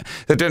sort of thing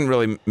that didn't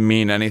really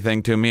mean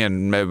anything to me,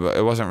 and maybe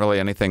it wasn't really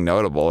anything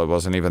notable. It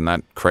wasn't even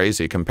that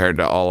crazy compared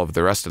to all of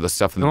the rest of the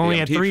stuff in the only DMT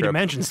had 3 trip.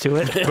 dimensions to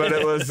it. But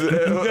it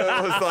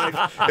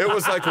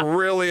was like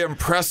really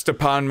impressed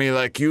upon me,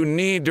 like, you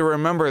need to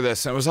remember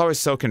this. And it was always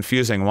so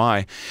confusing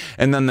why.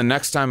 And then the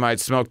next time I'd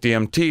smoke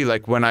DMT,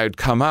 like when I'd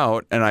come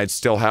out and I'd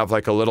still have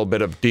like a little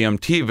bit of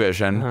DMT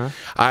vision,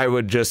 I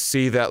would just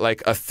see that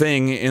like a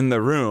thing in the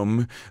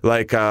room,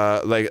 like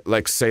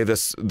say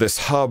this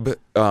hub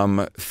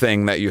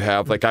thing that you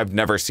have. Like I've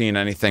never seen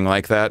anything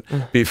like that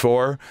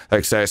before.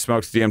 Like say I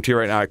smoked DMT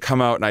right now, I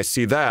come out and I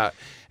see that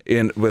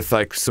with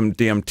like some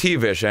DMT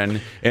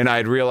vision, and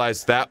I'd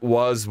realized that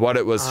was what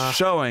it was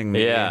showing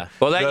me. Yeah.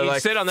 Well, that the, you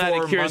like, sit on that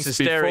 4 in Curious months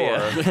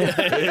Hysteria.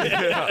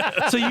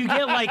 before. So you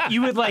get like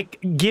you would like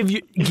give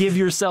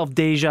yourself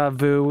deja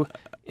vu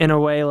in a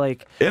way,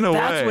 like In a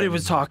that's way. what it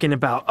was talking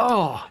about.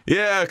 Oh,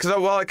 Yeah, because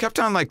I kept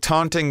on like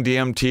taunting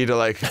DMT to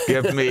like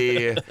give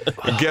me,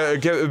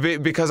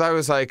 because I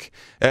was like,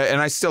 and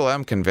I still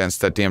am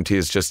convinced that DMT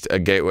is just a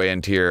gateway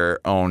into your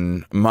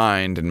own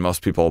mind, and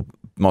most people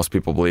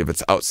believe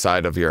it's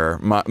outside of your.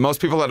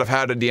 Most people that have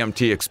had a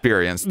DMT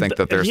experience think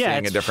that they're Yeah, seeing a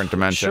it's- different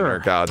dimension sure. or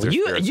gods or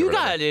spirits or You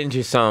whatever. got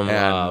into some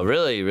And-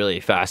 really, really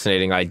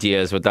fascinating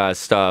ideas with that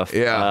stuff.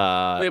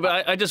 Yeah. Yeah,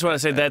 but I just want to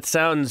say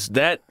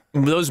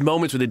those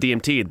moments with the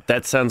DMT,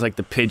 that sounds like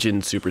the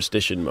pigeon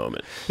superstition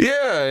moment.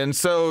 Yeah, and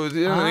so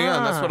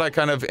that's what I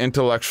kind of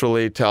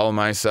intellectually tell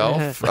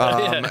myself.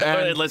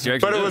 Unless you're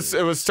But actually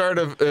it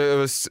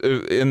was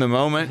in the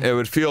moment. It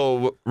would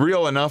feel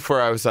real enough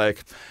where I was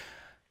like.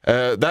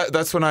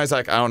 That's when I was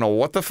like, I don't know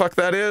what the fuck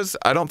that is.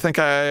 I don't think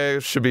I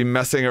should be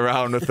messing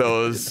around with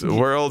those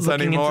worlds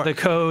looking anymore. into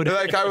the code.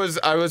 Like I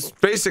was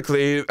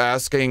basically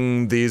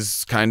asking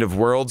these kind of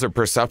worlds or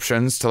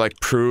perceptions to like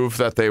prove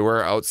that they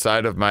were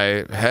outside of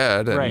my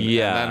head. And, Right.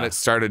 Yeah. and then it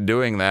started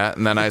doing that,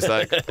 and then I was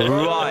like,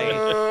 Right.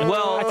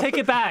 Well, I take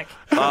it back.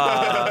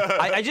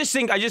 I just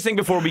think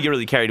before we get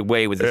really carried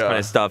away with this Yeah. kind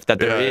of stuff, that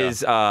there Yeah,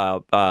 is,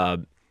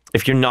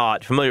 if you're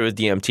not familiar with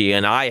DMT,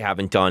 and I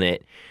haven't done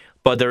it,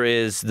 but there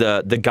is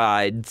the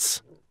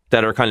guides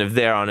that are kind of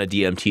there on a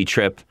DMT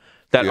trip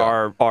that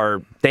Yeah.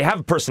 are they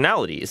have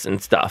personalities and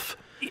stuff.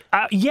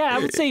 Yeah, I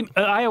would say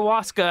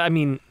ayahuasca. I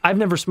mean, I've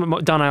never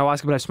done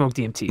ayahuasca, but I've smoked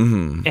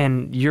DMT,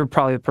 and you're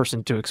probably the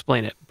person to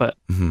explain it. But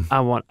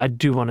I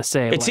do want to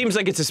say It seems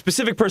like it's a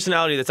specific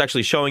personality that's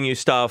actually showing you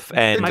stuff,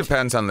 and It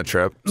depends on the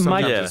trip.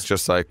 Sometimes it's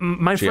just like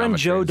my friend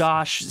Joe geometries.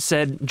 Dosh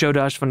said. Joe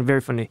Dosh,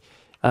 very funny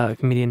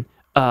comedian.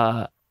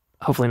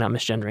 Hopefully not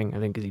misgendering. I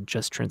think because he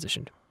just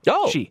transitioned.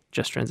 Oh. She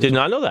just transitioned. did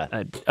not know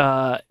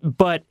that.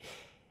 But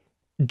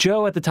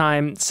Joe at the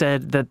time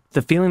said that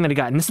the feeling that he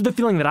got, and this is the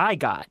feeling that I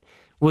got,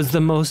 was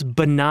the most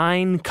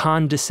benign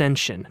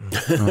condescension.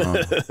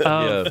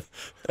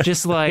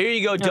 Just like, Here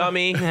you go,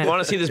 dummy. Want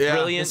to see this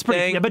brilliant it's pretty,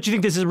 thing? I bet you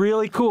think this is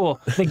really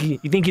cool. You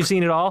think you've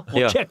seen it all?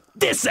 Well, Yeah. check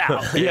this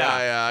out.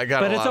 Yeah, I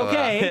got But a it's lot of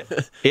that.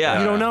 okay. Yeah.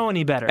 You don't know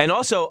any better. And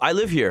also, I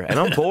live here, and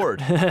I'm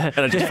bored. And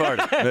I just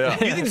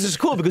farted. You think this is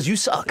cool because you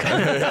suck.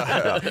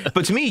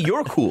 But to me,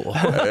 you're cool.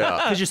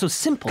 Because you're so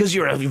simple. Because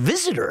you're a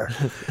visitor.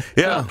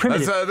 Yeah,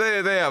 primitive.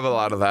 they have a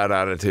lot of that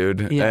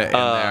attitude Yeah. in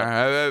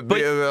there.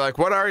 They're like,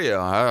 "What are you?"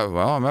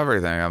 Well, I'm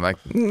everything. I'm like,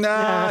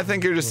 "Nah, I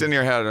think you're just in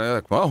your head." And they're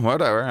like, "Well,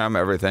 whatever. I'm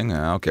everything.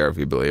 I don't care if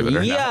you believe it or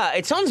not." Yeah,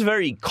 it sounds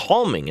very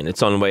calming in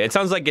its own way. It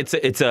sounds like it's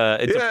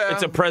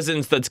a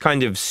presence that's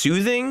kind of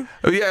soothing.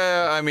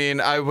 Yeah, I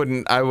mean, I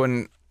wouldn't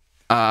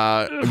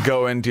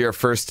go into your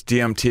first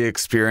DMT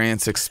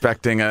experience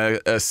expecting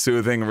a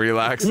soothing,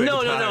 relaxing.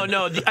 No.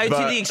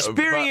 The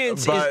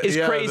experience is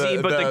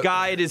crazy, but the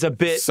guide is a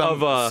bit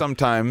of a.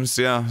 Sometimes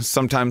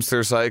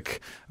there's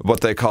like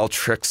what they call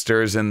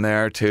tricksters in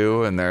there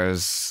too, and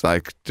there's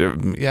like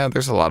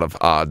there's a lot of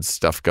odd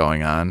stuff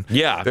going on.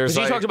 Yeah, there's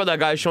because he talks about that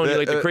guy showing you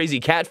like the crazy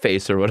cat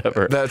face or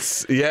whatever.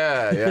 That's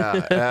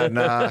and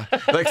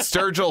like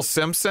Sturgill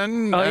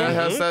Simpson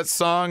has that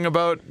song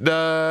about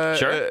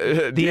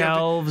the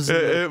elves.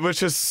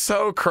 Which is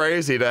so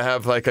crazy to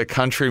have like a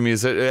country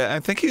music.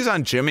 I think he's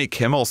on Jimmy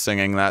Kimmel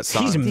singing that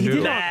song. He's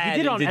too. mad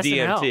he did on into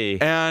SNL.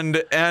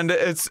 DMT. And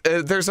it's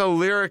there's a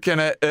lyric in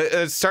it.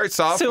 It starts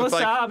off with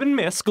like Psilocybin,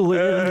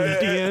 mescaline,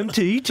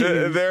 DMT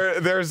too.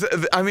 there's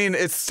I mean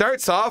it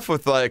starts off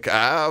with like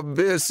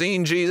I've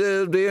seen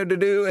Jesus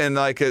and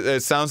like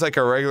it sounds like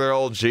a regular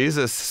old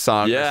Jesus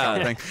song or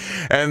something.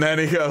 And then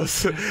he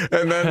goes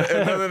and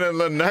then in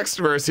the next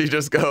verse he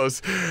just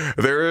goes,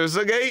 there is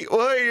a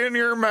gateway in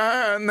your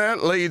mind that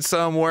leads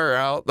somewhere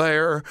out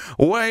there,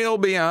 well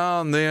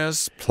beyond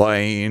this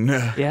plane.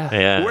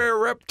 Yeah. Where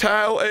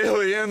reptile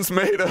aliens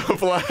made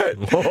of light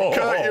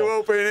cut you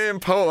open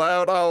and pull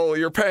out all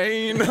your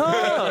pain.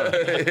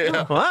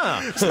 Yeah.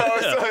 Wow. So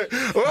it's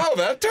like, well,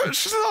 that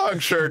song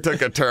sure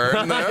took a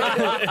turn there.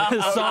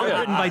 The song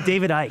written by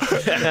David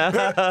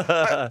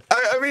Icke.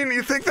 I mean,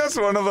 you think that's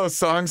one of those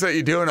songs that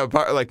you do in a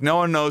bar, like no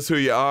one knows who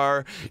you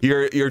are.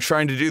 You're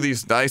trying to do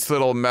these nice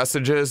little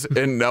messages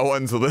and no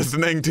one's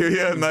listening to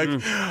you. And like,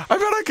 I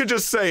bet I could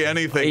just say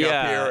anything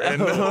up here and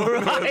no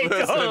one Right, would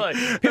listen. totally.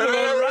 People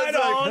go, right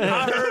on,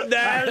 I heard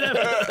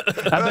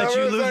that. I bet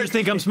you losers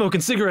think I'm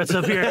smoking cigarettes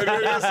up here. And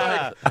you're just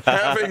like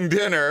having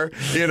dinner,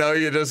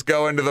 you just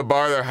go into the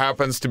bar, there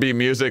happens to be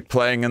music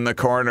playing in the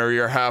corner,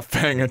 you're half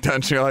paying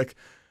attention, you're like,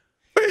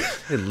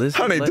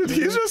 honey, did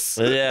you just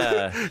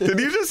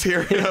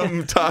hear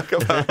him talk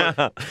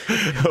about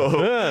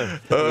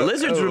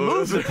lizards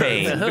remove the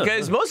pain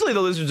because mostly the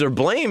lizards are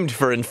blamed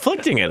for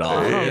inflicting it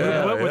all.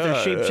 With their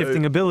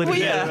shape-shifting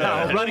ability.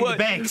 Running the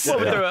banks. What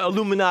with their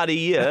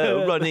Illuminati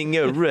running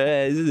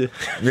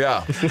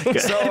Yeah.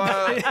 So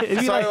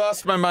I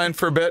lost my mind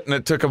for a bit, and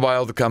it took a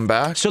while to come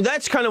back. So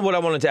that's kind of what I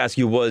wanted to ask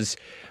you was,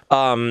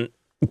 have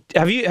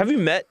you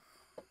met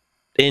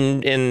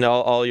in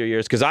all your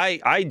years? Because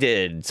I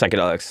did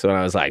psychedelics when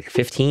I was like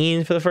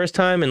 15 for the first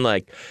time, and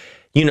like,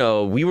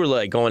 we were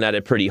like going at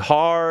it pretty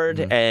hard,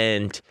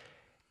 and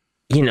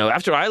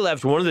after I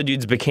left, one of the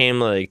dudes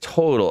became like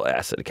total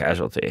acid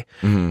casualty.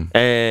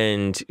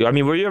 And I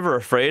mean, were you ever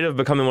afraid of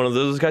becoming one of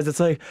those guys that's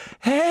like,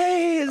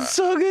 hey, it's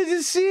so good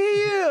to see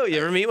you? You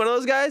ever meet one of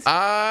those guys?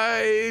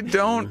 I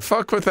don't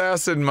fuck with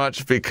acid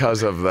much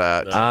because of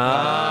that.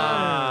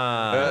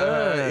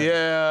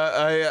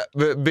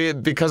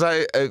 Because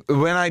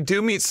when I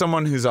do meet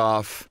someone who's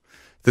off,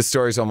 the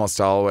story's almost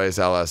always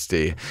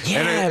LSD.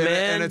 Man.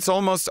 And it's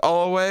almost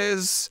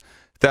always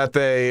that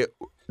they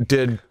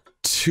did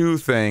two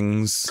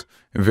things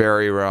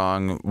very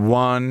wrong.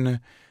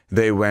 One,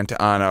 they went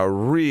on a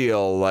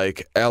real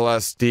like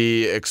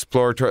LSD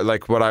exploratory,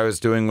 like what I was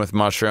doing with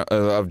mushroom,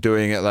 of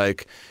doing it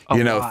like,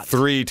 lot.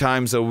 3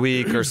 times a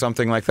week or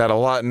something like that, a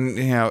lot.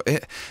 And,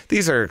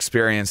 these are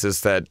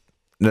experiences that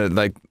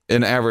like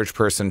an average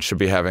person should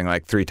be having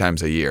like 3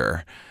 times a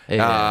year.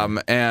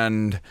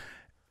 And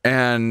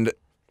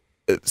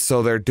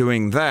so they're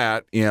doing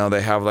that,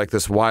 they have like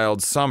this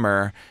wild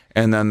summer,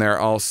 and then they're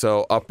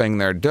also upping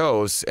their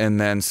dose, and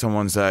then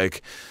someone's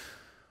like,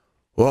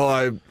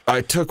 well,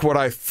 I took what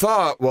I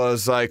thought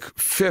was like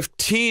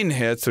 15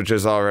 hits, which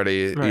is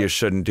already, you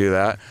shouldn't do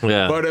that.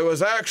 Yeah. But it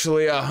was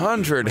actually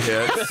 100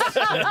 hits.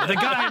 The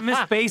guy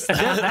misspaced.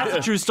 That's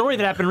a true story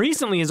that happened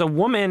recently. Is a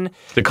woman.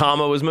 The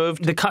comma was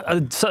moved?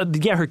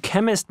 Her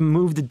chemist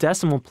moved the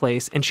decimal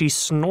place, and she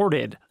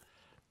snorted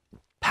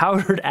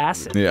powdered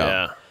acid.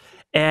 Yeah.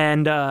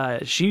 and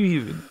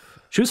she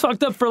was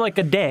fucked up for like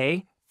a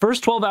day.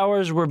 First 12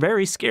 hours were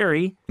very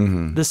scary.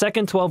 The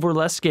second 12 were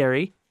less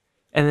scary,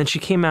 and then she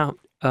came out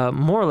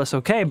more or less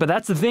okay. But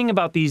that's the thing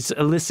about these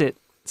illicit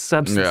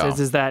substances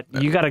is that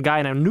you got a guy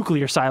in a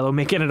nuclear silo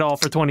making it all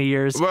for 20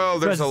 years. Well,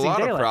 there's a lot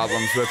daylight. of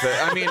problems with it.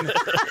 I mean,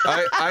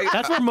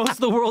 That's where most of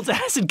the world's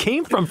acid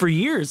came from for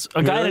years.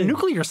 A guy in a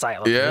nuclear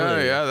silo.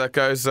 Yeah, that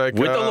guy's like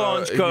With the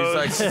launch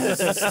code. He's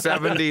like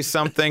 70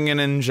 something and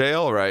in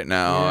jail right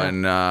now,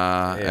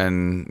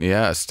 and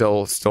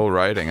still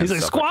writing. He's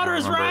and like, stuff. I can't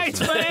squatters' remember rights,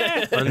 his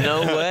name. man.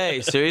 No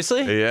way.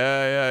 Seriously?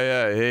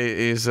 Yeah.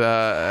 He's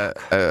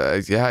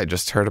I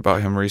just heard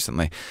about him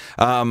recently.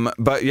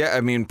 But yeah,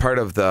 I mean, part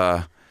of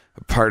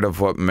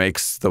what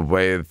makes the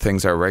way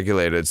things are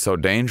regulated so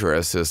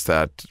dangerous is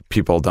that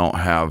people don't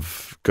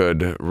have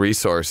good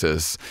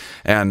resources,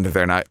 and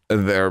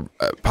they're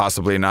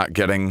possibly not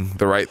getting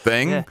the right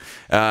thing. Yeah.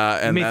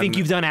 And You may think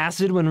you've done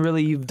acid when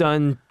really you've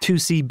done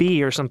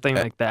 2CB or something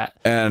like that.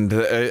 And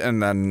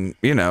then,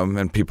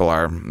 and people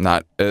are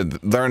not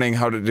learning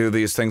how to do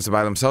these things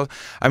by themselves.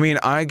 I mean,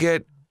 I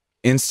get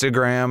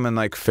Instagram and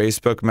like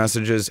Facebook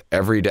messages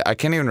every day. I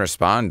can't even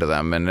respond to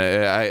them, and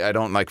I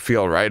don't like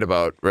feel right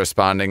about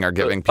responding or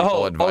giving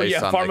people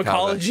advice on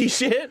pharmacology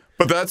shit.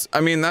 But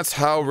that's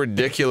how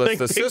ridiculous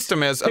the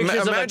system is.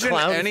 Pictures of a Imagine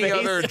clown any face.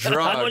 other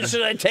drug. How much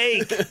should I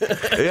take?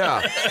 Yeah.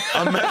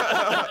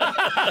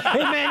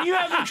 Hey, man, you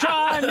haven't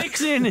tried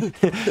mixing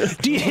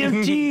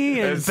DMT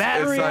and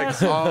battery It's like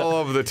acid? all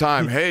of the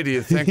time. Hey, do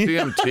you think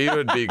DMT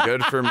would be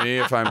good for me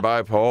if I'm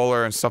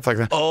bipolar and stuff like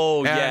that?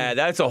 Oh, yeah,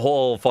 that's a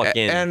whole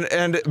fucking...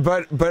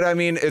 But I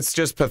mean, it's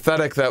just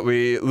pathetic that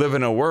we live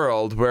in a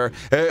world where,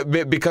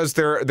 because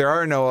there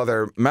are no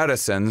other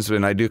medicines,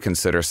 and I do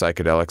consider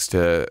psychedelics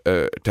to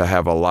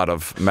have a lot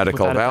of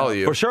medical Without a doubt.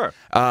 value. For sure.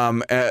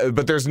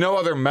 But there's no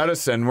other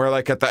medicine where,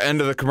 like, at the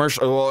end of the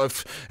commercial, well,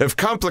 if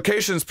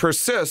complications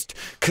persist,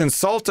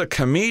 consult a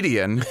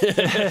comedian.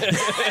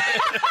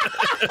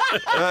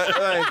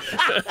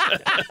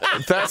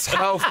 That's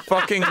how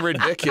fucking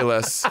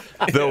ridiculous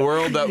the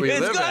world that we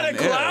live in It's got a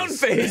clown is.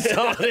 face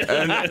on it.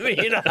 I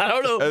mean, I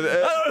don't know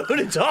who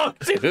to talk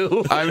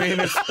to. I mean,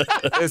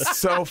 it's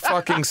so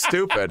fucking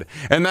stupid,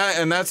 and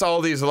that's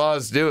all these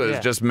laws do is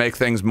just make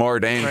things more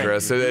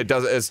dangerous. Right.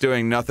 It's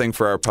doing nothing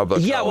for our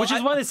public health. Which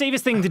is why the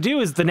safest thing to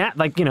do is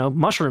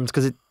mushrooms,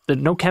 because there's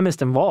no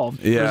chemist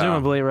involved,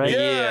 presumably, right?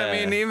 Yeah,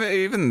 I mean,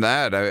 even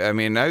that. I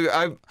mean,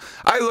 I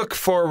look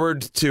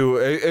forward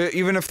to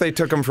even if they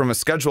took them from a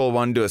Schedule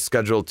 1 to a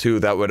Schedule 2,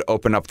 that would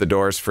open up the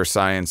doors for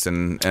science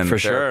and For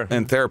sure.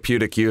 and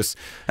therapeutic use.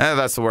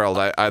 That's the world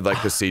I'd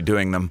like to see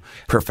doing them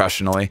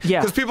professionally. Yeah.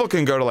 Because people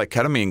can go to like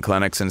ketamine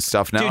clinics and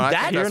stuff now. Dude, and I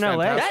that think here that's in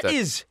LA? fantastic. That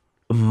is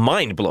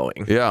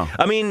mind-blowing. Yeah.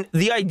 I mean,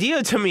 the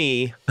idea to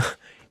me,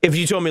 if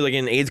you told me like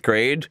in 8th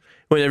grade,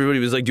 when everybody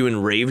was like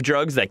doing rave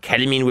drugs, that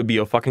ketamine would be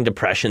a fucking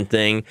depression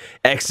thing,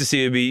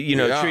 ecstasy would be,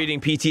 treating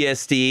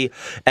PTSD,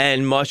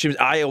 and mushrooms,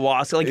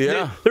 ayahuasca. Like,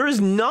 there is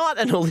not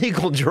an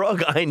illegal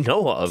drug I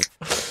know of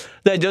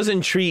that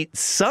doesn't treat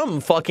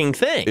some fucking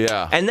thing.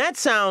 Yeah. And that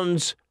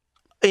sounds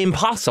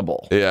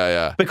impossible.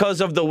 Yeah.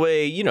 Because of the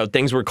way,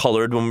 things were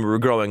colored when we were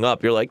growing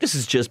up. You're like, this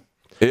is just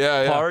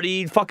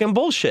party fucking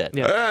bullshit.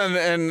 Yeah.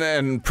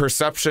 And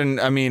perception.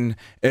 I mean,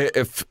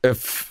 if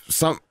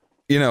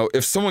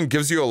someone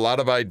gives you a lot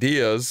of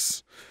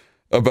ideas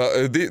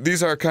about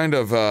these are kind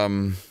of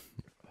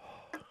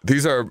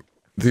these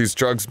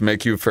drugs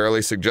make you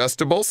fairly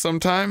suggestible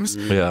sometimes.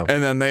 Yeah.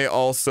 And then they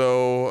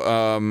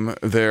also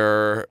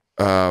they're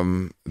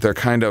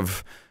kind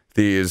of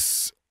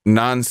these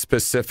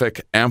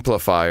non-specific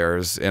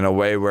amplifiers in a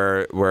way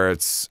where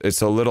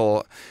it's a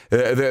little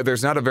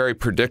there's not a very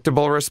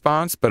predictable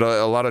response, but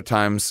a lot of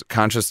times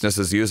consciousness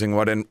is using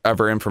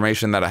whatever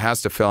information that it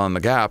has to fill in the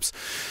gaps.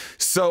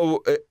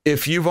 So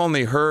if you've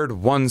only heard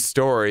one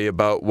story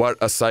about what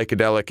a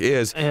psychedelic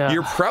is,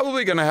 you're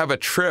probably going to have a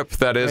trip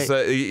that is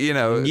That's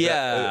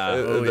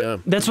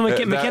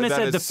what McKenna that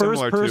said. is The first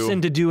similar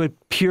person to do a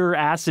pure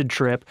acid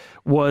trip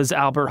was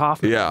Albert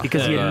Hoffman,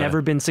 because he had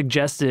never been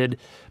suggested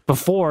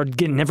before,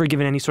 never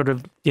given any sort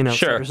of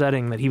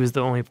setting, that he was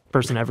the only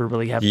person ever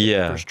really have the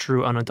first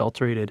true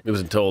unadulterated. He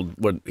wasn't told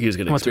what he was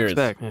going to What to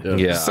experience. expect,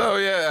 Yeah. So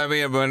I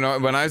mean,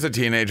 when I was a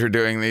teenager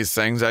doing these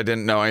things, I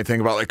didn't know anything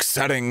about like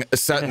set and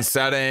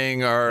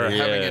setting or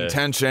having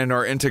intention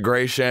or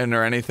integration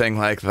or anything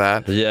like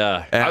that.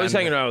 Yeah. And I was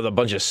hanging around with a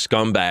bunch of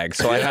scumbags,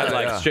 so I had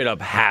like straight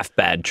up half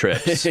bad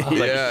trips.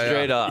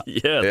 Straight up.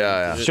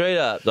 Yeah. Straight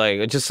up.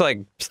 Like, just like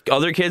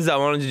other kids that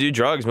wanted to do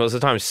drugs most of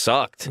the time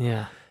sucked.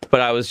 Yeah. But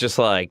I was just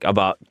like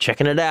about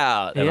checking it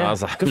out. And I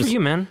was like, good for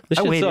you, man. This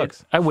shit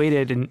sucks. I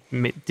waited and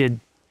did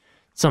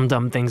some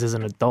dumb things as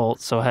an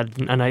adult, so I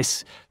had a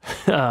nice,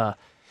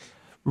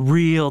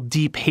 real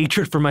deep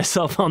hatred for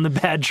myself on the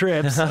bad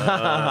trips.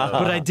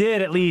 But I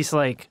did at least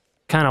like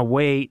kind of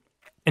wait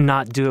and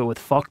not do it with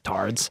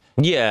fucktards.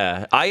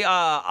 Yeah,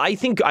 I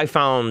think I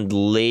found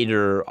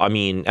later. I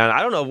mean, and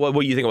I don't know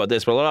what you think about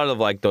this, but a lot of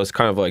like those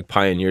kind of like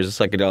pioneers of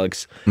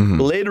psychedelics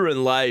later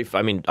in life.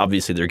 I mean,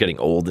 obviously they're getting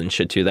old and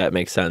shit too. That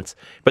makes sense,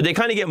 but they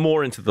kind of get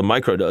more into the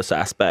microdose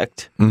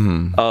aspect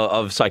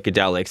of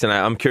psychedelics, and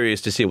I'm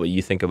curious to see what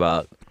you think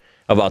about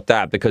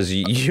that, because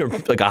you're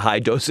like a high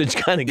dosage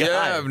kind of guy.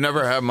 Yeah, I've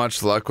never had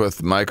much luck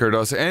with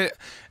microdosing,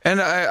 and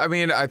I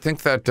mean, I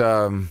think that.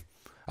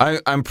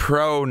 I'm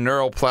pro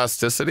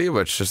neuroplasticity,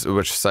 which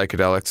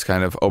psychedelics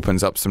kind of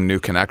opens up some new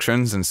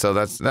connections, and so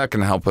that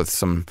can help with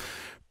some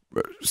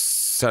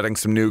setting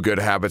some new good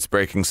habits,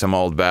 breaking some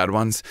old bad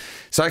ones.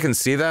 So I can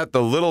see that.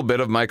 The little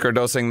bit of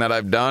microdosing that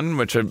I've done,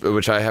 which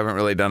I haven't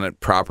really done it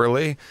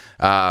properly,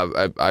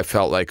 I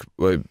felt like,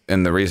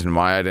 and the reason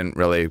why I didn't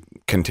really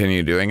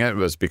continue doing it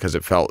was because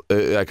it felt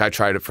like I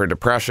tried it for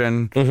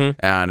depression,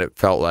 and it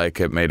felt like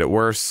it made it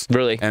worse.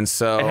 Really? And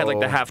so it had like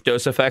the half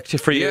dose effect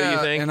for you. Yeah, you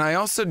think? and I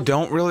also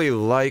don't really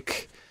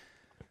like.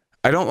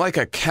 I don't like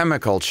a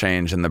chemical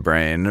change in the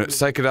brain.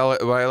 What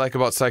I like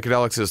about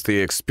psychedelics is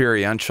the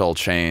experiential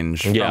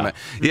change from it.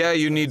 Yeah,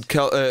 you need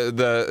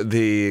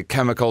the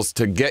chemicals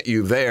to get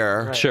you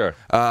there. Right. Sure.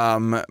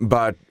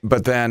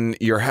 But then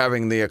you're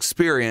having the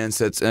experience.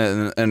 It's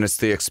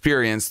the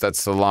experience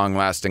that's the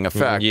long-lasting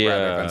effect,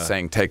 rather than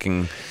saying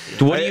taking.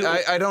 Taking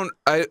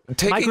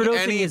Microdosing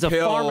any is a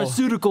pill,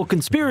 pharmaceutical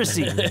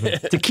conspcy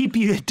to keep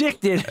you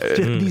addicted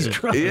to these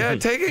drugs. Yeah,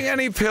 taking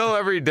any pill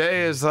every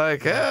day is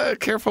like,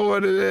 careful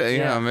what it is. You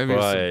know, maybe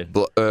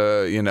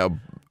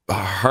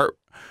heart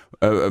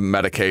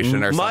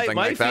medication or something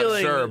like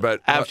that. Sure, but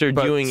after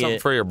doing something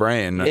it for your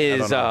brain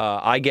is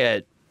I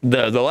get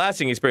the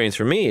lasting experience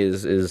for me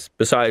is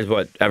besides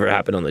whatever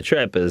happened on the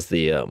trip is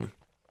the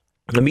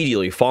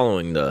immediately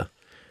following the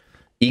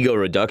ego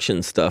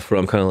reduction stuff, where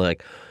I'm kind of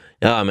like,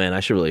 oh man, I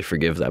should really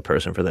forgive that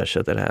person for that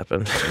shit that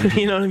happened.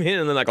 You know what I mean?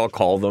 And then like I'll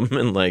call them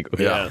and like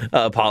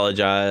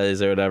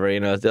apologize or whatever. You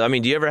know? I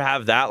mean, do you ever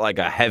have that like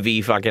a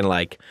heavy fucking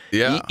like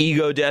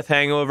ego death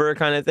hangover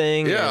kind of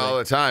thing? Yeah, all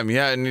the time.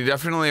 Yeah, and you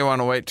definitely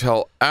want to wait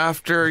till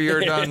after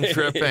you're done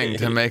tripping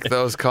to make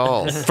those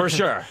calls. For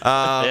sure.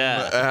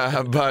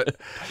 But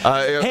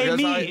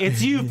hey,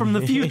 it's you from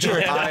the future.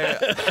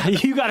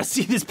 You got to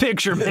see this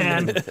picture,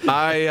 man.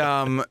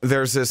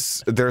 There's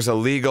a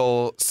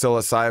legal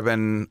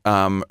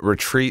psilocybin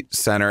retreat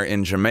center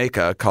in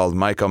Jamaica called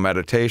Myco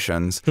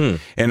Meditations,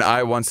 and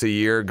I once a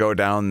year go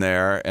down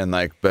there and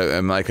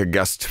I'm like a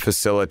guest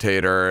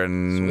facilitator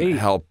and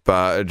help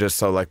just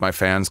so like my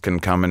fans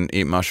can come and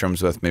eat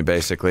mushrooms with me,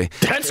 basically.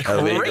 That's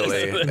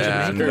crazy.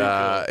 And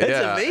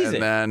that's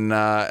amazing.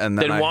 And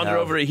then wander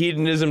over to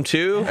hedonism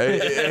too.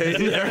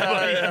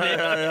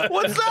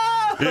 What's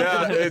up?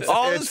 Yeah,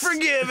 all is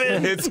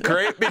forgiven. It's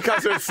great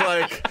because it's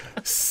like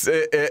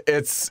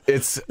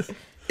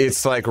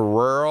it's like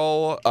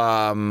rural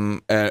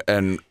and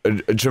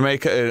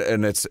Jamaica,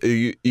 and it's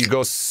you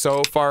go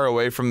so far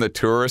away from the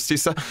touristy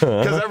stuff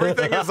because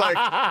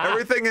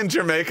everything in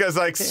Jamaica is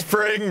like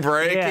spring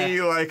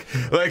breaky.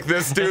 Like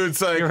this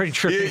dude's like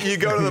you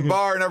go to the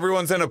bar and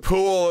everyone's in a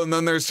pool, and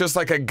then there's just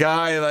like a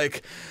guy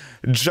like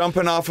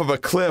jumping off of a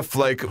cliff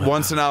like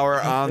once an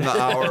hour on the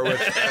hour with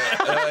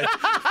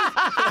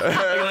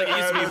like it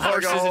used to be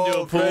horses like into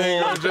a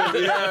pool.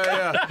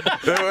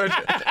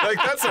 Like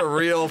that's a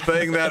real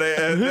thing that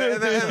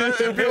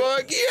and people are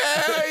like,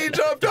 yeah, he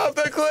jumped off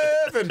the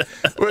cliff, and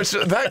which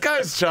that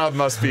guy's job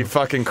must be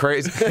fucking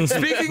crazy.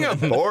 Speaking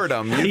of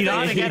boredom, you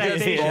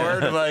get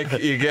bored, like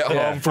you get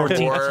home from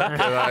work.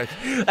 And like,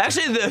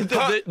 actually,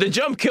 the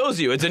jump kills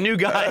you. It's a new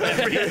guy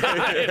every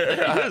time.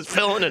 You're just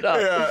filling it up.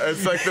 Yeah,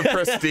 it's like the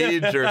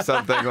Prestige or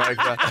something like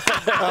that.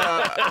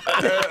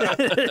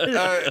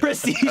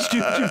 Prestige to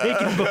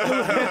Jamaican boat.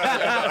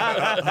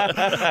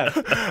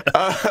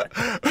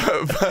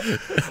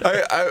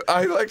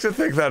 I like to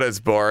think that it's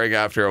boring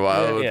after a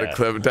while with the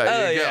clip. You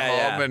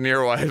get home and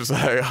your wife's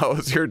like, "How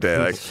was your day?"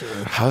 Like,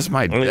 "How's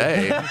my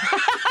day?"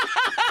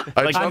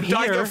 I jumped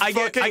off the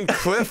fucking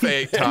cliff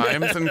 8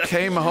 times and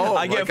came home.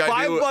 I get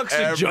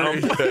 $5 a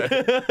jump.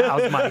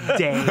 How's my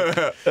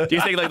day? Do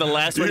you think like the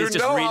last one he's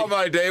just reading? You know how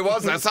my day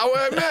was? That's how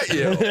I met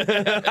you.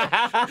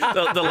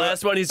 The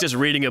last one he's just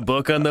reading a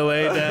book on the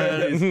way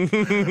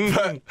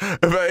down.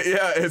 but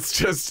yeah, it's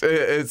just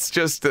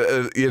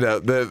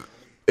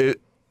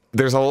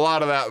there's a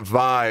lot of that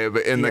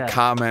vibe in the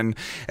common,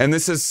 and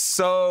this is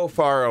so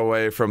far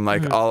away from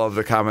like all of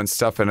the common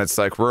stuff, and it's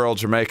like rural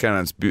Jamaica,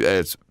 and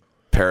it's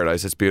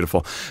paradise. It's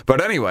beautiful.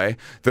 But anyway,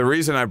 the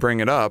reason I bring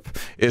it up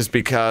is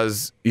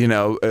because,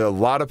 a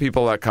lot of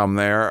people that come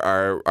there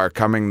are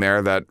coming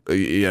there that,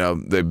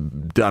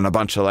 they've done a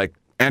bunch of like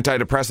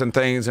antidepressant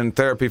things and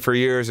therapy for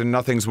years and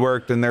nothing's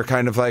worked, and they're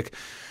kind of like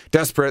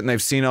desperate, and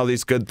they've seen all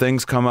these good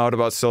things come out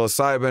about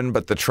psilocybin,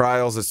 but the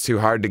trials, it's too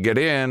hard to get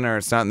in, or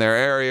it's not in their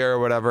area or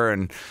whatever,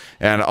 and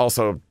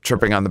also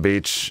tripping on the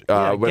beach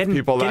with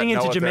people that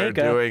know what they're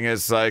doing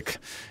is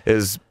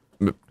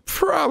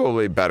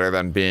probably better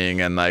than being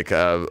in like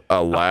a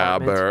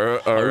lab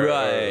or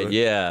right,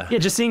 yeah.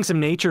 Just seeing some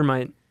nature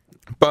might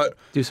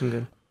do some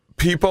good.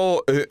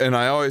 people, and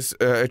I always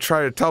I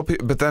try to tell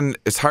people, but then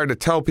it's hard to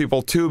tell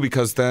people too,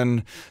 because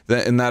then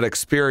in that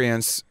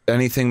experience,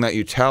 anything that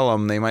you tell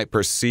them, they might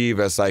perceive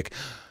as like,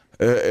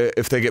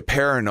 if they get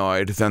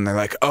paranoid, then they're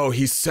like, oh,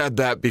 he said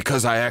that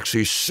because I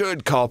actually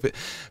should call people.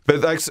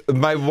 But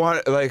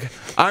like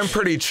I'm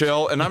pretty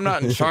chill, and I'm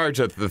not in charge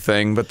of the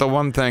thing. But the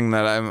one thing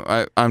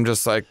that I'm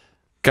just like,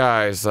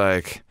 guys,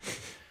 like,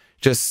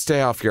 just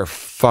stay off your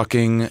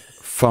fucking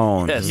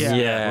phones when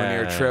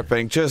you're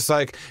tripping. Just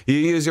like, you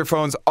use your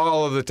phones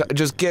all of the time.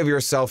 Just give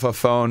yourself a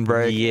phone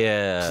break.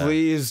 Yeah.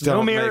 Please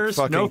don't mirrors,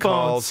 make fucking no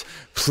calls.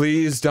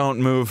 Please don't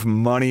move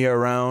money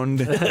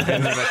around in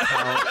an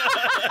account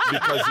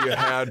because you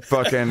had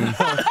fucking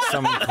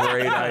some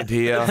great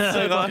idea.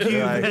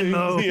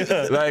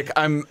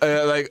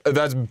 Like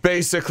that's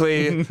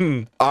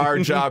basically our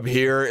job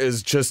here,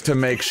 is just to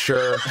make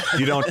sure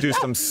you don't do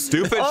some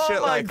stupid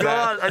shit like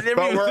that.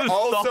 But we're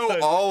also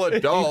all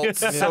adults,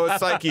 so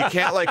it's like you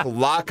can't like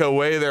lock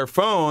away their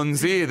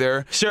phones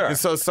either. Sure. And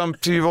so some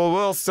people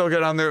will still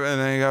get on there,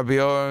 and then you gotta be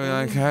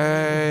like,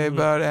 hey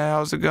buddy,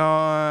 how's it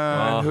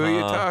going? Who are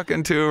you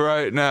talking to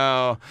right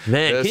now?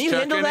 Man, Just can you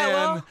handle checking that in,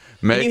 well?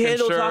 Can you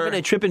handle talking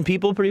to tripping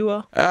people pretty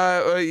well?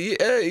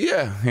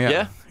 Yeah.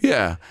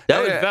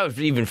 That would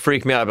even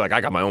freak me out. I'd be like, I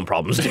got my own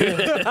problems, dude.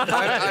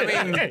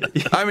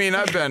 I mean,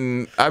 I've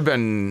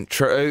been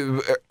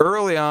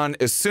early on.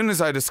 As soon as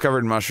I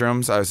discovered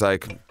mushrooms, I was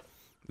like,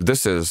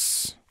 this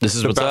is the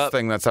what's best up.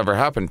 thing that's ever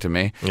happened to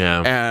me.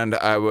 Yeah. And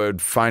I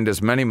would find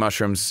as many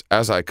mushrooms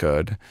as I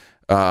could,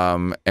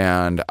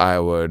 and I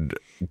would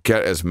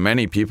get as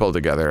many people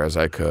together as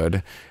I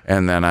could,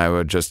 and then I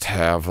would just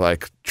have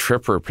like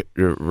trip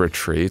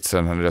retreats,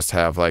 and then just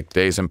have like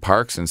days in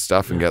parks and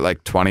stuff, and get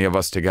like 20 of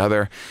us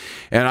together.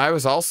 And I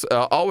was also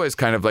always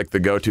kind of like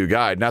the go-to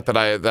guide. Not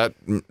that that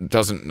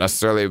doesn't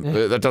necessarily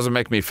that doesn't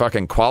make me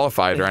fucking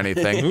qualified or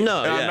anything.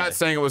 No, I'm not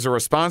saying it was a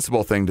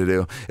responsible thing to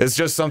do. It's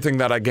just something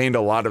that I gained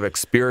a lot of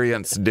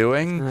experience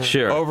doing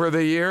over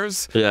the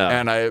years. Yeah.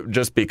 And I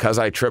just, because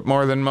I trip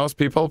more than most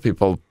people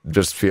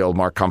just feel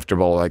more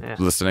comfortable like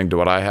listening to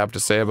what I have to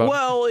say about it.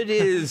 Well, it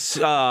is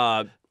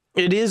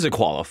a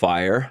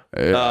qualifier.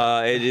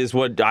 It is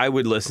what I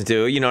would listen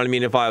to. You know what I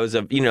mean? If I was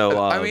I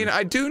mean,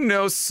 I do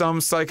know some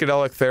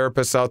psychedelic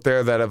therapists out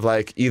there that have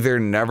like either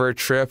never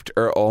tripped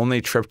or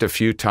only tripped a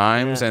few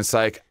times. And it's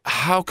like,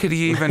 how could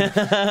you even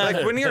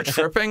like, when you're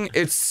tripping,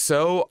 it's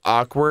so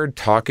awkward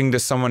talking to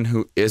someone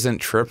who isn't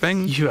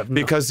tripping. You have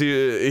because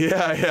you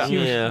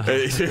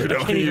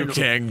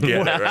can't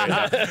get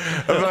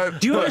it right.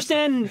 Do you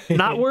understand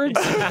not words?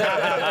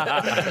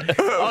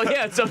 Oh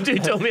yeah, some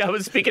dude told me I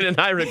was speaking in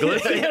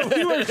hieroglyphics.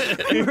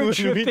 we were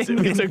tripping.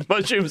 We took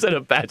mushrooms at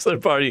a bachelor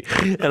party,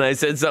 and I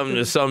said something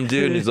to some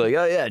dude, and he's like,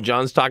 "Oh yeah,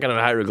 John's talking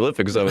about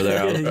hieroglyphics over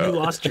there." You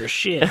lost your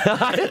shit. I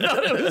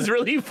thought it was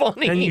really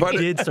funny. And you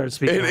did start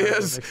speaking. It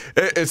is.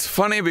 It's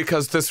funny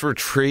because this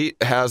retreat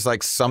has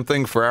like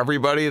something for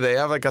everybody. They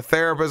have like a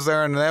therapist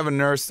there, and they have a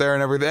nurse there,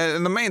 and everything.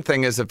 And the main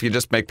thing is, if you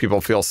just make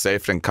people feel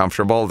safe and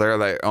comfortable, they're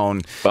their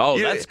own. Oh,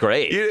 that's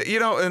great. You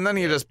know, and then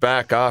you just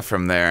back off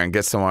from there and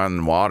get someone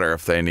in water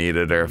if they need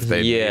it, or if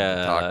they need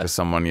to talk to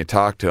someone, you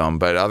talk to them.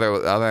 But other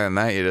than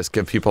that, you just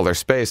give people their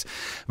space.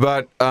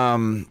 But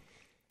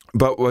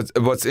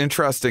what's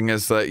interesting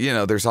is that, you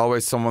know, there's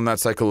always someone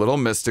that's like a little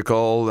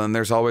mystical, and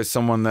there's always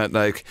someone that,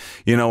 like,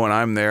 you know, when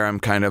I'm there, I'm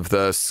kind of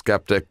the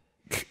skeptic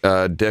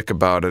dick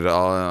about it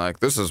all, and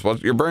like, this is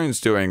what your brain's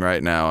doing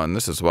right now, and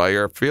this is why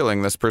you're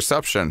feeling this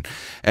perception,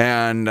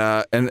 and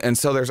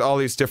so there's all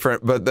these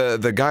different. But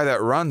the guy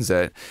that runs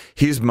it,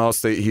 he's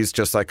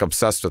just like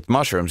obsessed with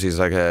mushrooms. He's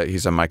like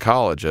he's a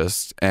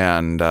mycologist,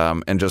 and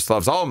just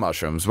loves all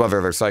mushrooms,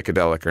 whether they're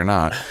psychedelic or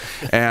not.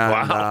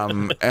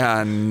 And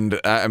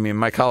and I mean,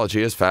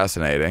 mycology is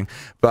fascinating,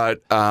 but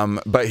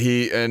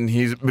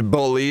he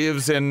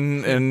believes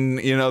in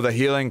you know, the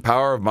healing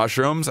power of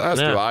mushrooms, as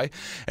do I,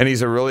 and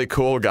he's a really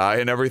cool guy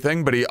and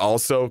everything, but he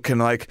also can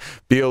like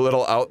be a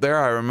little out there.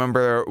 I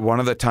remember one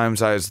of the times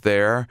I was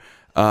there,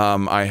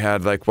 I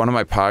had like one of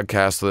my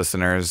podcast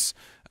listeners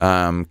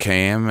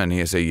came, and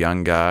he's a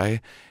young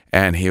guy,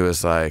 and he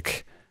was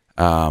like,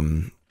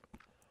 and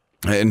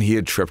he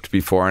had tripped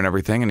before and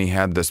everything, and he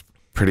had this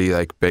pretty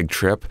like big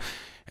trip,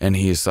 and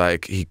he's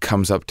like, he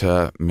comes up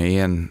to me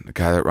and the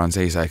guy that runs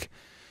it, he's like,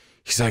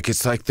 it's like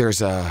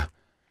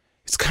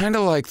it's kind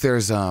of like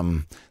there's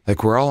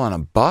like we're all on a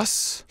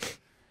bus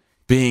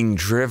being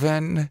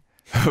driven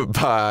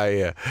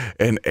by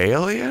an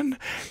alien,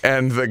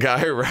 and the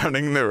guy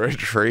running the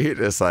retreat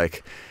is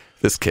like,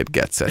 this kid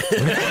gets it.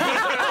 and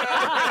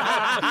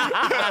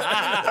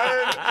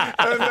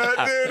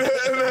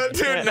that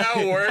dude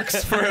now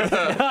works for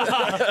the...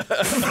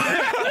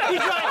 he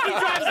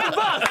drives the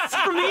bus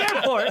from the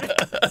airport.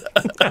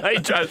 He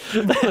drives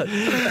the bus.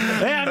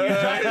 Man, you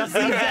drive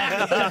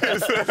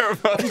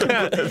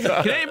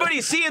Can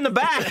anybody see in the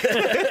back?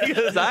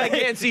 Because I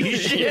can't see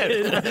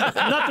shit.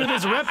 Not through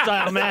this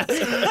reptile mask.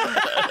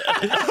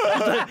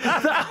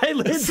 I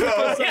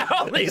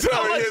only so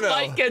much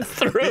light gets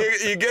through.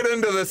 You get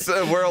into this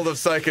world of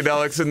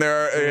psychedelics, and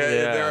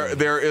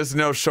there is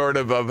no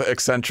shortage of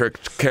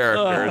eccentric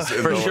characters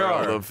in the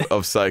world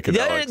of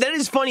psychedelics. That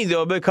is funny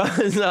though,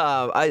 because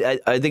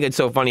I think it's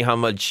so funny how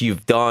much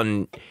you've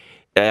done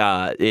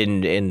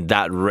in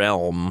that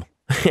realm,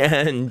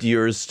 and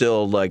you're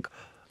still like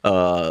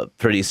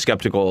pretty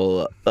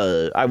skeptical.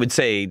 I would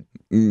say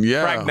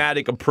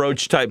pragmatic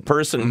approach type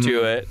person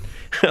to it.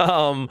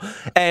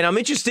 And I'm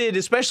interested,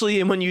 especially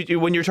in when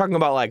you're talking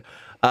about like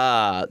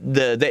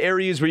the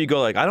areas where you go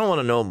like, I don't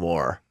want to know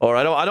more, or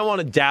I don't want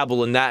to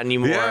dabble in that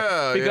anymore.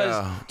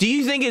 Because do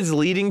you think it's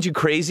leading to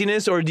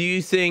craziness, or do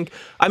you think?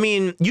 I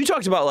mean, you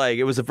talked about like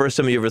it was the first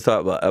time you ever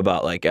thought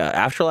about like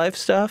afterlife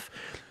stuff.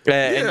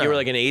 And you were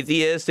like an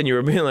atheist, and you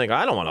were being like,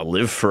 I don't want to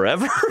live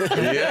forever. Stuff like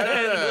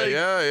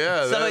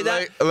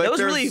that. That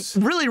was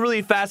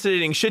really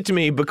fascinating shit to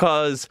me,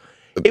 because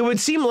it would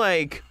seem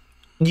like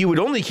you would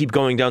only keep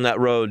going down that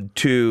road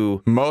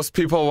to... Most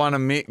people want to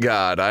meet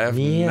God. I have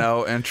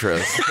no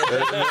interest.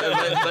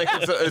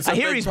 It's a I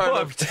hear he's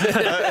booked.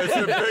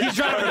 He's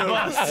driving a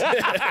bus.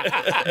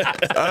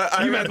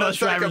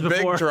 That's like a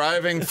big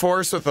driving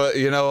force with a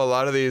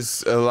lot of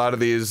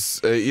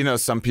these.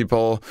 Some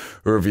people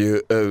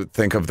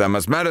think of them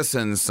as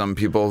medicines. Some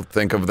people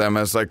think of them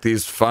as like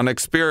these fun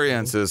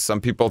experiences. Some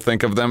people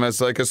think of them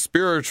as like a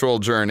spiritual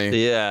journey.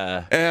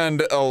 Yeah.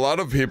 And a lot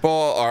of people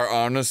are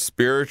on a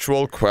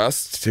spiritual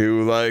quest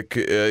to like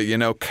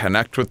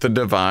connect with the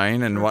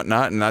divine and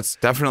whatnot, and that's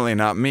definitely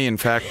not me. In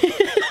fact,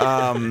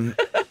 so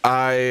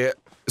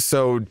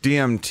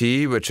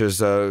DMT, which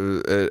is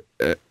a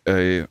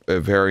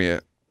very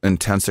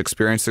intense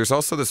experience. There's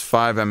also this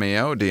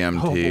 5-MeO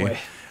DMT. Oh boy.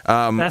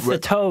 That's the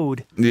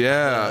toad.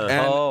 Yeah.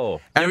 You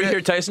ever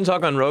hear Tyson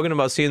talk on Rogan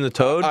about seeing the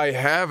toad? I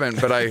haven't,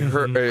 but I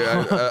heard.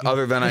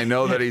 Other than I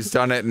know that he's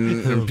done it,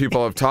 and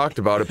people have talked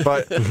about it.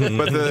 But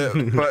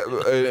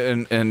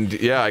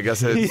yeah, I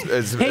guess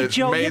it's hey,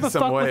 Joe, made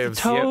some waves.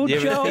 Toad, you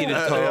ever Joe? seen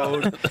a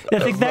toad?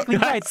 That's exactly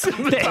right.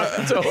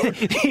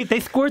 They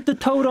squirt the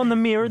toad on the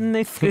mirror, and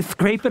they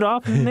scrape it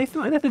off, and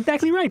that's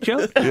exactly right,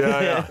 Joe.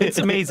 Yeah. It's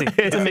amazing.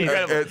 It's amazing.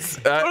 It's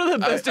one of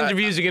the best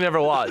interviews you can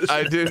ever watch.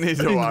 I do need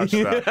to watch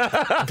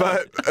that.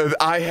 But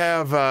I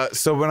have,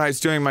 so when I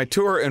was doing my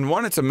tour, and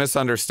one, it's a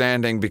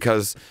misunderstanding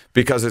because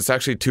it's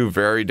actually two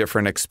very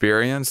different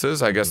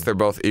experiences. I guess they're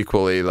both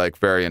equally like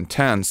very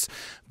intense.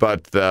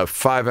 But the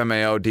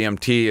 5-MeO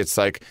DMT, it's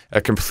like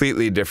a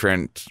completely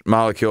different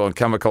molecule and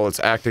chemical. It's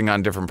acting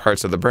on different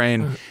parts of the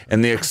brain.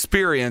 And the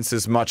experience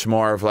is much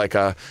more of like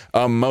a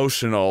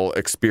emotional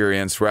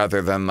experience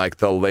rather than like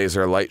the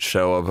laser light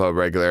show of a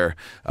regular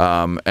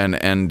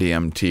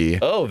NDMT.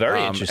 Oh,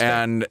 very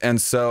interesting.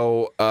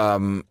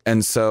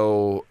 And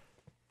so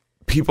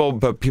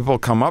people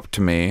come up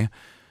to me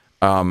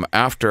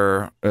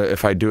after,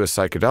 if I do a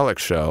psychedelic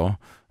show,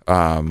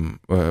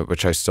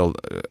 which I still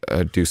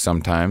do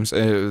sometimes,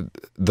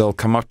 they'll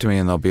come up to me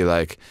and they'll be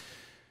like,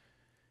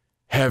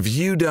 have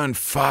you done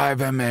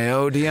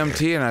 5-MeO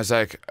DMT? And I was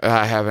like,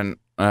 I haven't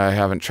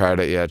tried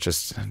it yet,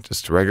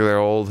 just regular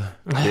old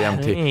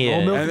DMT.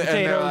 Old milk And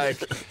they're potatoes.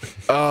 like,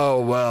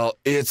 oh, well,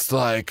 it's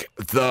like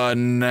the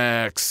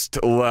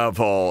next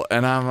level.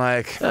 And I'm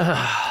like,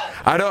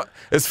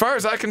 as far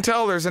as I can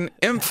tell, there's an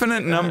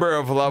infinite number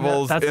of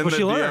levels in the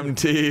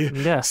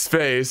DMT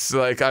space.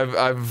 Like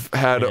I've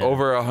had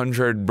over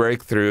 100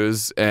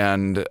 breakthroughs,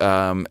 and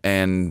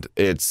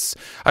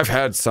I've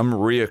had some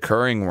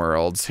reoccurring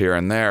worlds here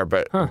and there,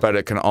 but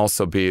it can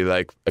also be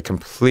like a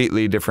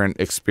completely different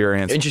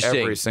experience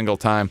every single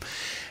time.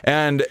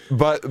 And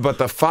but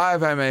the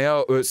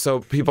 5-MeO,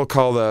 so people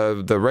call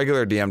the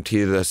regular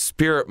DMT the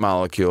spirit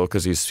molecule,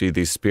 because you see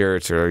these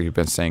spirits, or you've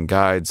been saying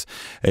guides,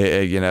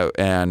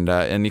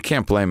 and you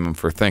can't blame them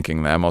for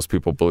thinking that. Most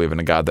people believe in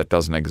a God that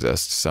doesn't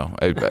exist, so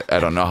I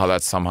don't know how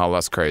that's somehow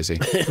less crazy.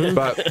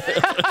 But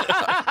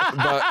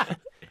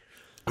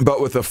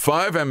with the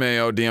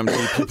 5-MeO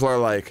DMT, people are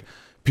like,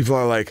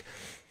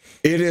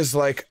 it is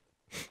like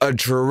a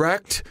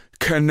direct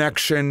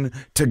connection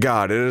to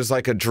God. It is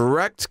like a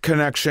direct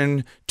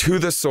connection to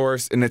the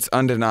source, and it's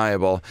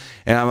undeniable.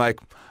 And I'm like,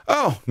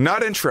 oh,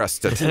 not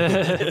interested.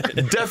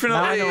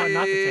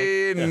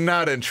 Definitely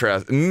not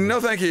interested.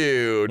 No, thank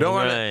you. Don't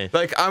want to.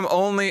 Like, I'm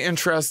only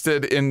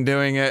interested in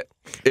doing it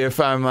if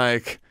I'm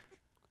like,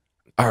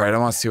 all right, I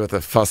want to see what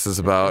the fuss is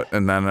about,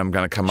 and then I'm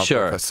going to come up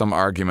with some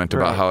argument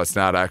about how it's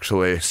not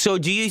actually. So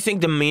do you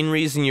think the main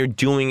reason you're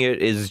doing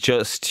it is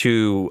just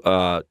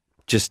to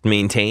just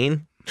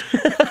maintain?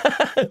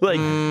 Like,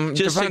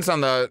 depends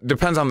on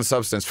the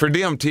substance. For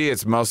DMT,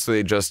 it's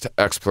mostly just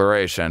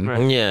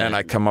exploration. Yeah. And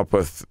I come up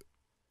with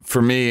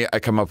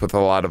a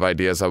lot of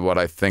ideas of what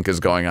I think is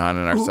going on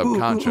in our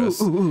subconscious.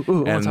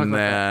 And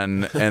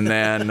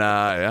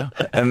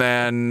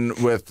then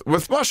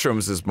with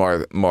mushrooms is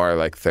more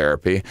like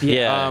therapy.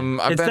 Yeah.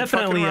 I've It's been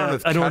definitely fucking around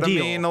with an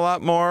ordeal. ketamine a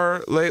lot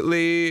more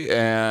lately.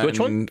 And which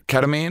one?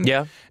 Ketamine.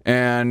 Yeah.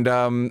 And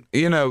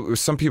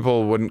some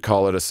people wouldn't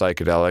call it a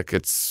psychedelic.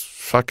 It's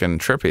fucking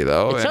trippy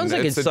though. It sounds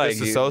like it's like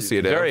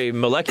dissociative. very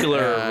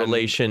molecular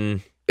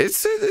relation.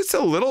 It's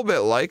a little bit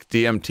like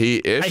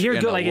DMT-ish. I hear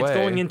in a like way. it's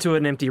going into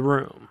an empty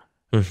room.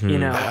 You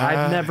know,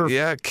 I've never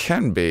Yeah, it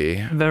can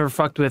be. never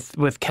fucked with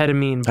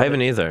ketamine. I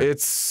haven't either.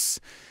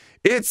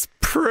 It's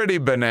pretty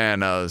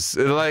bananas.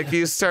 Like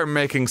you start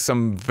making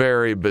some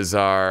very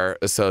bizarre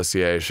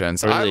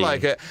associations. I Really?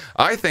 like it.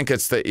 I think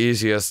it's the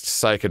easiest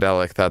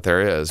psychedelic that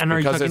there is And are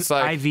you because talking it's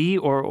like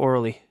IV or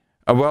orally?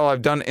 well,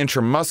 I've done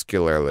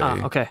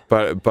intramuscularly. Oh, okay.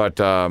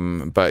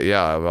 But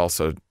yeah, I've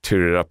also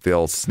tooted up the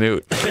old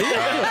snoot. Because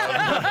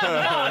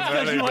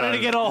you wanted to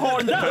get all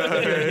horned up.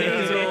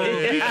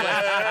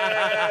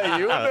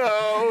 You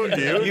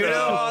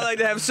know. I like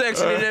to have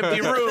sex in an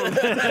empty room.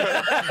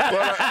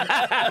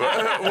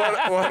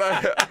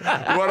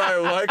 What I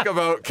like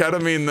about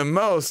ketamine the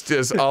most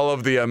is all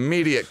of the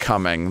immediate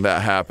coming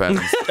that happens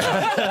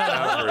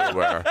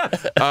everywhere.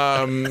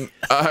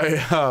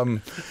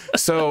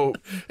 So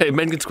Hey,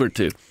 men can squirt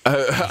too.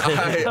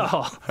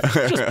 Oh,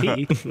 just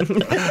pee.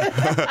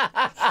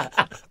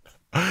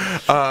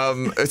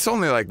 it's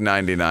only like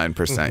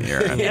 99%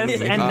 urine.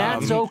 and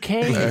that's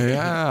okay.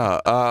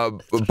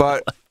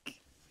 But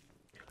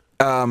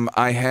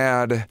I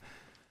had,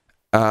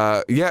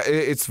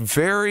 it's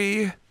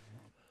very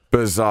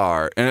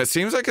bizarre, and it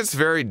seems like it's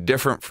very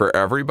different for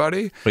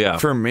everybody. Yeah.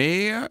 For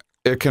me,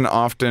 it can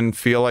often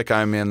feel like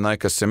I'm in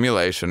like a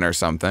simulation or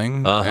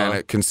something, and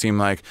it can seem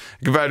like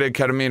if I did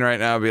ketamine right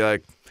now, I'd be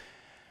like,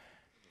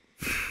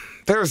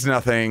 there's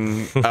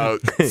nothing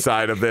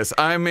outside of this.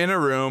 I'm in a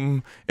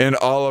room, and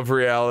all of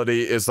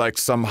reality is like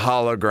some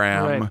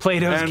hologram. Right,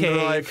 Plato's and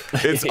cave. Like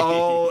it's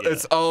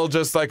all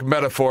just like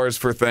metaphors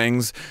for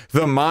things.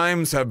 The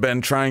mimes have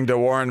been trying to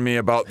warn me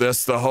about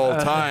this the whole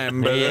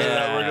time, but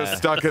we're just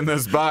stuck in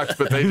this box.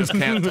 But they just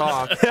can't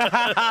talk.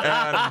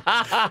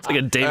 It's like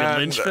a David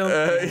Lynch film.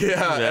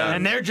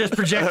 And they're just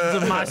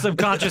projections of my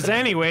subconscious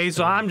anyway,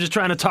 so I'm just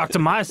trying to talk to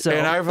myself.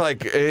 And I've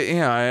like,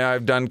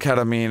 I've done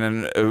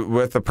ketamine, and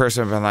with the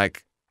person, I've been like,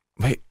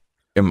 wait,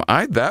 am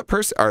I that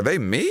person? Are they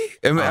me?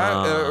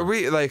 Are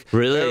we like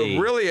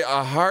really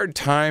a hard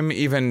time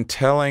even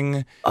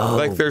telling?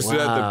 Like there's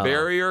the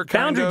barrier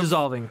kind Boundary of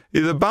dissolving.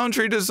 The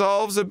boundary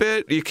dissolves a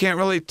bit. You can't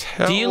really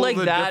tell Do you like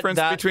the that- difference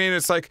that- between.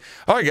 It's like,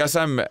 oh, I guess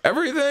I'm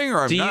everything,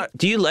 or I'm not.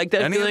 Do you like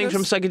that any of feeling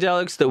from this?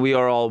 psychedelics that we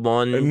are all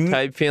one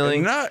type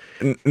feeling?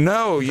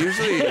 No.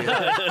 Usually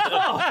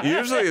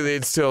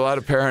leads to a lot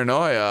of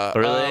paranoia.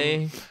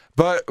 Really?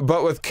 But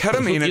with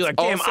ketamine, You're it's like,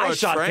 damn, also I a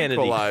shot Kennedy.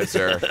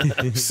 tranquilizer.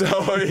 So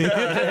and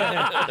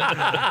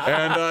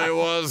I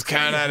was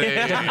Kennedy.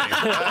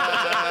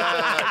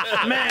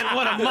 Man,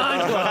 what a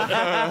mind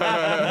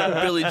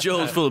blow. Billy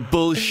Joel's full of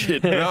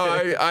bullshit.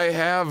 No, I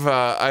have.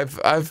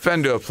 I've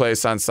been to a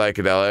place on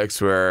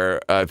psychedelics where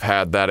I've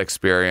had that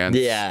experience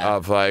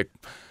of like,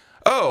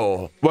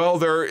 oh, well,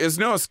 there is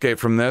no escape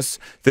from this.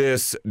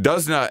 This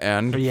does not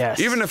end. Yes.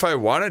 Even if I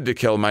wanted to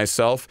kill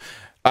myself,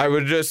 I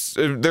would just,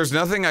 there's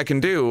nothing I can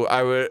do.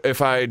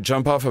 If I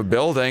jump off a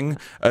building,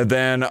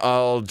 then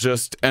I'll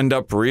just end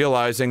up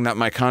realizing that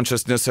my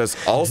consciousness has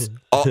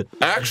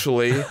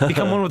actually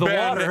Become one with the been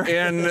water.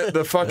 in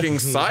the fucking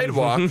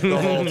sidewalk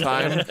the whole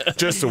time,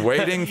 just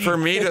waiting for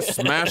me to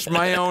smash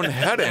my own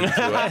head into it. Is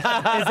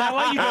that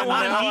why you don't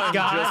want to now meet I'm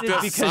God? just Is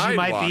a because you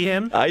might sidewalk. be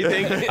him? I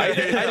think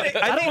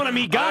I don't want to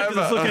meet God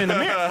because it's looking in the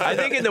mirror. I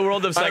think in the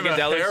world of I'm a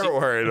hair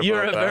worried psychedelics,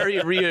 you're a about that. very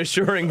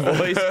reassuring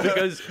voice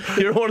because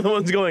you're one of the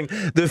ones going,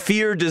 the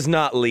fear does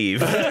not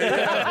leave.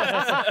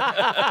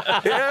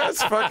 Yeah,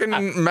 it's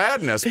fucking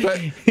madness, but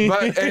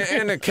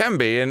and it can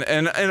be,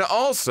 and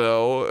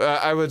also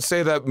I would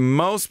say that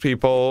most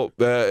people,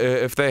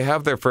 if they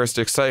have their first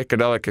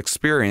psychedelic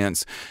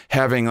experience,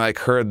 having like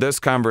heard this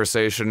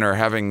conversation or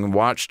having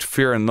watched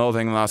Fear and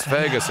Loathing in Las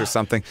Vegas or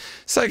something,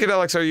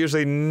 psychedelics are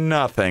usually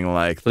nothing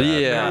like that.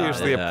 Yeah, They're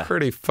usually yeah. a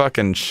pretty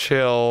fucking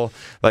chill,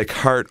 like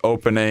heart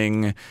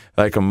opening,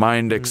 like a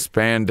mind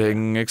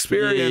expanding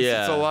experience.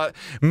 Yeah. It's a lot.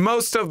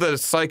 Most of the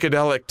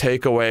psychedelic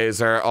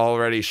takeaways are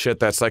already shit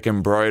that's like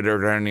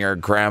embroidered on your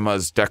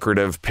grandma's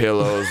decorative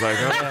pillows. Like,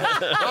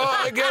 oh,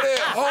 I get it.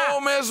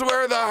 Home is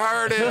where the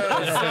heart is.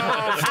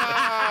 Oh,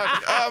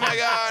 fuck. Oh my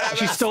God.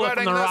 She stole it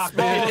from the Rock,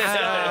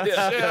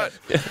 Shit.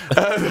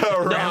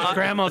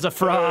 Grandma's a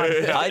fraud.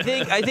 I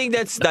think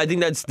that's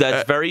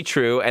very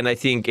true, and I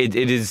think it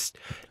is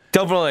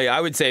definitely, I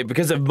would say,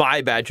 because of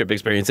my bad trip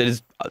experience, it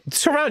is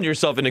surround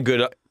yourself in a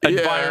good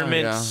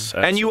environment,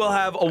 and you will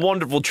have a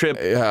wonderful trip.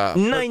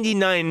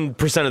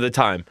 99% of the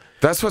time.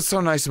 That's what's so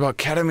nice about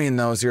ketamine,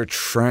 though, is you're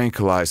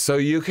tranquilized. So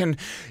you can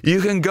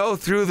go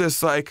through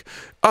this like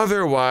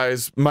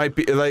otherwise might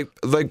be like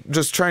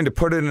just trying to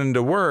put it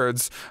into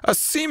words, a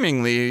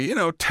seemingly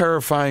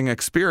terrifying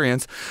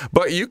experience,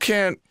 but you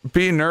can't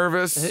be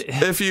nervous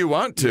if you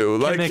want to.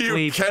 Like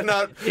you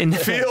cannot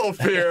feel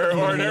fear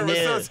or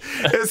nervousness.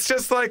 It's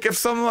just like if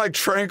someone like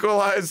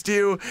tranquilized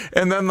you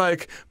and then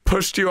like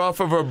pushed you off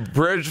of a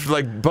bridge,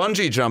 like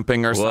bungee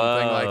jumping or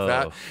something like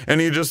that,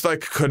 and you just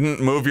like couldn't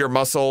move your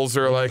muscles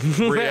or like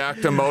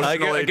react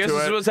emotionally I guess to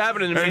this is it. what's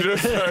happening to me. And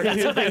just like,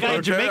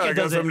 okay, I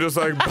guess I'm just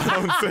like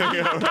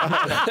bouncing.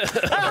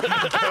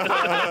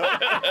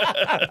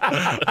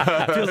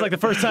 Feels like the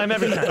first time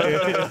every time.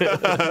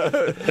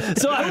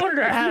 So I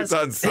wonder, He's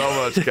done so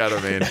much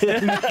ketamine.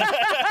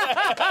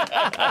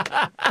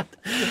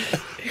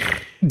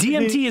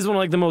 DMT is one of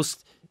like the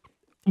most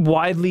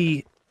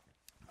widely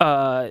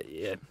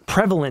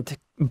prevalent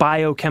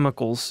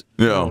biochemicals,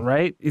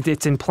 right?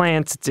 It's in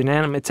plants, it's in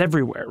animals, it's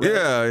everywhere, right?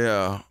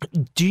 Yeah.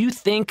 Do you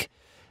think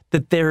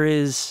that there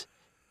is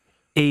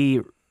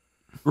a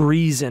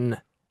reason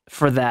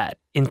for that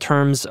in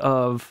terms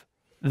of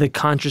the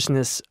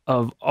consciousness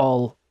of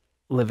all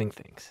living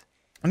things?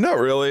 Not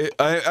really.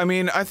 I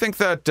mean, I think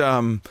that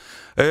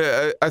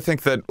I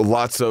think that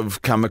lots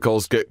of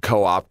chemicals get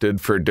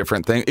co-opted for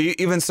different things.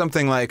 Even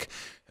something like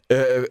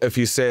if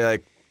you say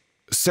like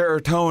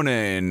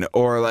serotonin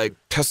or like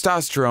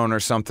testosterone or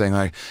something,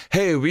 like,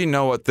 hey, we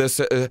know what this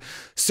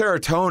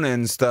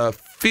serotonin's the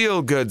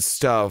feel-good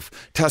stuff,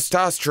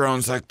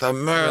 testosterone's like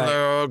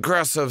the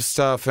aggressive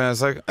stuff, and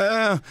it's like,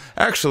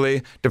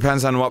 actually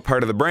depends on what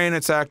part of the brain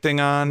it's acting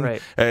on.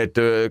 Right.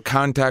 It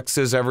context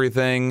is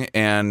everything,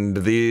 and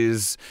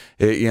these,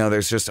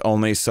 there's just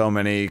only so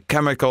many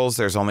chemicals,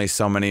 there's only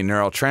so many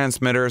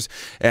neurotransmitters,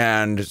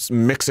 and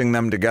mixing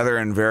them together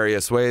in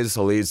various ways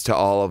leads to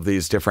all of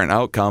these different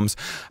outcomes.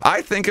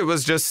 I think it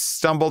was just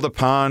stumbled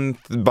upon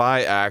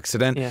by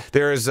accident. Yeah.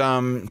 There's it's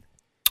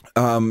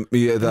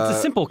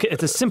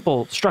a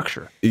simple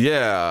structure.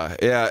 Yeah,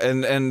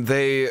 and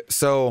the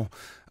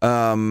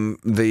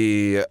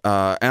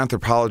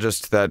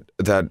anthropologist that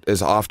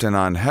is often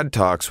on Head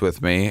Talks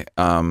with me,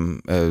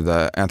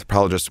 the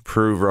anthropologist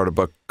Peru wrote a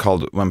book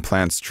called When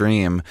Plants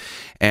Dream,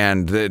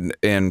 and then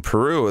in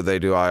Peru they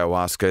do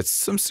ayahuasca. It's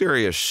some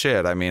serious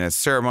shit. I mean, it's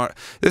ceremony.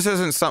 This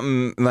isn't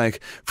something like,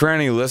 for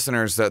any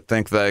listeners that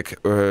think like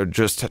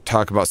just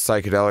talk about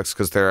psychedelics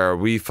because they're a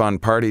wee fun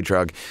party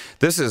drug.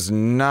 This is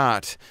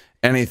not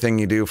anything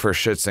you do for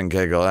shits and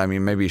giggle. I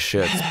mean, maybe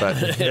shits, but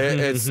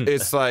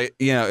it's like,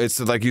 it's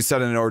like you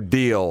said, an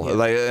ordeal. Yeah.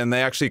 Like, and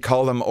they actually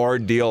call them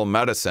ordeal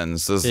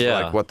medicines. This is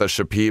like what the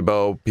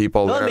Shipibo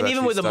people. No, I mean,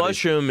 even with a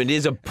mushroom, it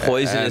is a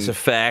poisonous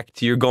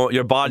effect. Your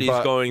body's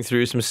going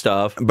through some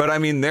stuff. But I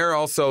mean, they're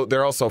also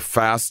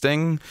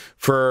fasting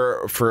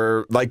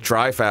for like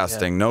dry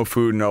fasting, no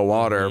food, no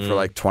water for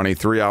like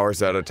 23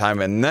 hours at a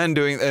time, and then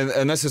doing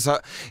and this is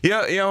how,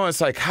 it's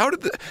like, how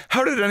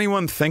did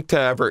anyone think to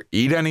ever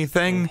eat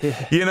anything?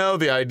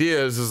 The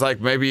idea is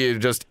like maybe you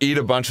just eat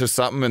a bunch of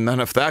something, and then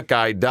if that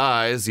guy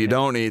dies, you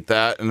don't eat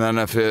that, and then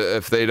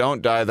if they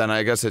don't die, then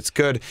I guess it's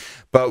good.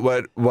 But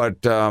what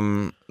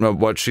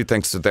she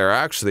thinks that they're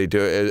actually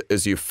doing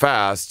is you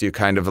fast, you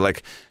kind of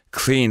like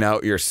clean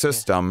out your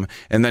system,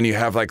 and then you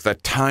have like the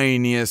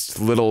tiniest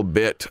little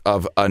bit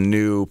of a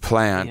new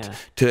plant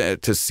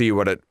to see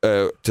what it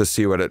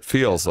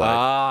feels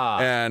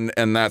like.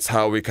 And that's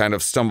how we kind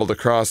of stumbled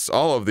across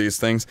all of these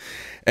things.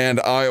 And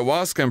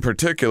ayahuasca in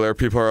particular,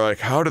 people are like,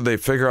 how did they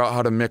figure out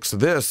how to mix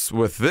this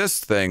with this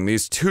thing,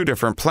 these two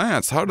different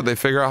plants? How did they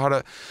figure out how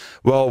to?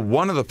 Well,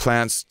 one of the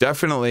plants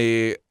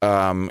definitely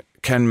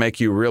can make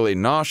you really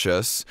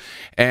nauseous,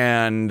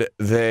 and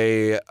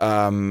they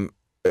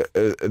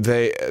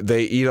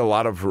eat a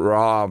lot of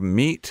raw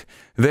meat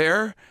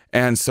there,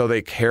 and so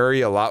they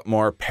carry a lot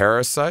more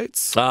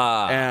parasites.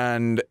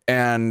 And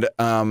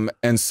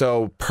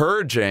so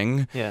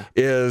purging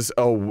is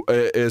a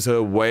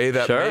way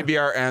that maybe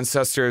our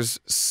ancestors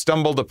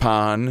stumbled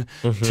upon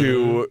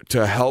to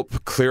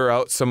help clear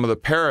out some of the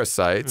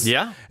parasites.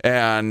 Yeah.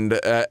 And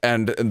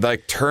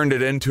like turned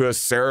it into a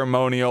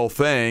ceremonial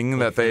thing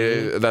that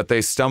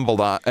they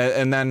stumbled on.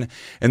 And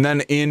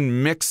then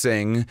in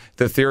mixing,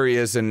 the theory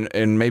is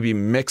in maybe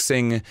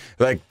mixing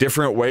like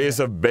different ways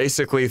of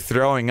basically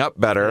throwing up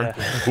better.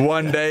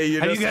 One day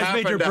you just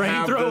made your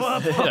brain throw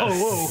up?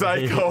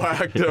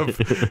 Psychoactive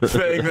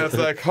thing that's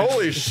like,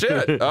 holy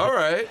shit, all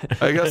right,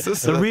 I guess this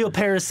is the real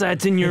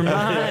parasite's in your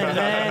mind,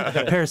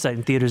 man. Parasite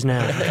in theaters now.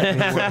 See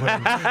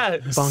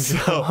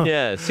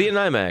it in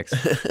IMAX.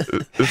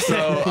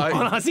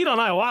 See it on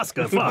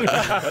ayahuasca.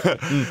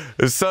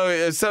 Fuck.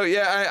 So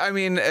yeah, I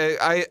mean,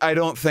 I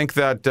don't think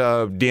that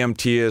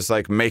DMT is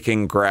like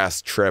making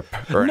grass trip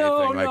or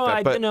anything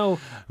like that. No,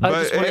 but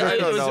I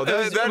don't know.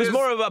 It was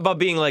more about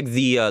being like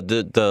the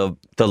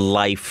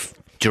life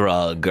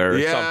drug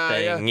or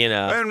something,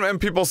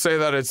 And people say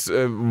that it's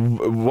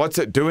what's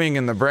it doing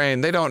in the brain?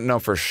 They don't know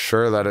for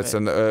sure that it's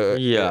in the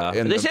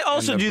They say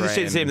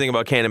the same thing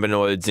about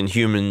cannabinoids and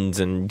humans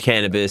and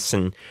cannabis,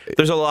 and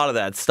there's a lot of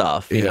that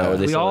stuff. You know,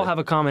 we all have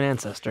a common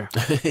ancestor.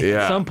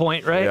 At some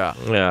point, right?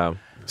 Yeah.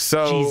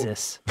 So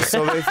Jesus.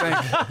 So they think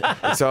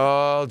it's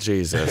all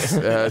Jesus.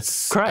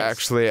 It's Christ.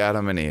 Actually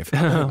Adam and Eve.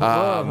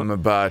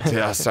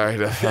 But sorry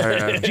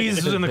to.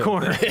 Jesus was in the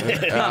corner.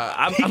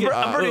 I'm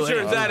pretty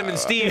sure it's Adam and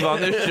Steve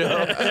on this show.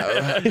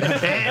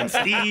 and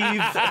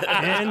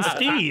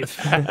Steve.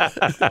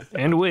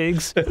 And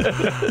Wiggs.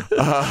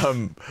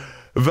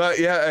 But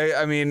yeah,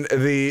 I mean,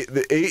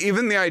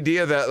 even the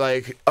idea that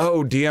like,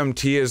 oh,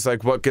 DMT is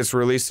like what gets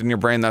released in your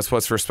brain, that's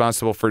what's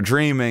responsible for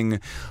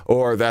dreaming,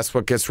 or that's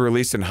what gets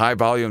released in high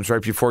volumes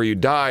right before you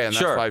die, and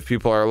that's why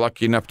people are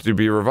lucky enough to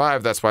be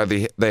revived. That's why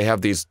they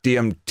have these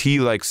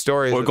DMT-like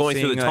stories. Or going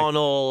through the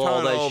tunnel,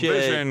 all that shit.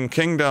 Vision,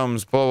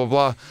 kingdoms, blah,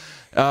 blah,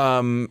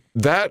 blah.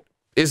 That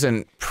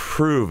isn't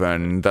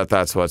proven that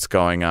that's what's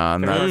going on.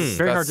 That's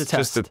very hard to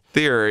test. Just a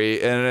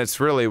theory, and it's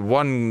really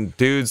one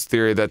dude's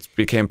theory that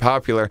became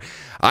popular.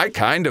 I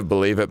kind of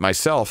believe it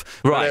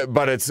myself, right?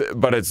 But it's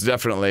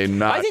definitely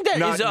not. I think that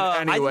not is.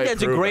 I think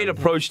that's proven. a great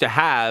approach to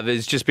have.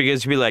 Is just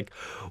because to be like,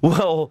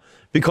 well,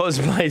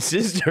 because my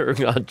sister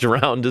got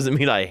drowned doesn't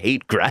mean I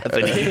hate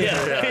gravity. You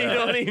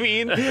know what I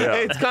mean? Yeah.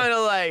 It's kind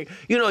of like,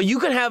 you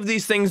can have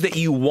these things that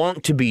you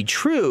want to be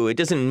true. It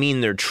doesn't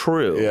mean they're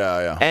true.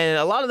 Yeah. And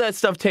a lot of that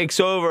stuff takes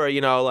over,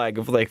 like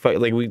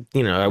we,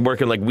 I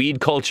work in like weed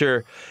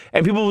culture,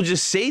 and people will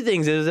just say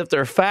things as if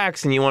they're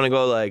facts, and you want to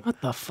go like, what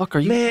the fuck are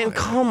you? Man,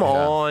 come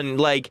on.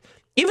 Like,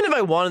 even if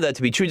I wanted that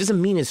to be true, it doesn't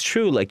mean it's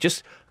true. Like,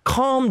 just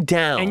calm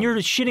down. And you're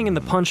shitting in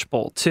the punch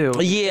bowl, too.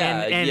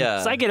 Yeah, and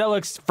yeah.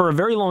 Psychedelics, for a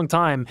very long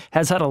time,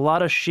 has had a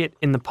lot of shit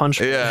in the punch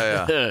bowl.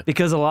 Yeah.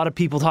 Because a lot of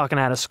people talking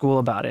out of school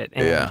about it.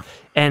 And,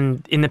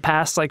 and in the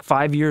past,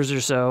 5 years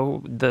or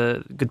so,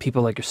 the good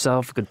people like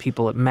yourself, good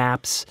people at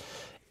MAPS,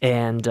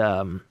 and...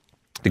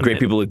 the great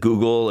people at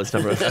Google, it's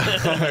never... the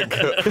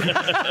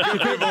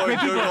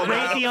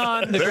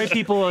great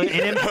people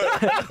in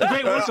the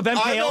great work of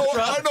MK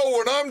Ultra. I know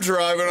when I'm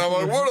driving, I'm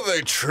like, what are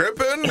they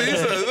tripping?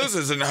 This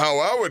isn't how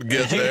I would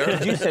get there.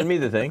 Did you send me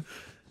the thing?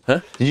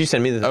 Huh? Did you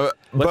send me the thing?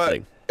 But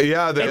thing?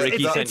 Yeah,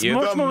 Ricky sent you?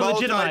 Much the more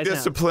legitimized now.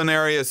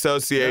 Multidisciplinary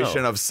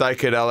Association of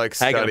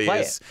Psychedelic I gotta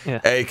play Studies,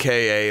 it.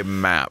 aka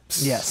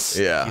MAPS. Yes.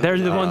 Yeah. They're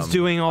the ones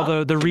doing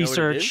all the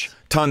research.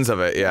 Tons of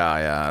it.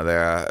 Yeah.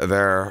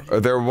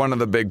 They're one of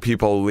the big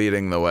people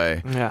leading the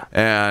way. Yeah.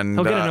 And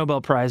he'll get a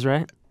Nobel Prize,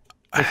 right?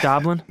 Like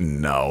Doblin?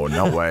 No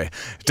way.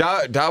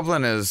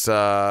 Doblin is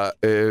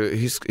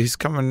he's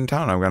coming in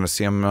town. I'm going to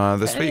see him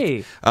this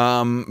week.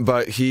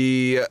 But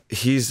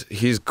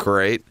he's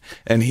great,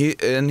 and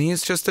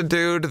he's just a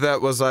dude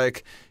that was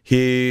like,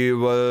 he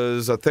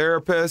was a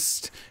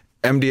therapist.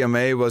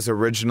 MDMA was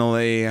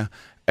originally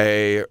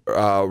a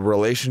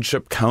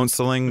relationship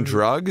counseling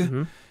drug.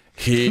 Mm-hmm.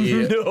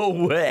 No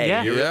way.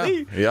 Yeah.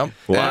 Really? Yep.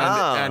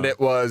 Wow. And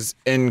it was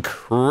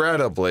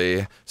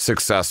incredibly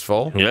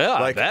successful. Yeah,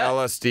 I like bet.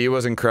 LSD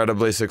was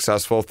incredibly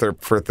successful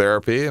for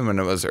therapy. I mean,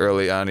 it was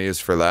early on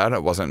used for that.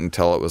 It wasn't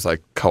until it was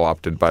like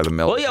co-opted by the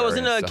military. Well, yeah,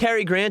 wasn't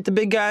Cary Grant the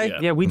big guy?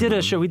 Yeah, we did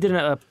a show. We did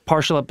a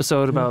partial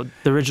episode about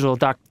the original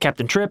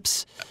Captain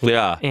Trips.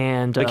 Yeah.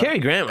 And but Cary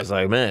Grant was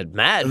like, mad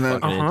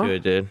fucking into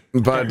it, dude.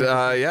 But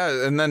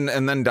and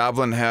then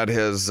Doblin had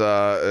his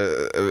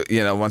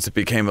once it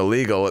became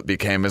illegal, it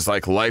became his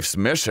like life's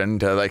mission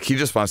to like, he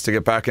just wants to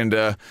get back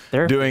into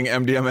doing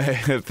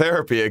MDMA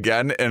therapy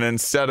again, and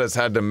instead has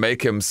had to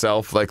make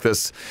himself like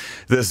this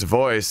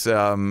voice.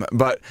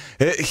 But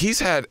he's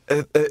had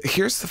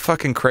here's the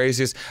fucking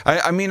craziest.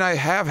 I mean, I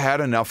have had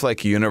enough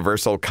like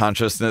universal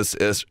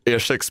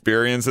consciousness-ish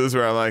experiences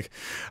where I'm like,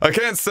 I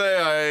can't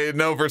say I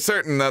know for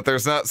certain that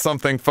there's not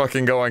something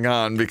fucking going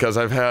on, because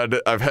I've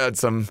had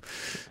some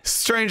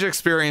strange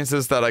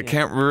experiences that I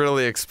can't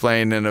really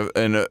explain in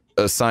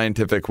a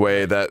scientific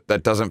way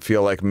that doesn't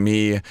feel like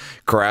me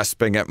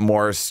grasping at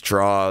more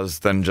straws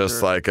than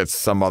just like it's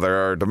some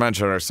other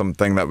dimension or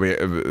something that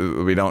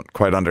we don't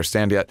quite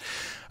understand yet.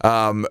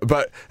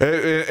 But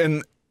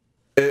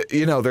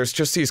there's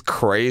just these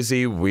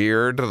crazy,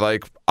 weird,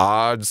 like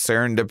odd,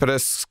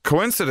 serendipitous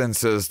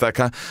coincidences that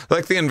kind of,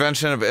 like the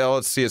invention of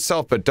LSD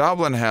itself. But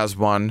Doblin has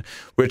one,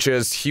 which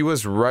is he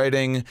was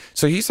writing.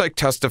 So he's like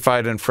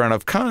testified in front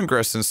of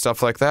Congress and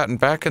stuff like that. And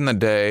back in the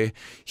day,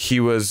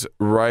 he was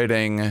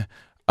writing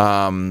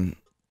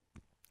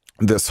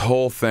this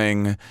whole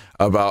thing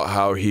about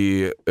how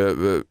he,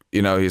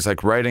 he's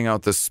like writing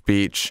out this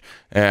speech,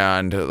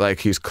 and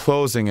like he's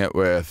closing it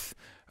with,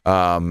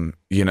 so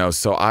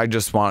I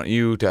just want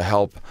you to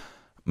help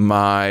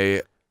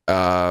my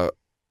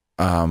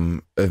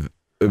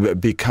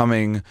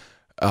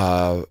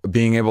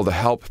being able to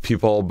help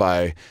people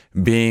by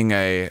being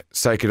a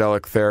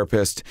psychedelic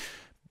therapist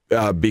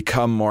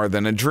become more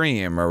than a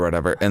dream or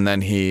whatever. And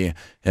then he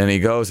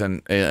goes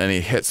and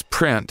he hits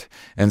print,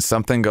 and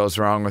something goes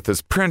wrong with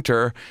his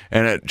printer,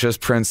 and it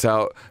just prints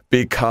out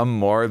become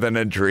more than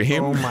a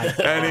dream. Oh my God.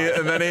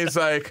 And then he's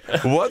like,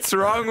 what's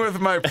wrong with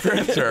my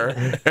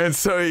printer? And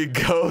so he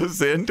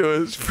goes into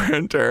his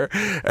printer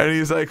and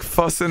he's like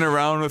fussing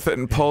around with it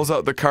and pulls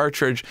out the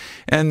cartridge,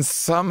 and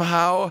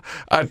somehow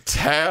a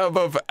tab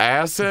of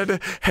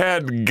acid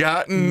had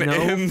gotten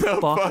in the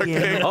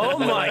fucking oh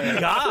my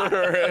God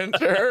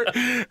printer.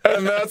 number,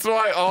 and that's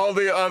why all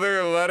the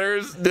other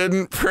letters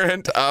didn't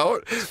print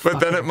out. But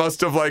then it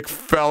must have like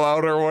fell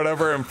out or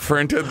whatever and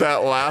printed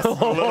that last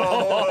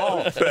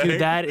little thing.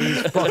 Dude, that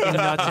is fucking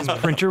nuts. His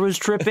printer was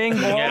tripping.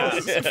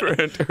 His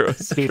printer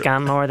was Speak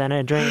on more than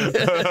a dream. More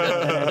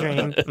than a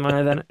dream.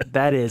 More than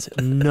that is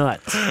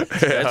nuts.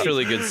 That's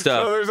really good So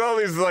stuff. there's all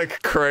these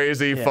like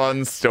crazy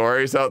fun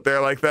stories out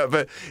there like that,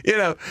 but you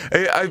know,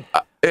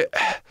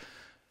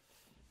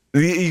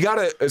 you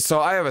gotta. So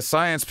I have a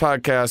science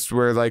podcast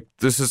where like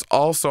this is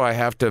also I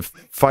have to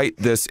fight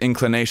this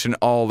inclination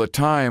all the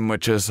time,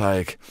 which is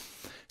like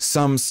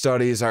some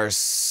studies are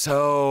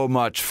so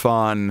much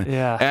fun,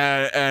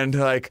 and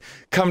like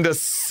come to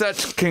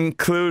such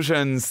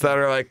conclusions that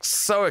are like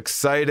so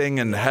exciting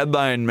and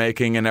headline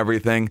making and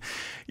everything.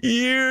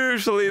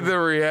 Usually the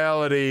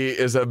reality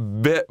is a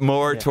bit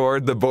more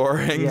toward the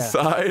boring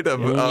side of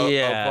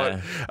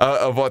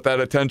what that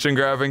attention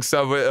grabbing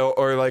stuff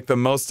or like the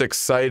most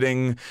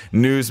exciting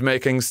news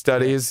making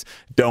studies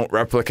don't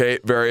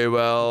replicate very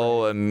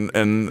well and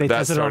They that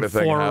tested sort on of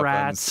thing 4 happens.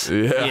 rats.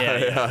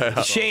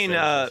 Yeah. Shane,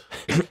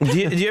 do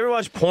you ever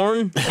watch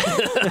porn?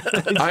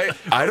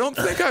 I don't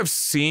think I've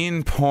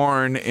seen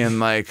porn in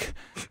like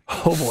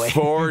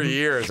 4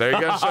 years. Are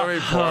you gonna show me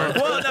porn?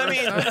 Well, I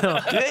mean,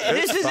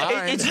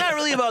 it's not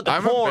really about the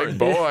I'm porn. a big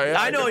boy.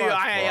 I know you.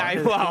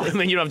 Well, I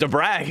mean, you don't have to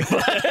brag.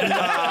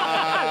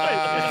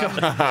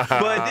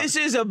 But this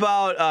is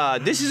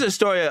about. This is a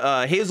story.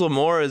 Hazel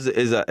Moore is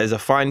a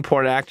fine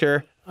porn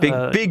actor.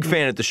 Big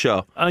fan at the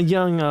show. A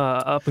young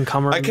up and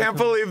comer. I can't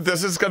believe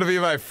this is going to be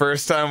my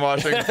first time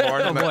watching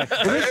porn.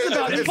 This is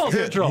about impulse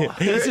control.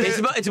 It's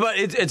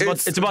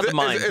about the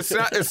mind.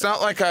 It's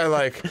not like I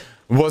like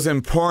was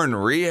in porn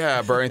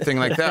rehab or anything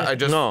like that.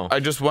 I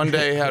just one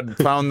day had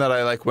found that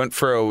I like went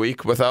for a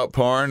week without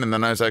porn, and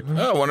then I was like,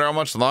 oh, I wonder how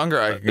much longer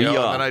I can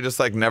go. And then I just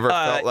like never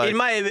felt like.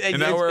 And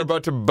now we're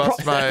about to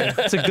bust my.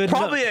 It's a good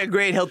probably a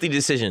great healthy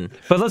decision.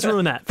 But let's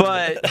ruin that.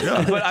 But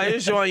I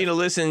just want you to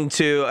listen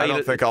to. I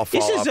don't think I'll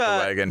fall off the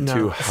wagon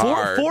too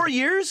hard. 4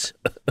 years?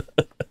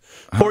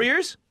 4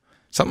 years?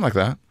 Something like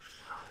that.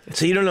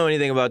 So you don't know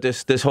anything about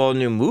this whole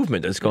new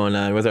movement that's going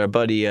on with our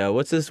buddy,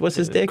 what's his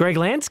dick? Greg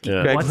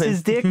Lansky. Greg What's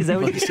his dick? Is that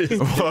what you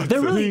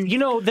They're really,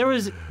 there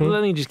was,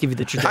 let me just give you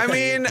the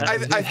trajectory. I mean,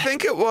 I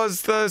think it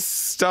was the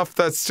stuff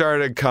that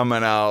started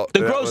coming out. The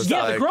gross,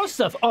 the gross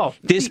stuff. Oh,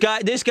 this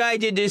guy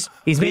did this.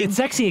 He's made it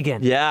sexy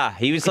again. Yeah,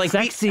 he was like,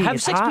 sexy. have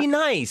It's sex, hot. be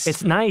nice.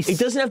 It's nice. It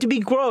doesn't have to be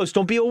gross.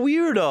 Don't be a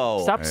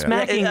weirdo. Stop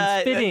smacking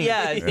and spitting.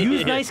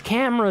 Use nice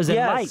cameras and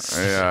lights.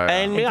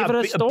 And give it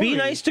a story. be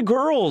nice to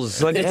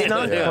girls. Like, it's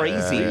not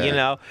crazy, you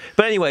know?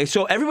 But anyway,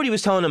 so everybody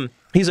was telling him,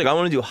 he's like, I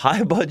want to do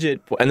high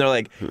budget. And they're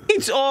like,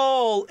 it's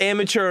all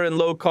amateur and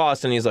low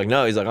cost. And he's like,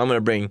 no, I'm going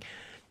to bring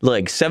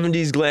like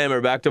 70s glamour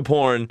back to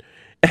porn.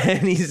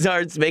 And he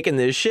starts making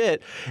this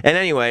shit. And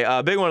anyway,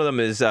 a big one of them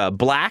is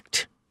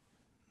Blacked,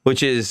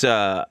 which is, it's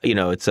What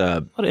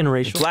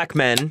interracial. black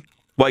men,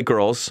 white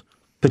girls,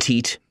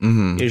 petite,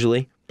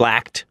 usually,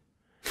 blacked.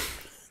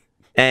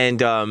 And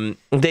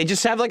they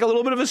just have like a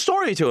little bit of a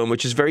story to him,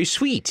 which is very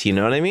sweet. You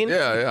know what I mean?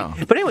 Yeah.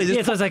 But anyway, So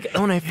I was like,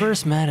 when I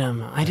first met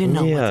him, I didn't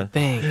know what to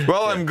think.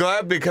 Well, I'm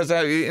glad because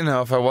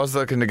if I was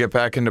looking to get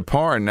back into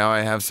porn, now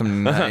I have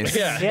some nice.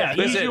 Yeah,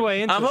 ease your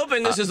way into I'm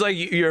hoping this is like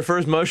your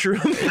first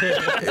mushroom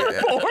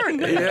porn.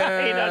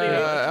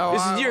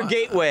 This is your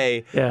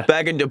gateway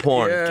back into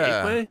porn.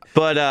 Yeah.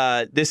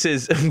 But this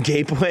is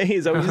gateway.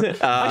 Is that what you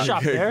said? I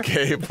shop there.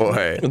 Gay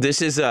boy.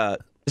 This is a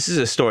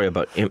story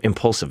about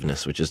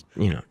impulsiveness, which is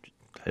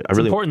It's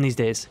important these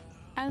days.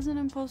 As an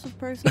impulsive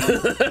person,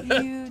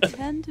 you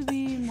tend to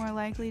be more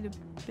likely to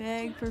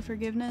beg for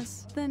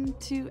forgiveness than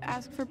to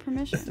ask for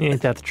permission.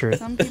 Ain't that the truth?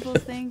 Some people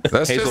think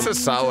That's just a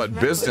solid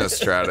business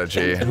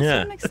strategy. to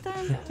some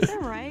extent, they're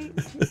right.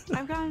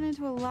 I've gotten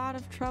into a lot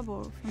of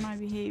trouble for my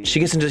behavior.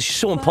 she's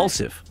so But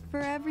impulsive. For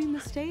every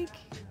mistake,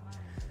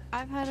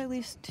 I've had at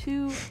least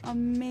 2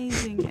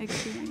 amazing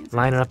experiences.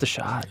 Lining up the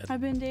shot.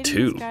 I've been dating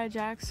 2. this guy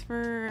Jax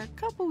for a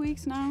couple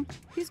weeks now.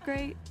 He's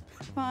great,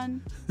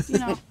 fun,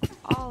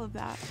 all of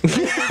that.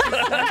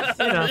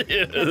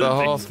 The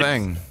whole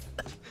thing.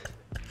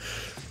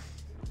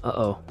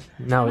 Uh-oh.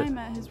 Now When I it.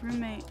 met his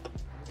roommate,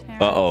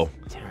 Terrence. Uh-oh.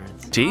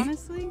 T?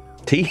 Honestly,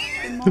 T?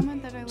 the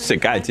moment that I laid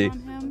Sick guy, eyes T. on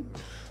him,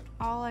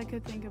 all I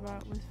could think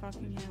about was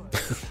fucking him.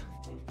 Is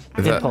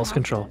that- Impulse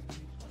control.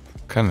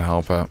 Couldn't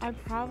help it. I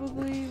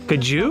probably would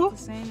Could have you? felt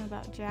the same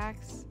about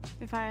Jax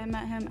if I had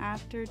met him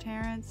after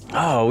Terrence.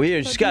 Oh,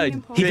 weird. Just gotta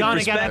But big Hedonic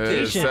respect.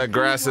 adaptation. That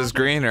grass is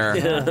greener.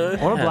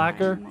 Or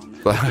blacker.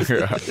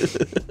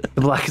 The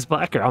black is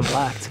blacker. I'm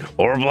blacked.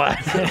 Or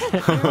black.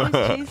 You're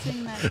always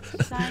chasing that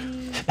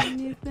shiny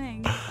new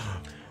thing.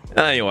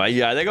 Anyway,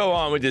 yeah, they go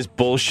on with this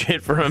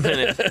bullshit for a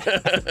minute.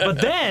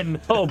 But then,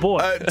 oh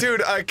boy.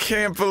 Dude, I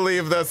can't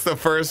believe that's the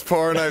first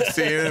porn I've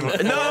seen in 4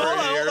 years.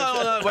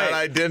 hold on, wait. And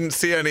I didn't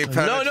see any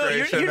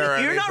penetration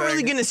you're not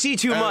really gonna see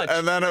too much.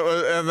 And then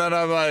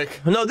I'm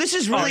like, no, this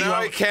is really. now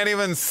I can't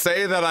even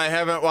say that I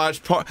haven't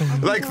watched porn.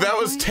 Like that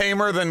was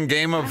tamer than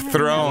Game of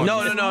Thrones.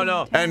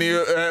 No. And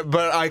you,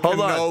 but I can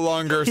no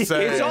longer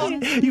say.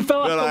 You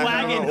fell off that the I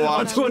wagon haven't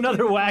watched. onto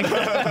another wagon.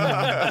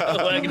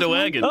 Wagon to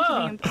wagon.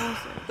 Being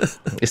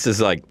impulsive, This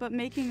is like. but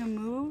making a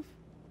move,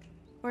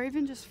 or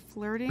even just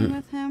flirting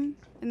with him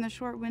in the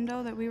short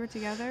window that we were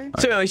together.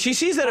 So anyway, she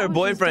sees that her was just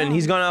boyfriend, dumb,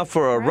 he's gone out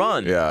for a right?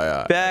 run.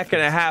 Yeah. Back in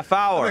a half I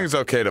hour. think it's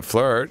okay to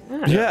flirt.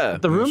 Yeah.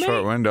 The roommate?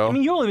 Short window. I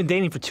mean, you've only been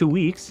dating for 2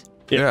 weeks.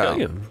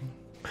 Yeah.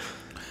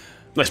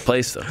 Nice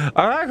place, though.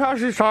 I like how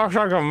she talks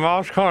like a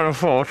mouse kind of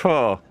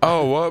photo.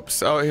 Oh,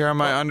 whoops. Oh, here are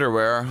my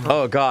underwear.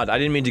 Oh God, I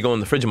didn't mean to go in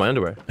the fridge in my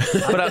underwear,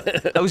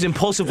 but I was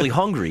impulsively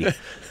hungry.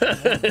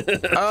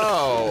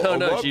 Oh,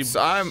 no, whoops.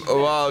 I'm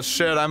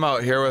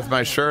out here with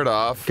my shirt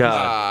off. God.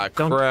 Ah,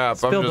 Don't crap.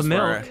 spill I'm the just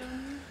milk. wearing.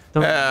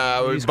 Don't-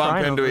 Yeah, we he's bump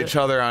crying into over each it.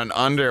 other on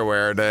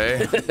underwear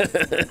day.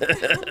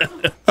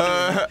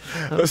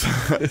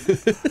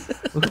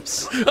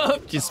 Oops. Oh,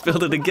 you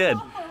spilled it again.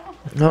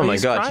 Oh my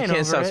He's God, she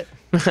crying can't over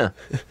stop.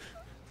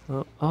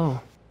 it. Oh,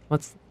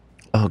 what's...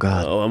 Oh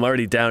God. Oh, I'm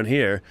already down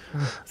here.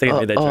 I think I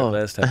made that joke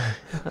last time.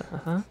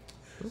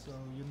 So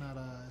you're not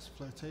as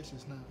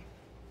flirtatious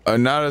now.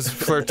 Not as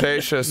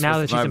flirtatious. Now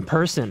that with she's my in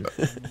person.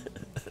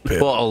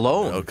 Well,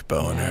 alone. milk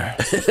boner.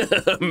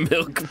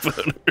 Milk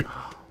boner.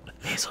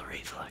 Nasal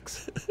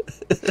reflex.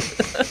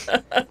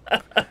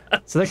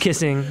 So they're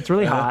kissing. It's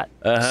really hot.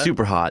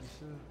 Super hot.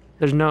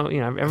 There's no,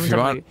 every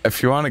time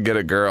If you want to get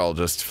a girl,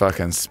 just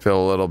fucking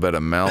spill a little bit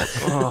of milk.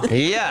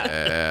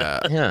 Yeah.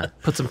 Yeah.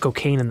 put some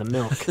cocaine in the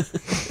milk.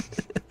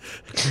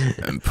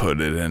 And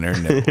put it in her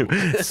nose.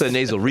 It's a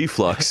nasal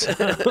reflux.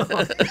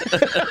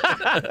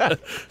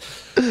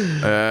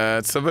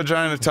 It's a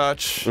vagina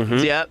touch.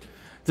 Yep.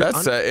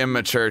 That's an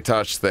immature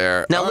touch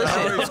there. Now Oh,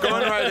 listen. he's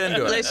going right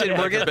into it. Listen,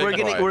 Like a big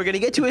boy. we're gonna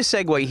get to a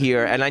segue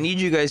here, and I need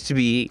you guys to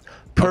be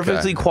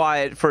perfectly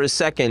quiet for a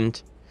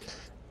second,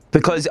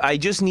 because I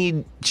just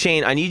need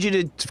Shane. I need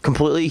you to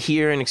completely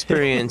hear and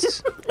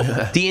experience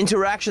the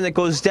interaction that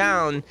goes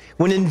down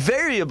when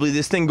invariably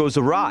this thing goes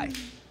awry.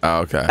 Oh,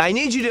 okay. I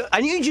need you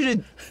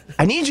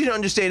to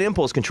understand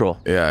impulse control.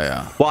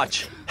 Yeah.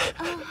 Watch.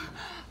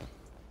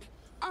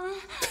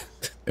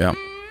 Yeah.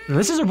 And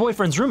this is her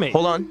boyfriend's roommate.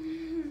 Hold on.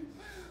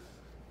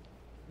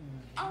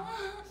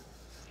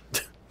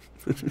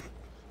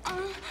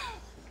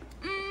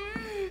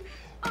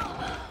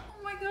 Oh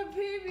my God,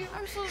 baby,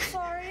 I'm so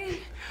sorry.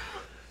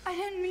 I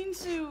didn't mean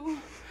to.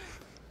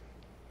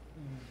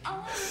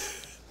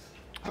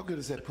 How good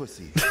is that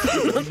pussy?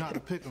 You know how to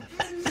pick 'em.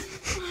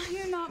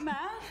 You're not mad?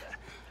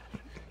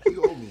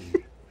 You owe me.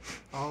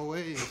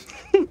 Always.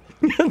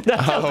 That's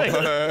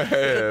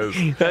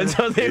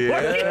how they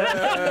work.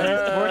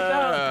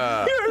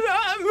 Yeah. You're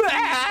not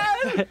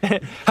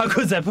mad. How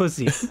good's that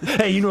pussy?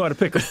 Hey, you know how to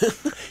pick him.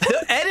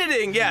 The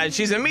editing, yeah,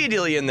 she's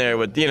immediately in there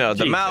with the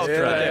mouth right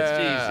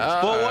there.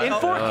 Well, In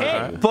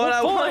 4K. But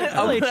I Full want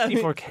HD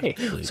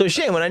 4K. So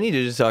Shane, what I need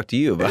to just talk to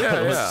you about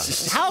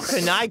how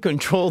can I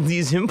control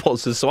these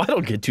impulses so I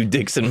don't get two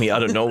dicks in me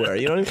out of nowhere?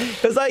 You know what I mean?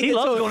 Because He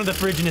loves going to the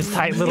fridge in his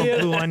tight little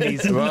blue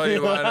undies. Well,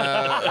 you want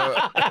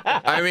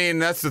to. I mean,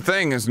 that's the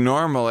thing. Is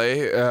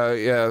normally,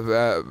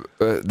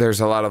 there's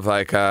a lot of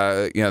like,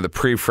 the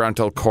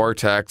prefrontal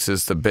cortex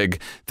is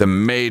the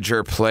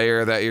major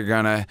player that you're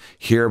gonna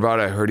hear about.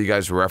 I heard you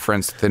guys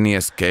reference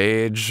Phineas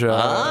Gage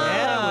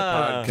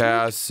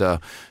podcast.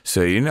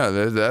 So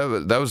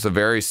that was the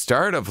very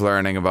start of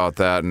learning about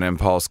that and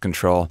impulse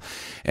control,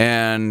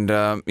 and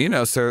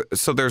so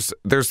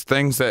there's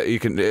things that you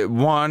can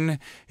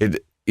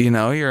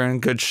you're in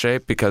good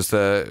shape because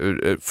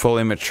it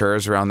fully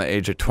matures around the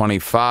age of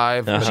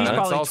 25. Uh-huh. But She's that's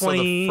probably also 20.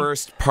 the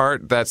first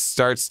part that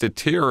starts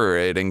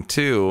deteriorating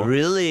too.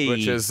 Really?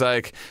 Which is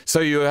like,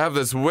 so you have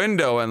this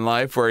window in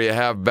life where you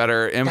have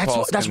better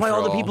impulse That's why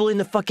all the control. people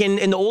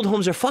in the old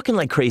homes are fucking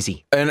like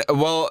crazy. And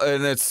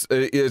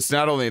it's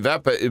not only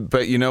that, but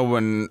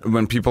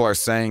when people are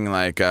saying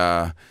like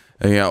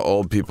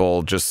old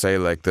people just say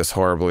like this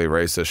horribly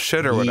racist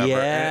shit or whatever,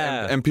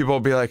 Yeah. and people will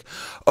be like,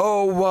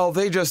 oh well,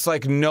 they just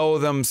like know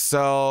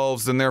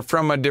themselves and they're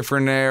from a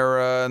different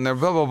era and they're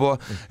blah blah blah.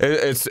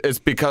 It's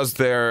because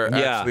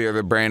actually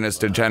their brain is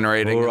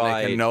degenerating and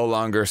they can no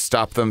longer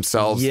stop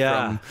themselves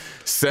from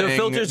saying Their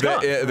filter's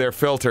gone. their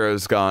filter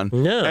is gone.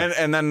 Yeah.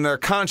 And then their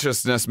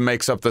consciousness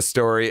makes up the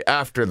story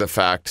after the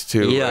fact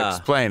to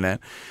explain it.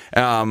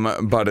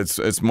 But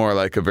it's more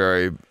like a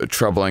very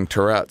troubling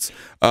Tourette's.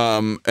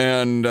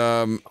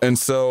 And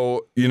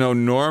so,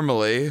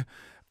 normally,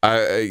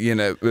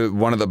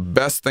 one of the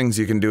best things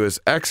you can do is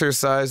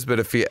exercise. But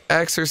if you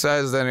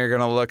exercise, then you're going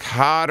to look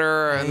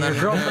hotter. And then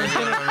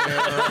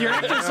You're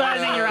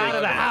exercising, you're out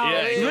of the house.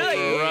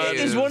 Really?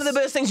 Is one of the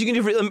best things you can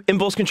do for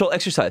impulse control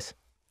exercise?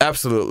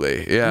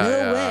 Absolutely. Yeah.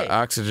 No way.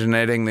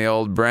 Oxygenating the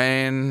old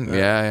brain.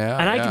 Yeah.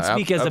 And I can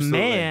speak as a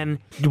man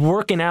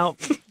working out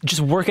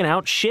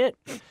shit.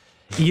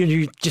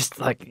 You just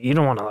like, you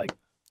don't want to like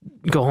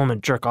go home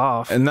and jerk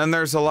off. And then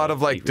there's a lot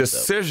of like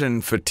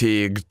decision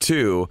fatigue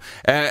too,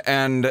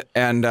 and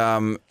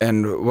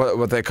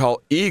what they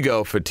call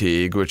ego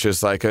fatigue, which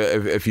is like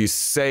if you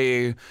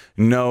say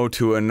no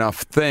to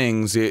enough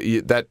things,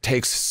 that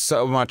takes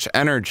so much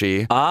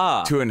energy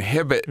to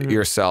inhibit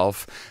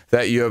yourself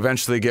that you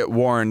eventually get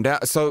worn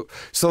down. So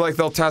like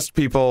they'll test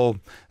people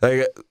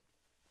like.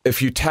 If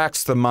you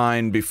tax the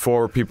mind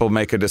before people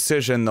make a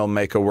decision, they'll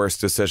make a worse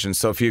decision.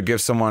 So if you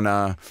give someone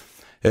a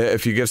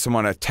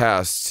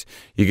test,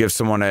 you give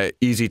someone an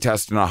easy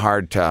test and a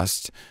hard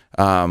test,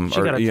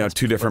 or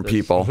two different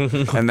people,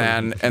 and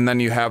then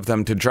you have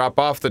them to drop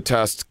off the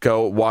test,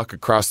 go walk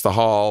across the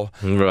hall,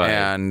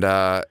 and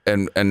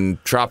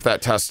drop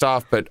that test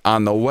off. But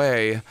on the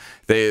way,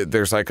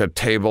 there's like a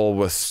table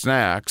with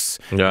snacks,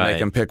 and they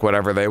can pick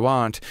whatever they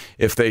want.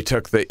 If they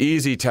took the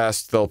easy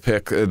test,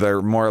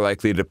 they're more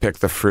likely to pick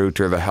the fruit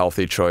or the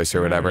healthy choice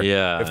or whatever.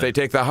 If they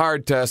take the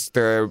hard test,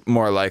 they're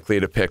more likely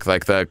to pick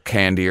like the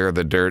candy or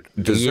the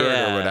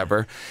dessert or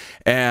whatever.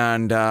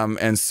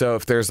 And so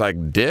if there's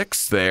like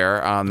dicks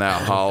there on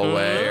that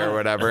hallway or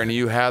whatever, and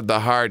you had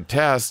the hard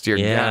test, you're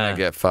gonna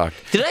get fucked.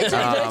 Did I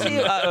tell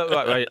you?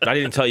 I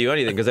didn't tell you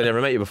anything because I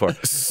never met you before.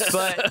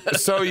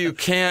 But so you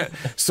can't.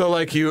 So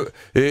like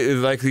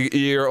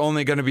you're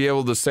only going to be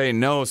able to say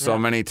no so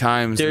many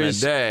times in a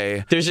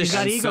day. There's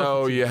just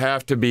so you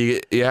have to be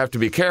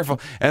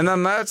careful. And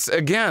then that's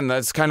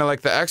kind of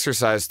like the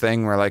exercise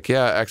thing, where like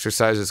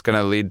exercise is going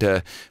to lead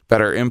to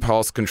better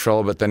impulse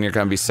control, but then you're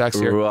going to be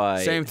sexier.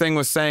 Right. Same thing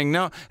with saying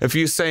no. If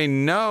you say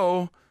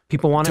no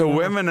people want to it more.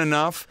 women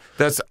enough,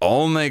 that's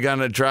only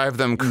gonna drive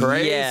them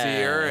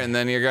crazier, and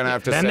then you're gonna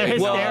have to Then say they're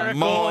hysterical,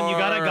 more, and you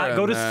gotta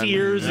go to then-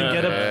 Sears and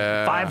get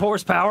a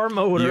 5-horsepower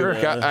motor.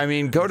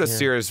 Go to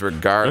Sears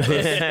regardless.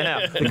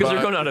 because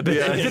they're going out of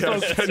business.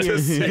 Get to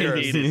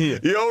Sears.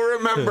 You'll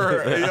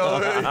remember.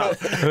 You'll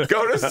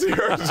go to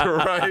Sears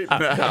right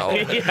now.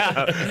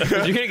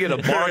 You're gonna get a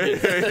bargain.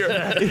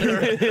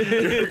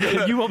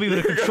 You won't be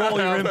able to control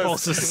your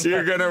impulses.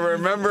 You're gonna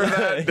remember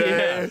that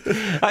day.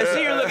 I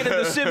see you're looking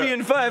at the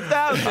Sibian 5000.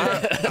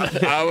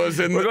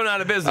 We're going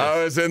out of business.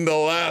 I was in the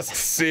last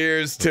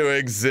Sears to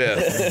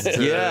exist.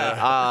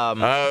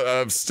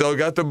 I've still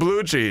got the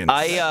blue jeans.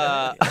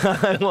 I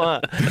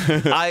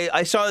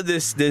saw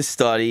this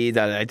study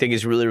that I think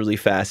is really, really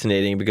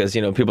fascinating because,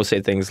 people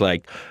say things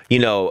like,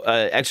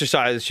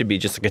 exercise should be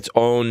just like its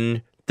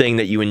own thing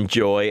that you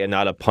enjoy and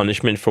not a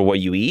punishment for what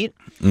you eat.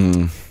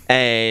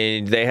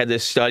 And they had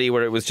this study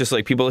where it was just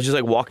like people just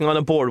like walking on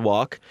a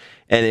boardwalk,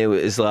 and it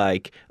was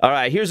like, all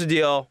right, here's the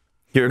deal.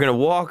 You're going to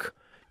walk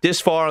this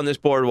far on this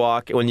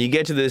boardwalk. When you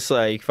get to this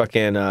like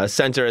fucking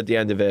center at the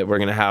end of it, we're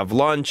going to have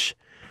lunch.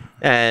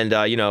 And,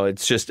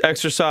 it's just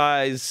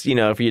exercise, for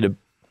you to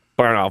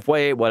burn off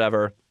weight,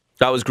 whatever.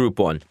 That was group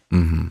one.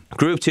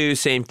 Group two,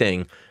 same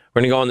thing. We're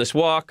going to go on this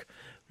walk.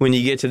 When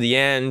you get to the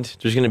end,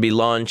 there's going to be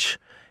lunch.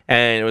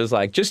 And it was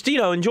like, just,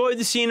 enjoy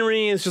the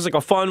scenery. It's just like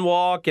a fun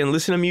walk and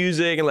listen to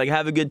music and like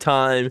have a good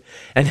time.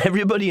 And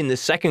everybody in the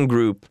second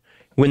group,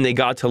 when they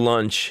got to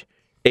lunch,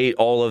 ate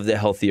all of the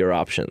healthier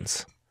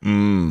options.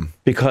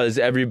 Because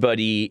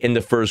everybody in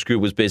the first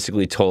group was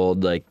basically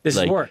told, this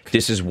is work.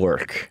 This is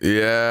work.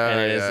 Yeah.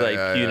 And it's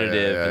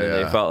punitive, and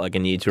then they felt like a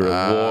need to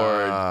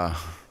reward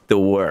the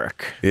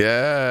work.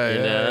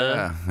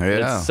 Yeah.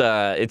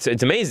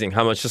 It's amazing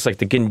how much just like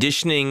the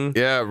conditioning.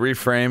 Yeah,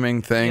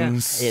 reframing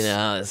things.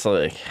 It's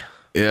like.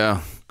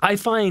 Yeah. I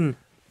find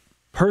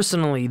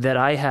personally that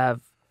I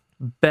have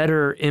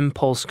better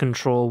impulse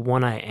control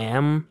when I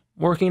am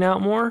working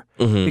out more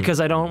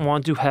because I don't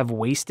want to have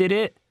wasted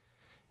it.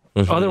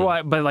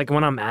 Otherwise, but like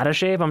when I'm out of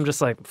shape, I'm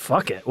just like,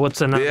 fuck it.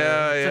 What's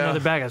another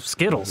bag of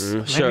Skittles?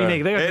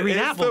 Maybe they got green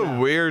apple. It's the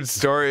weird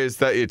stories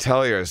that you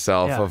tell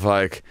yourself of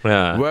like,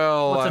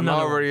 well, I'm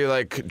already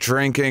like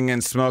drinking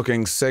and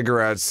smoking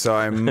cigarettes, so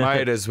I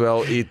might as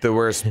well eat the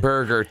worst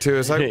burger too.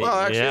 It's like,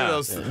 well, actually,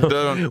 those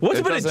don't. What's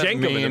a bit of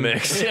Jenkum in the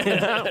mix?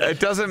 It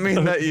doesn't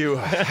mean that you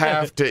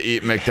have to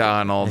eat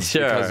McDonald's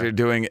because you're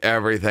doing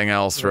everything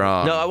else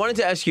wrong. No, I wanted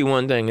to ask you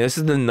one thing. This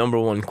is the number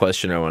one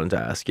question I wanted to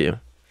ask you.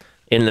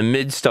 In the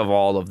midst of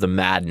all of the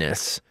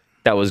madness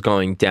that was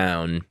going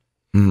down,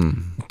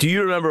 do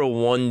you remember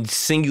one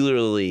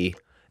singularly,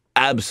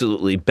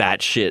 absolutely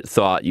batshit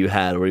thought you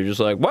had where you're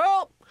just like,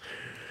 well,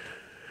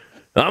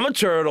 I'm a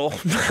turtle?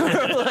 Was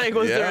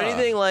there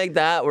anything like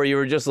that where you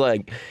were just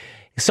like,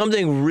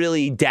 something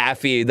really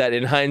daffy that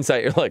in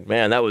hindsight you're like,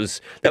 man, that was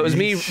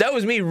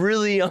me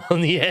really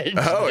on the edge.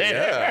 Oh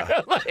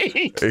there.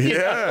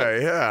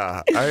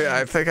 Yeah.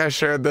 I think I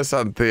shared this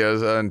on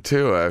Theo's own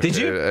too. Did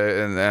you?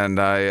 And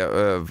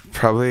I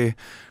probably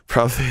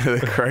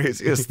the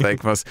craziest thing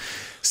was.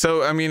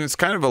 So I mean, it's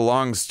kind of a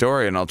long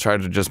story, and I'll try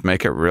to just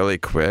make it really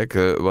quick.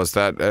 Was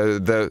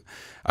that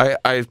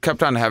I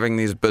kept on having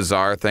these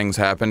bizarre things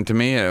happen to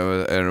me,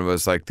 and it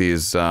was like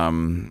these.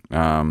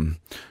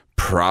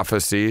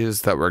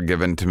 prophecies that were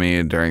given to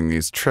me during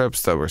these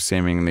trips that were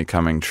seemingly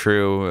coming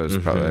true. It was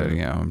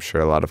probably, I'm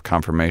sure a lot of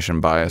confirmation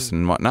bias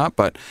and whatnot.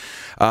 But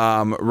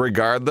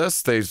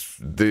regardless,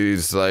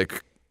 these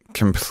like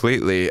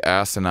completely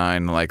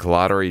asinine, like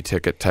lottery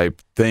ticket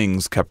type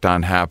things kept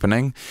on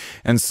happening.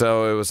 And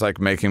so it was like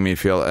making me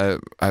feel,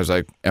 I was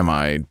like, am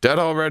I dead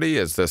already?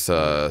 Is this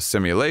a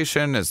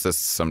simulation? Is this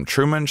some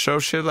Truman Show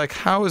shit? Like,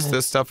 how is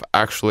this stuff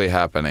actually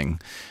happening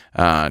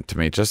to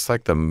me? Just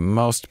like the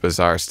most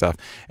bizarre stuff.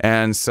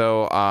 And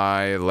so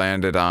I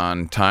landed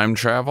on time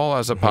travel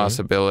as a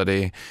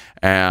possibility,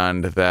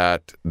 and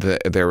that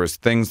there was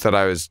things that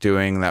I was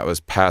doing that was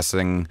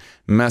passing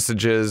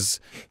messages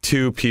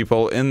to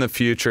people in the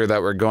future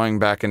that were going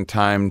back in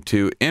time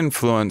to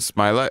influence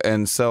my life.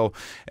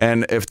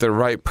 And if the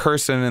right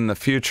person in the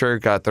future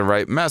got the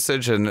right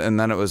message, and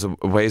then it was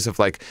ways of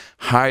like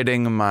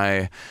hiding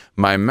my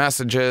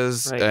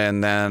messages, Right.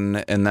 and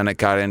then it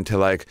got into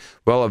like,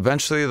 well,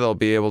 eventually they'll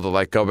be able to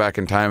like go back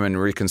in time and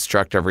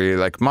reconstruct every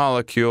like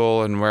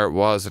molecule and where it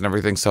was and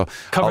everything. So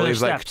Cover all their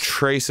these like steps.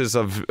 traces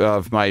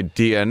of my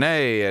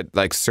DNA at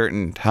like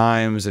certain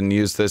times, and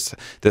use this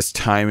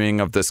timing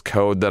of this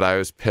code that I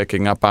was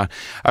picking up on.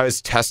 I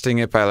was testing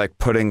it by like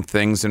putting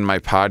things in my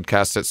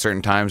podcast at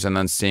certain times, and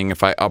then seeing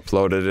if I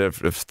uploaded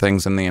it, if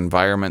things in the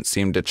environment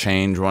seemed to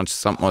change once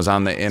something was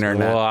on the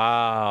internet.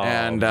 Wow.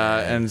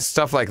 And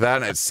stuff like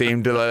that. And it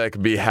seemed to like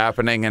be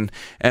happening, and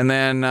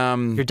then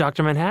You're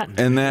Dr. Manhattan.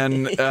 and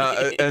then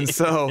and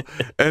so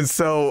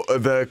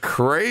the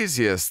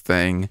craziest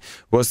thing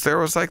was there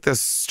was like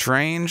this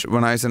strange,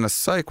 when I was in a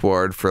psych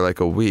ward for like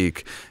a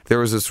week, there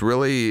was this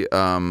really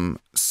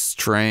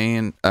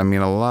strange, I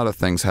mean, a lot of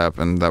things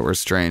happened that were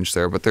strange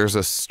there, but there's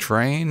a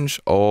strange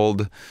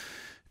old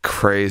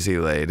crazy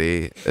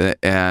lady,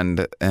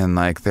 and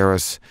like there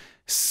was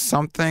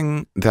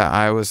something that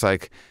I was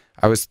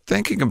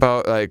thinking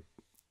about, like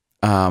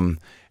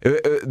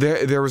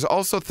there was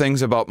also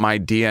things about my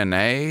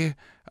DNA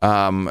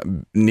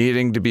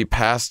needing to be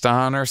passed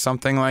on or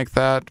something like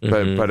that,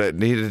 but it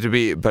needed to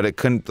be, but it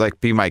couldn't like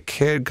be my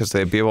kid because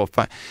they'd be able to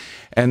find.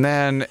 And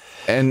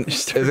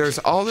there's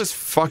all this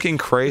fucking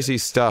crazy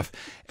stuff,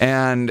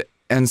 and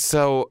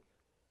so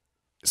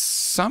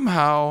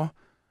somehow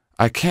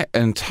I can't.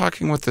 And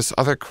talking with this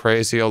other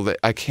crazy old,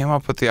 I came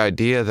up with the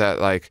idea that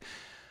like,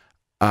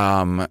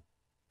 that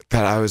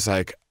I was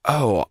like,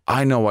 oh,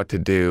 I know what to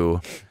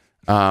do.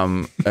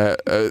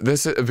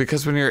 This is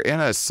because when you're in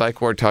a psych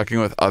ward talking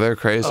with other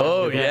crazy,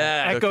 Oh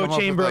yeah. They'll Echo come up with,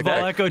 chamber like, of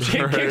all echo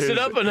chambers. Kicks it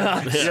up a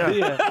notch.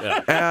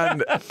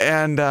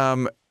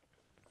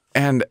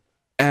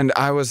 and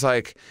I was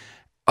like,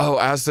 oh,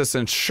 as this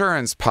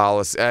insurance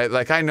policy,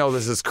 I know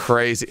this is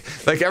crazy.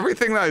 Like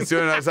everything that I was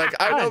doing, I was like,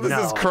 I know this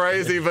is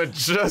crazy, but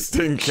just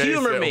in case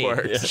Humor it me.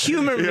 works.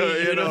 Humor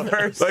me,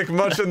 universe. Like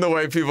much in the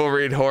way people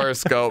read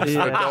horoscopes,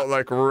 but don't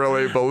like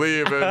really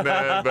believe in it.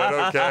 But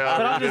okay,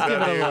 I'll read it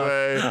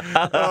anyway.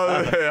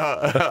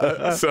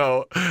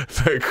 So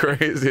the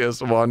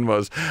craziest one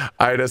was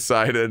I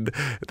decided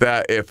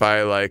that if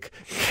I like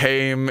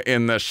came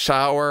in the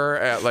shower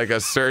at like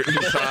a certain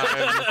time,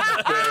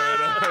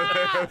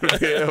 I would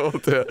be able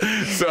to.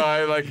 So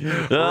I like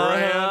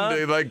ran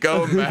to like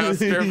go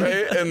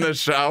masturbate in the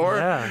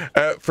shower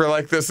for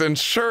like this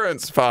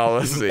insurance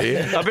policy.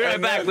 I'll be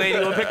right back, lady.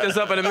 We'll pick this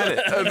up in a minute.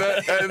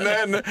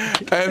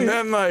 And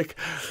then like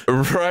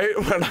right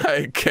when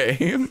I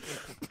came,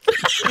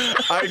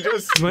 I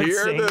just Went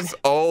hear sing. this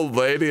old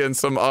lady in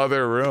some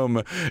other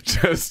room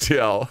just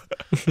yell,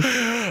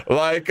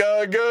 like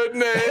a good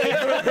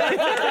neighbor,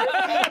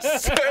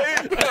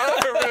 St.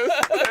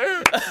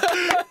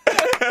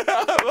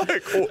 I'm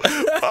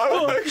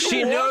like,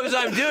 She knows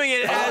I'm doing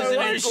it as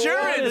an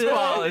insurance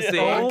policy.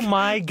 Oh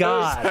my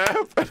God.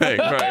 what's happening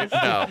right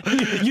now?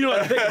 You know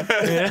what?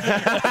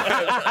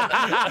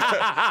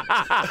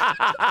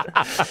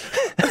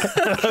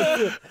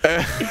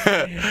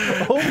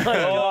 Oh my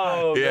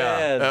God.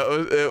 Yeah,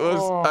 it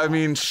was. I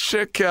mean,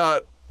 shit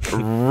got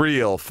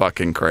real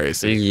fucking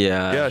crazy.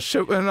 Yeah. Yeah,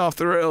 shit went off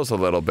the rails a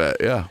little bit.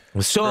 Yeah.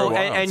 So, For a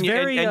while. and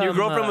very, your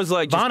girlfriend was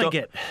like, just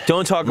Vonnegut.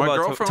 don't talk My about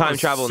girlfriend time was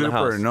travel in the super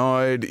house.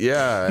 annoyed.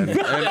 Yeah.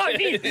 And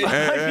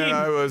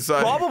I was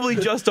like, Probably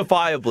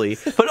justifiably,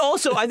 but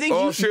also I think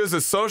well, she was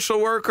a social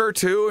worker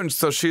too, and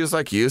so she was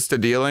like used to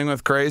dealing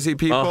with crazy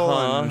people,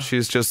 and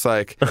she's just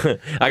like, I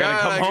gotta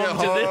come home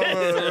to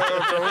this.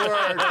 to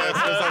work. It's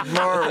just like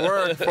more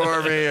work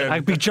for me. And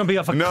I'd be jumping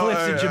off a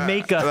cliff in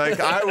Jamaica. Like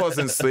I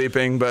wasn't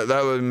sleeping, but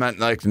that would meant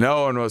like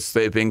no one was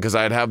sleeping because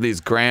I'd have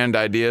these grand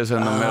ideas in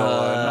the middle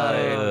of the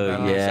night.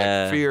 And these,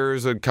 yeah. like,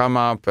 fears would come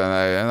up,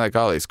 and like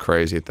all these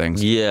crazy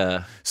things.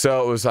 Yeah.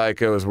 So it was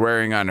like it was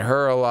wearing on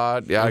her a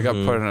lot. Yeah, I got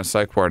put in a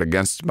psych ward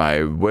against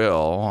my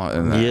will.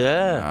 And then,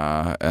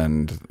 Yeah.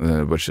 and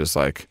which is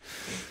like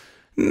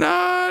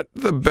not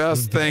the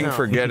best thing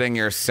for getting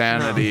your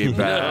sanity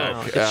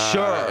back.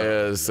 Sure.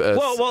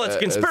 Well, it's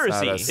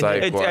conspiracy.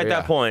 At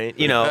that point,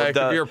 you know. Like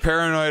if you're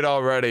paranoid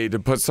already, to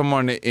put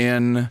someone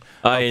in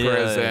a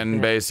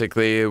prison,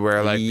 basically,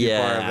 where like people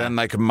are then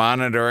like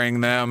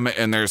monitoring them,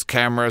 and there's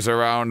cameras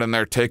around, and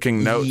they're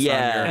taking notes. On your,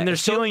 and they're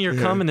stealing your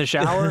cum in the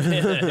shower.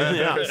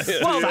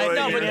 Well, I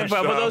know,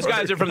 but those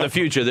guys are from the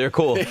future. They're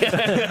cool.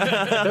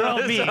 They're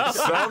all me.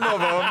 Some of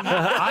them.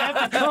 I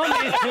have to come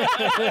in.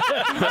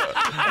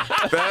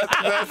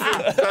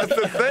 That's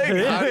the thing.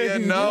 How do you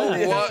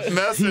know what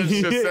message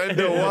to send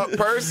to what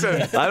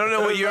person? I don't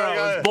know what year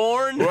I was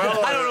born.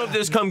 Well, I don't know if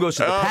this cum goes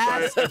to the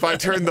past. If I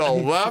turn the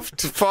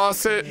left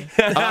faucet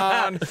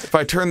on, if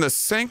I turn the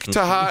sink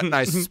to hot and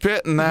I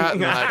spit in that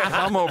and I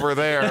come over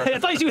there. I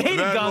thought you hated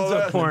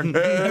gonzo porn.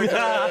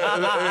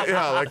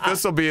 Yeah, like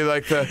this will be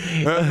like the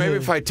maybe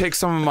if I take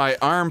some of my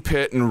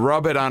armpit and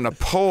rub it on a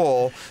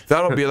pole,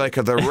 that'll be like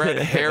the red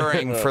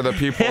herring for the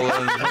people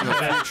in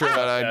the future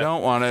that I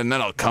don't want, and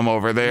then I'll come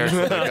over there to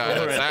the guy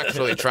that's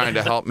actually trying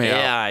to help me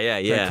out.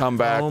 Yeah. To come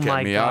back,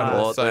 get me out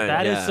of this thing.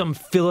 That is some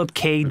Philip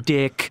K.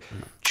 Dick.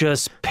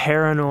 Just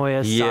paranoia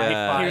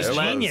sci-fi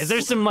genius.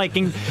 There's some like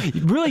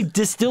really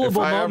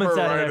distillable moments if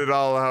I ever out write of it. it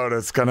all out,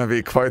 it's gonna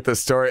be quite the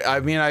story.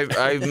 I mean,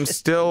 I'm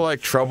still like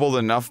troubled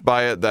enough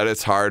by it that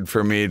it's hard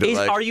for me to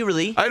like. Are you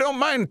really? I don't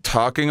mind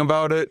talking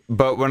about it,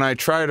 but when I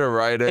try to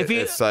write it,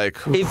 it's like.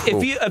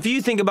 If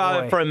you think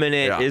about it for a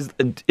minute,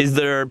 is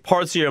there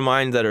parts of your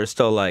mind that are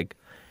still like,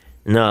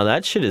 no,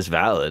 that shit is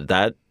valid.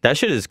 That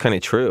shit is kind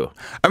of true.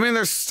 I mean,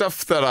 there's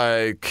stuff that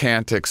I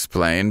can't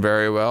explain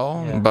very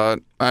well,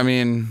 but I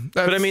mean...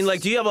 like,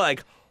 do you have,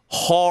 like,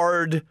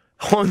 hard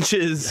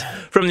hunches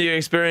from your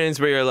experience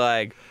where you're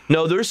like,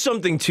 no, there's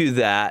something to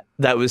that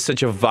was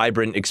such a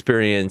vibrant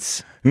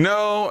experience?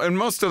 No, and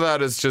most of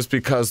that is just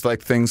because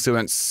like things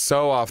went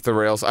so off the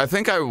rails. I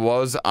think I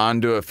was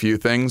onto a few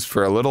things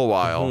for a little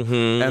while,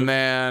 and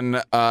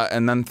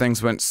then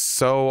things went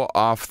so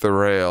off the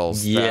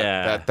rails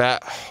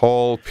that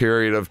whole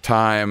period of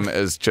time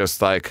is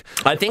just like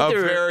a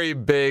very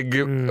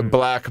big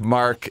black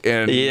mark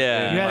in. You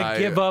gotta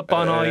give up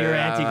on all your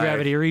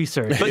anti-gravity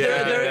research. But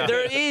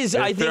there is.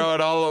 I think throw it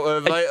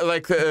all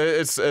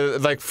it's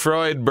like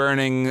Freud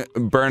burning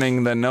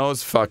the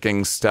nose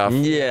fucking stuff.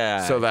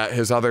 So that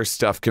his other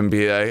stuff can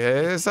be like,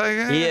 it's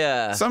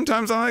like,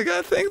 sometimes I'm like,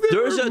 I think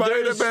there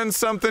might have been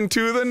something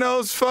to the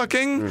nose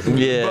fucking,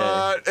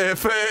 but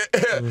if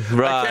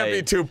I can't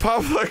be too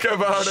public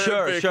about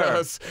it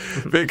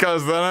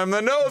because then I'm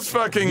the nose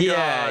fucking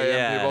guy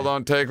and people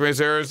don't take me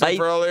seriously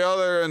for all the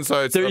other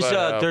insights.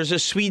 There's a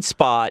sweet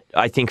spot,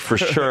 I think, for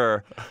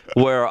sure,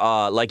 where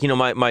like, you know,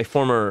 my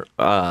former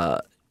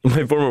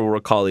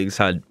work colleagues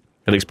had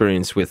an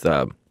experience with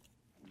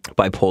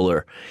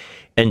bipolar,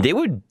 and they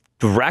would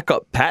rack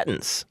up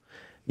patents.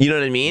 You know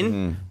what I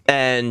mean?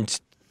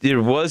 And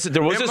there was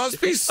it must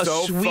be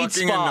so sweet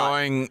fucking spot.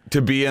 annoying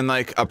to be in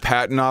like a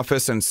patent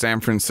office in San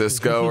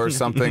Francisco or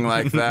something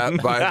like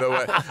that, by the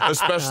way,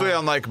 especially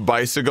on like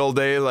Bicycle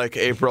Day, like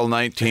April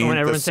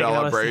 19th, the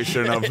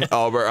celebration of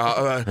Albert.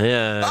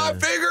 I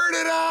figured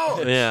it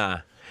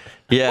out.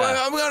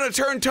 Well, I'm gonna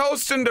turn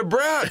toast into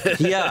bread.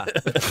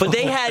 But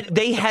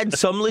they had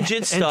some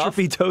legit stuff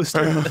Entropy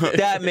toaster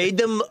that made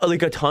them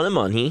like a ton of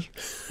money.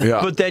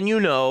 But then you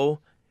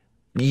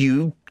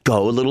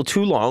go a little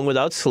too long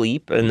without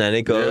sleep, and then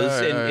it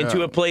goes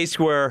into a place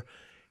where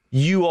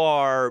you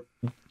are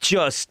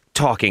just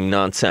talking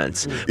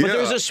nonsense. But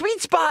there's a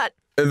sweet spot.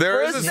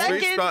 There is a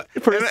sweet spot.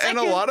 And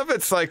a lot of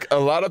it's like, a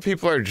lot of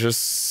people are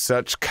just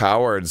such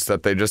cowards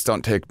that they just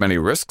don't take many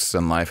risks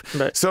in life.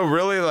 Right. So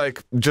really,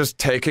 like, just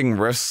taking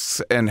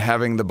risks and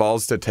having the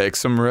balls to take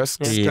some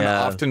risks can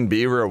often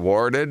be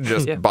rewarded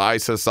just by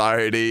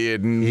society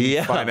and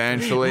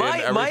financially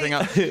and everything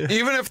else.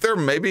 Even if they're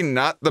maybe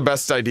not the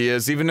best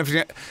ideas, even if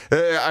you,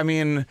 I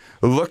mean,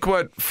 look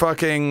what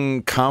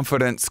fucking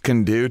confidence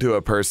can do to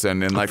a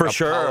person in like a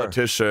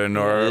politician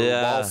or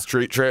a Wall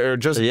Street trader, or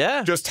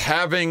just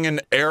having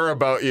an air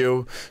about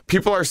you.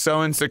 People are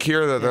so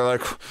insecure that they're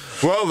like,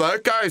 well,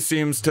 that guy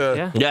seems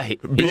to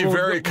be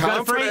very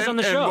confident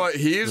in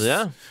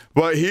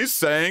what he's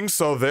saying,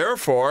 so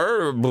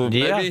therefore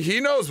maybe he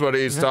knows what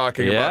he's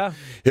talking about.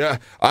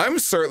 I'm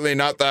certainly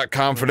not that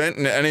confident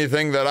in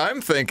anything that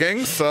I'm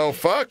thinking, so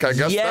fuck, I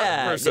guess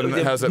that person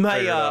has it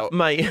figured out.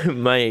 My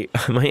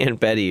Aunt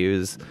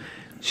Betty,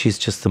 she's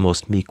just the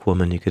most meek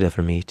woman you could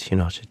ever meet. You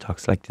know, she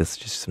talks like this.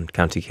 She's from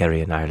County Kerry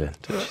in Ireland.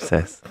 She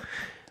says,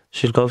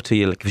 she'd go up to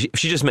you, like, if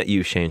she just met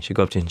you, Shane, she'd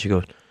go up to you and she'd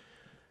go,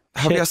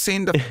 have you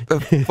seen the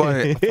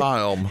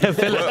film?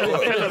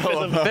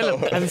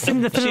 Philip. I've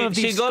seen the film of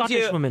these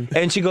Scottish women.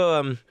 And she'd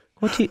go,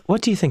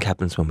 what do you think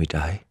happens when we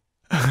die?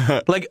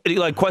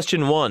 like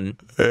question one.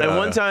 And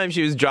one time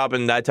she was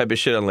dropping that type of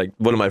shit on like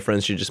one of my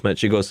friends she just met.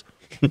 She goes,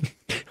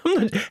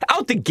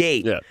 out the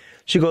gate.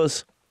 She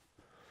goes,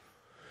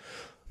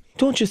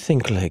 don't you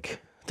think like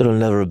there'll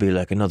never be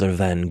like another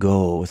Van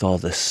Gogh with all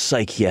the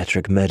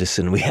psychiatric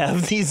medicine we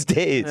have these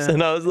days?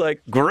 And I was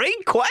like,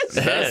 great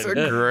question. That's a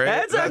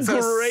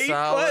great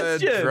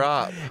question.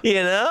 Drop.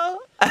 You know?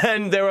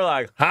 And they were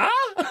like, huh?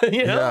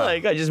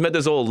 Like, I just met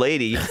this old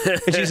lady,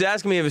 and she's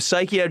asking me if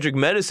psychiatric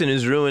medicine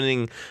is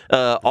ruining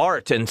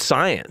art and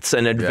science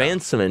and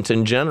advancement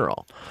in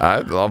general. I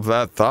love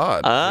that thought.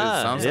 It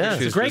sounds like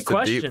she's It's a great just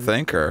question. a deep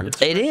thinker.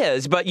 It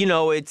is, but,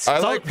 it's... I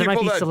like there might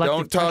people be that selective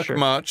don't talk pressure.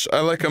 much. I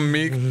like a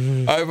meek.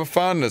 I have a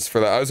fondness for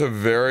that. I was a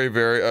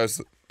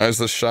I was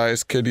the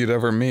shyest kid you'd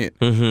ever meet.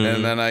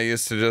 And then I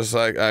used to just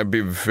I'd be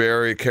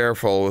very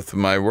careful with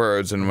my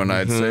words and when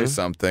I'd say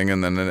something,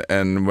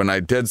 and when I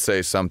did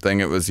say something,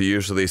 it was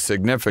usually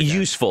significant.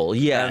 Useful,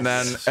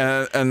 yes.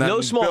 And then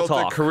No small built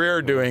talk. a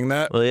career doing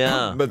that. Well,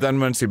 yeah. But then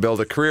once you build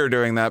a career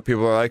doing that,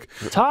 people are like,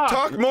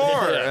 talk more.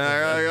 And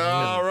I'm like,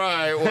 all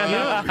right, well,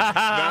 now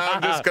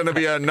I'm just going to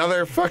be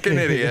another fucking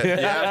idiot.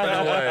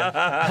 Yapping away.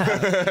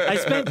 I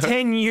spent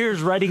 10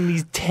 years writing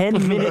these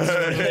 10 minutes.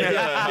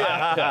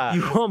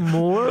 You want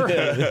more? I'm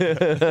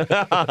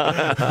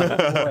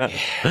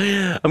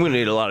going to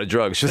need a lot of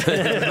drugs. Where's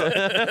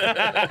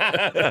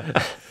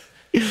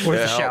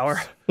the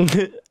shower?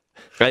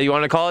 You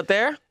want to call it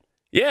there?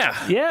 Yeah.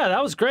 Yeah,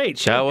 that was great.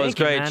 That Thank was you,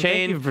 great. man.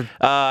 Shane, Thank you for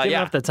giving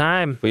up the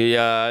time. We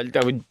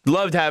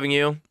loved having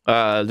you.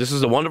 This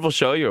was a wonderful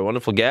show. You're a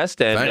wonderful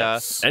guest, and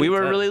Thanks. we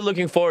were really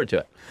looking forward to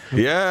it.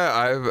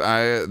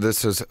 Yeah,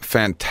 this is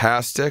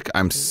fantastic.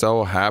 I'm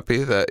so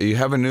happy that you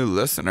have a new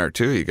listener,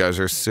 too. You guys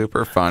are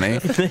super funny.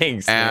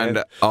 Thanks, And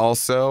man.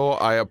 also,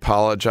 I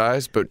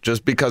apologize, but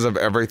just because of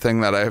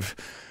everything that I've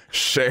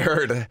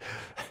shared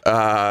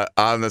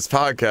on this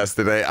podcast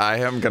today, I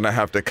am going to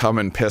have to come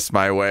and piss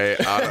my way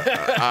out of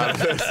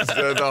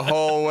the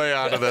whole way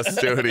out of the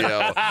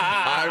studio.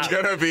 I'm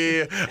going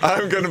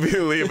to be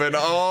leaving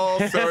all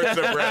sorts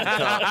of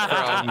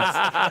breadcrumbs.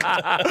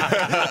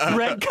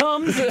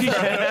 Breadcrumbs?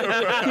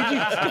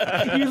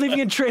 You're leaving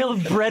a trail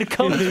of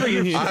breadcrumbs for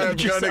you. I'm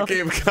going to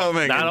keep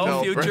coming Not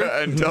all future.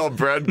 until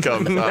bread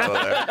comes out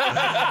of there.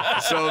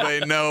 So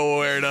they know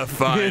where to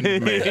find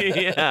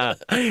me. Yeah,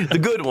 the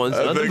good ones,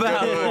 not the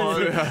bad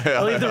ones.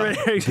 I'll leave the red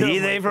herrings. Be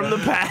they from the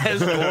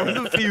past or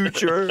the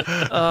future.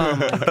 Oh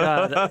my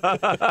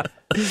god.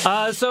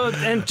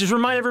 And just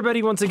remind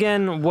everybody once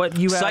again what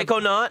you have.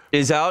 Psychonaut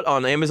is out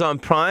on Amazon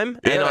Prime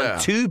and on Yeah.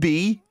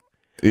 Tubi.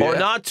 Or Yeah.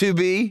 not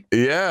Tubi.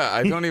 Yeah,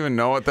 I don't even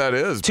know what that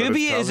is. but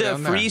Tubi it's is probably a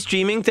on there. free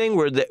streaming thing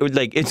where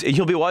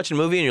you'll be watching a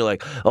movie and you're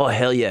like, oh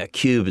hell yeah,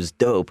 Cube is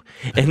dope,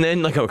 and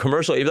then like a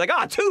commercial, you'll be like,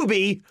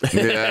 Tubi,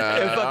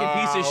 Yeah. you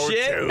fucking piece of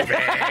shit.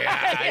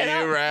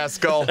 Tubi. You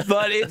rascal.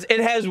 But it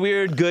has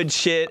weird good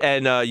shit,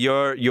 and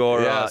your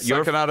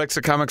Psychonautics,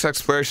 a comics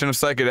exploration of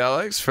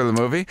psychedelics for the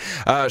movie.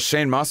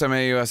 Shane Mauss,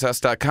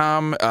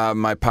 MAUSS.com.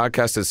 My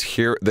podcast is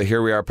the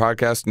Here We Are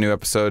podcast. New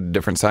episode,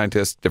 different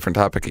scientist, different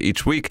topic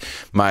each week.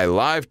 My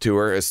live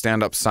tour is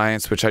Stand Up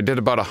Science, which I did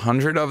about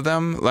 100 of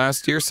them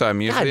last year, so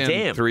I'm usually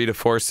in 3 to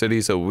 4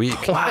 cities a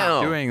week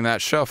doing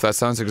that show. If that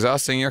sounds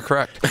exhausting, you're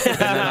correct. And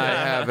then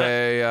I have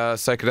a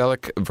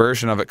psychedelic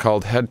version of it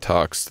called Head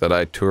Talks that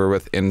I tour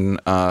with in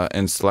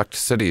select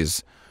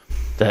cities.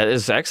 That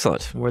is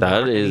excellent.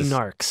 That is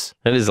narcs.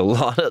 That is a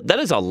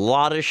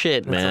lot of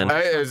shit, man.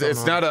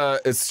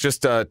 It's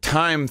just a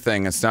time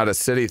thing. It's not a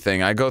city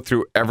thing. I go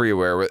through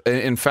everywhere.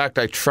 In fact,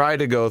 I try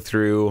to go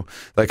through,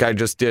 like I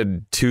just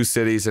did 2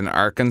 cities in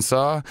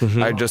Arkansas.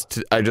 I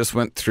just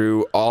went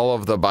through all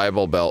of the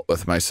Bible Belt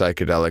with my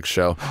psychedelic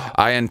show.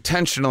 I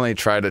intentionally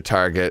try to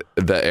target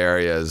the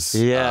areas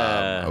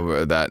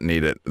that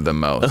need it the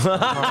most.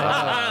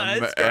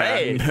 That's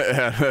great.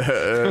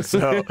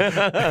 So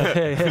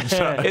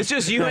It's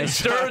just you and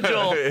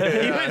Sturgill.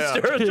 You and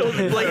Sturgill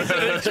blazing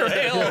a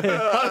trail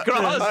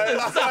across the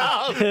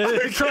South.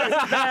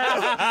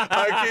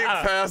 I keep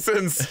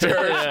passing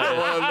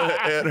Sturgill on the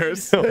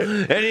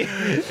interstate. Any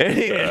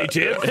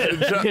tip?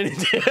 Any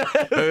tip?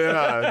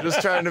 Yeah,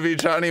 just trying to be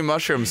Johnny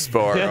Mushroom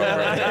Spore over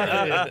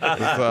here.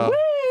 So,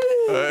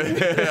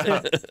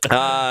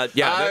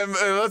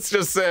 let's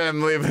just say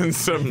I'm leaving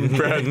some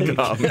breadcrumbs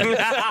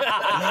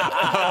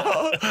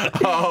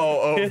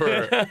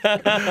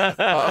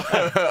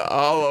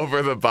all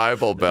over the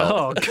Bible Belt.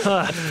 Oh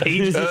god,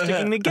 pages are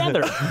sticking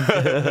together.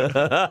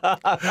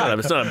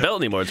 It's not a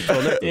belt anymore. It's a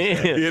full net.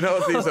 You know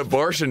what these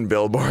abortion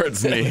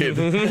billboards need?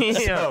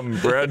 Some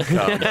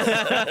breadcrumbs.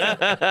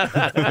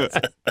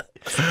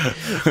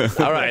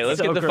 All right,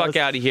 let's get the fuck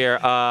out of here.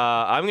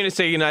 I'm going to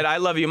say goodnight. I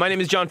love you. My name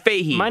is John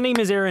Fahey. My name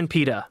is Aaron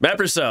Pita. Matt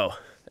Brousseau.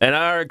 And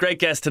our great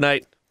guest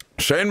tonight,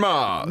 Shane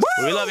Mauss.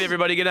 We love you,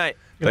 everybody. Good night.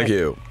 Thank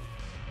you.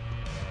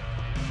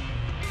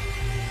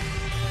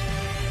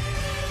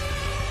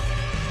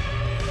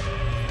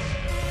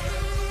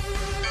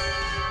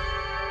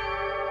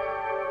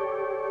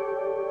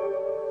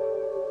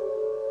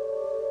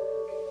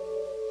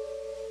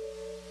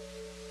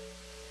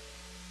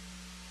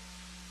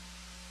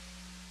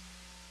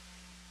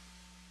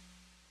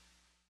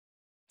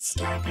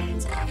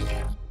 Starbane's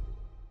Audio.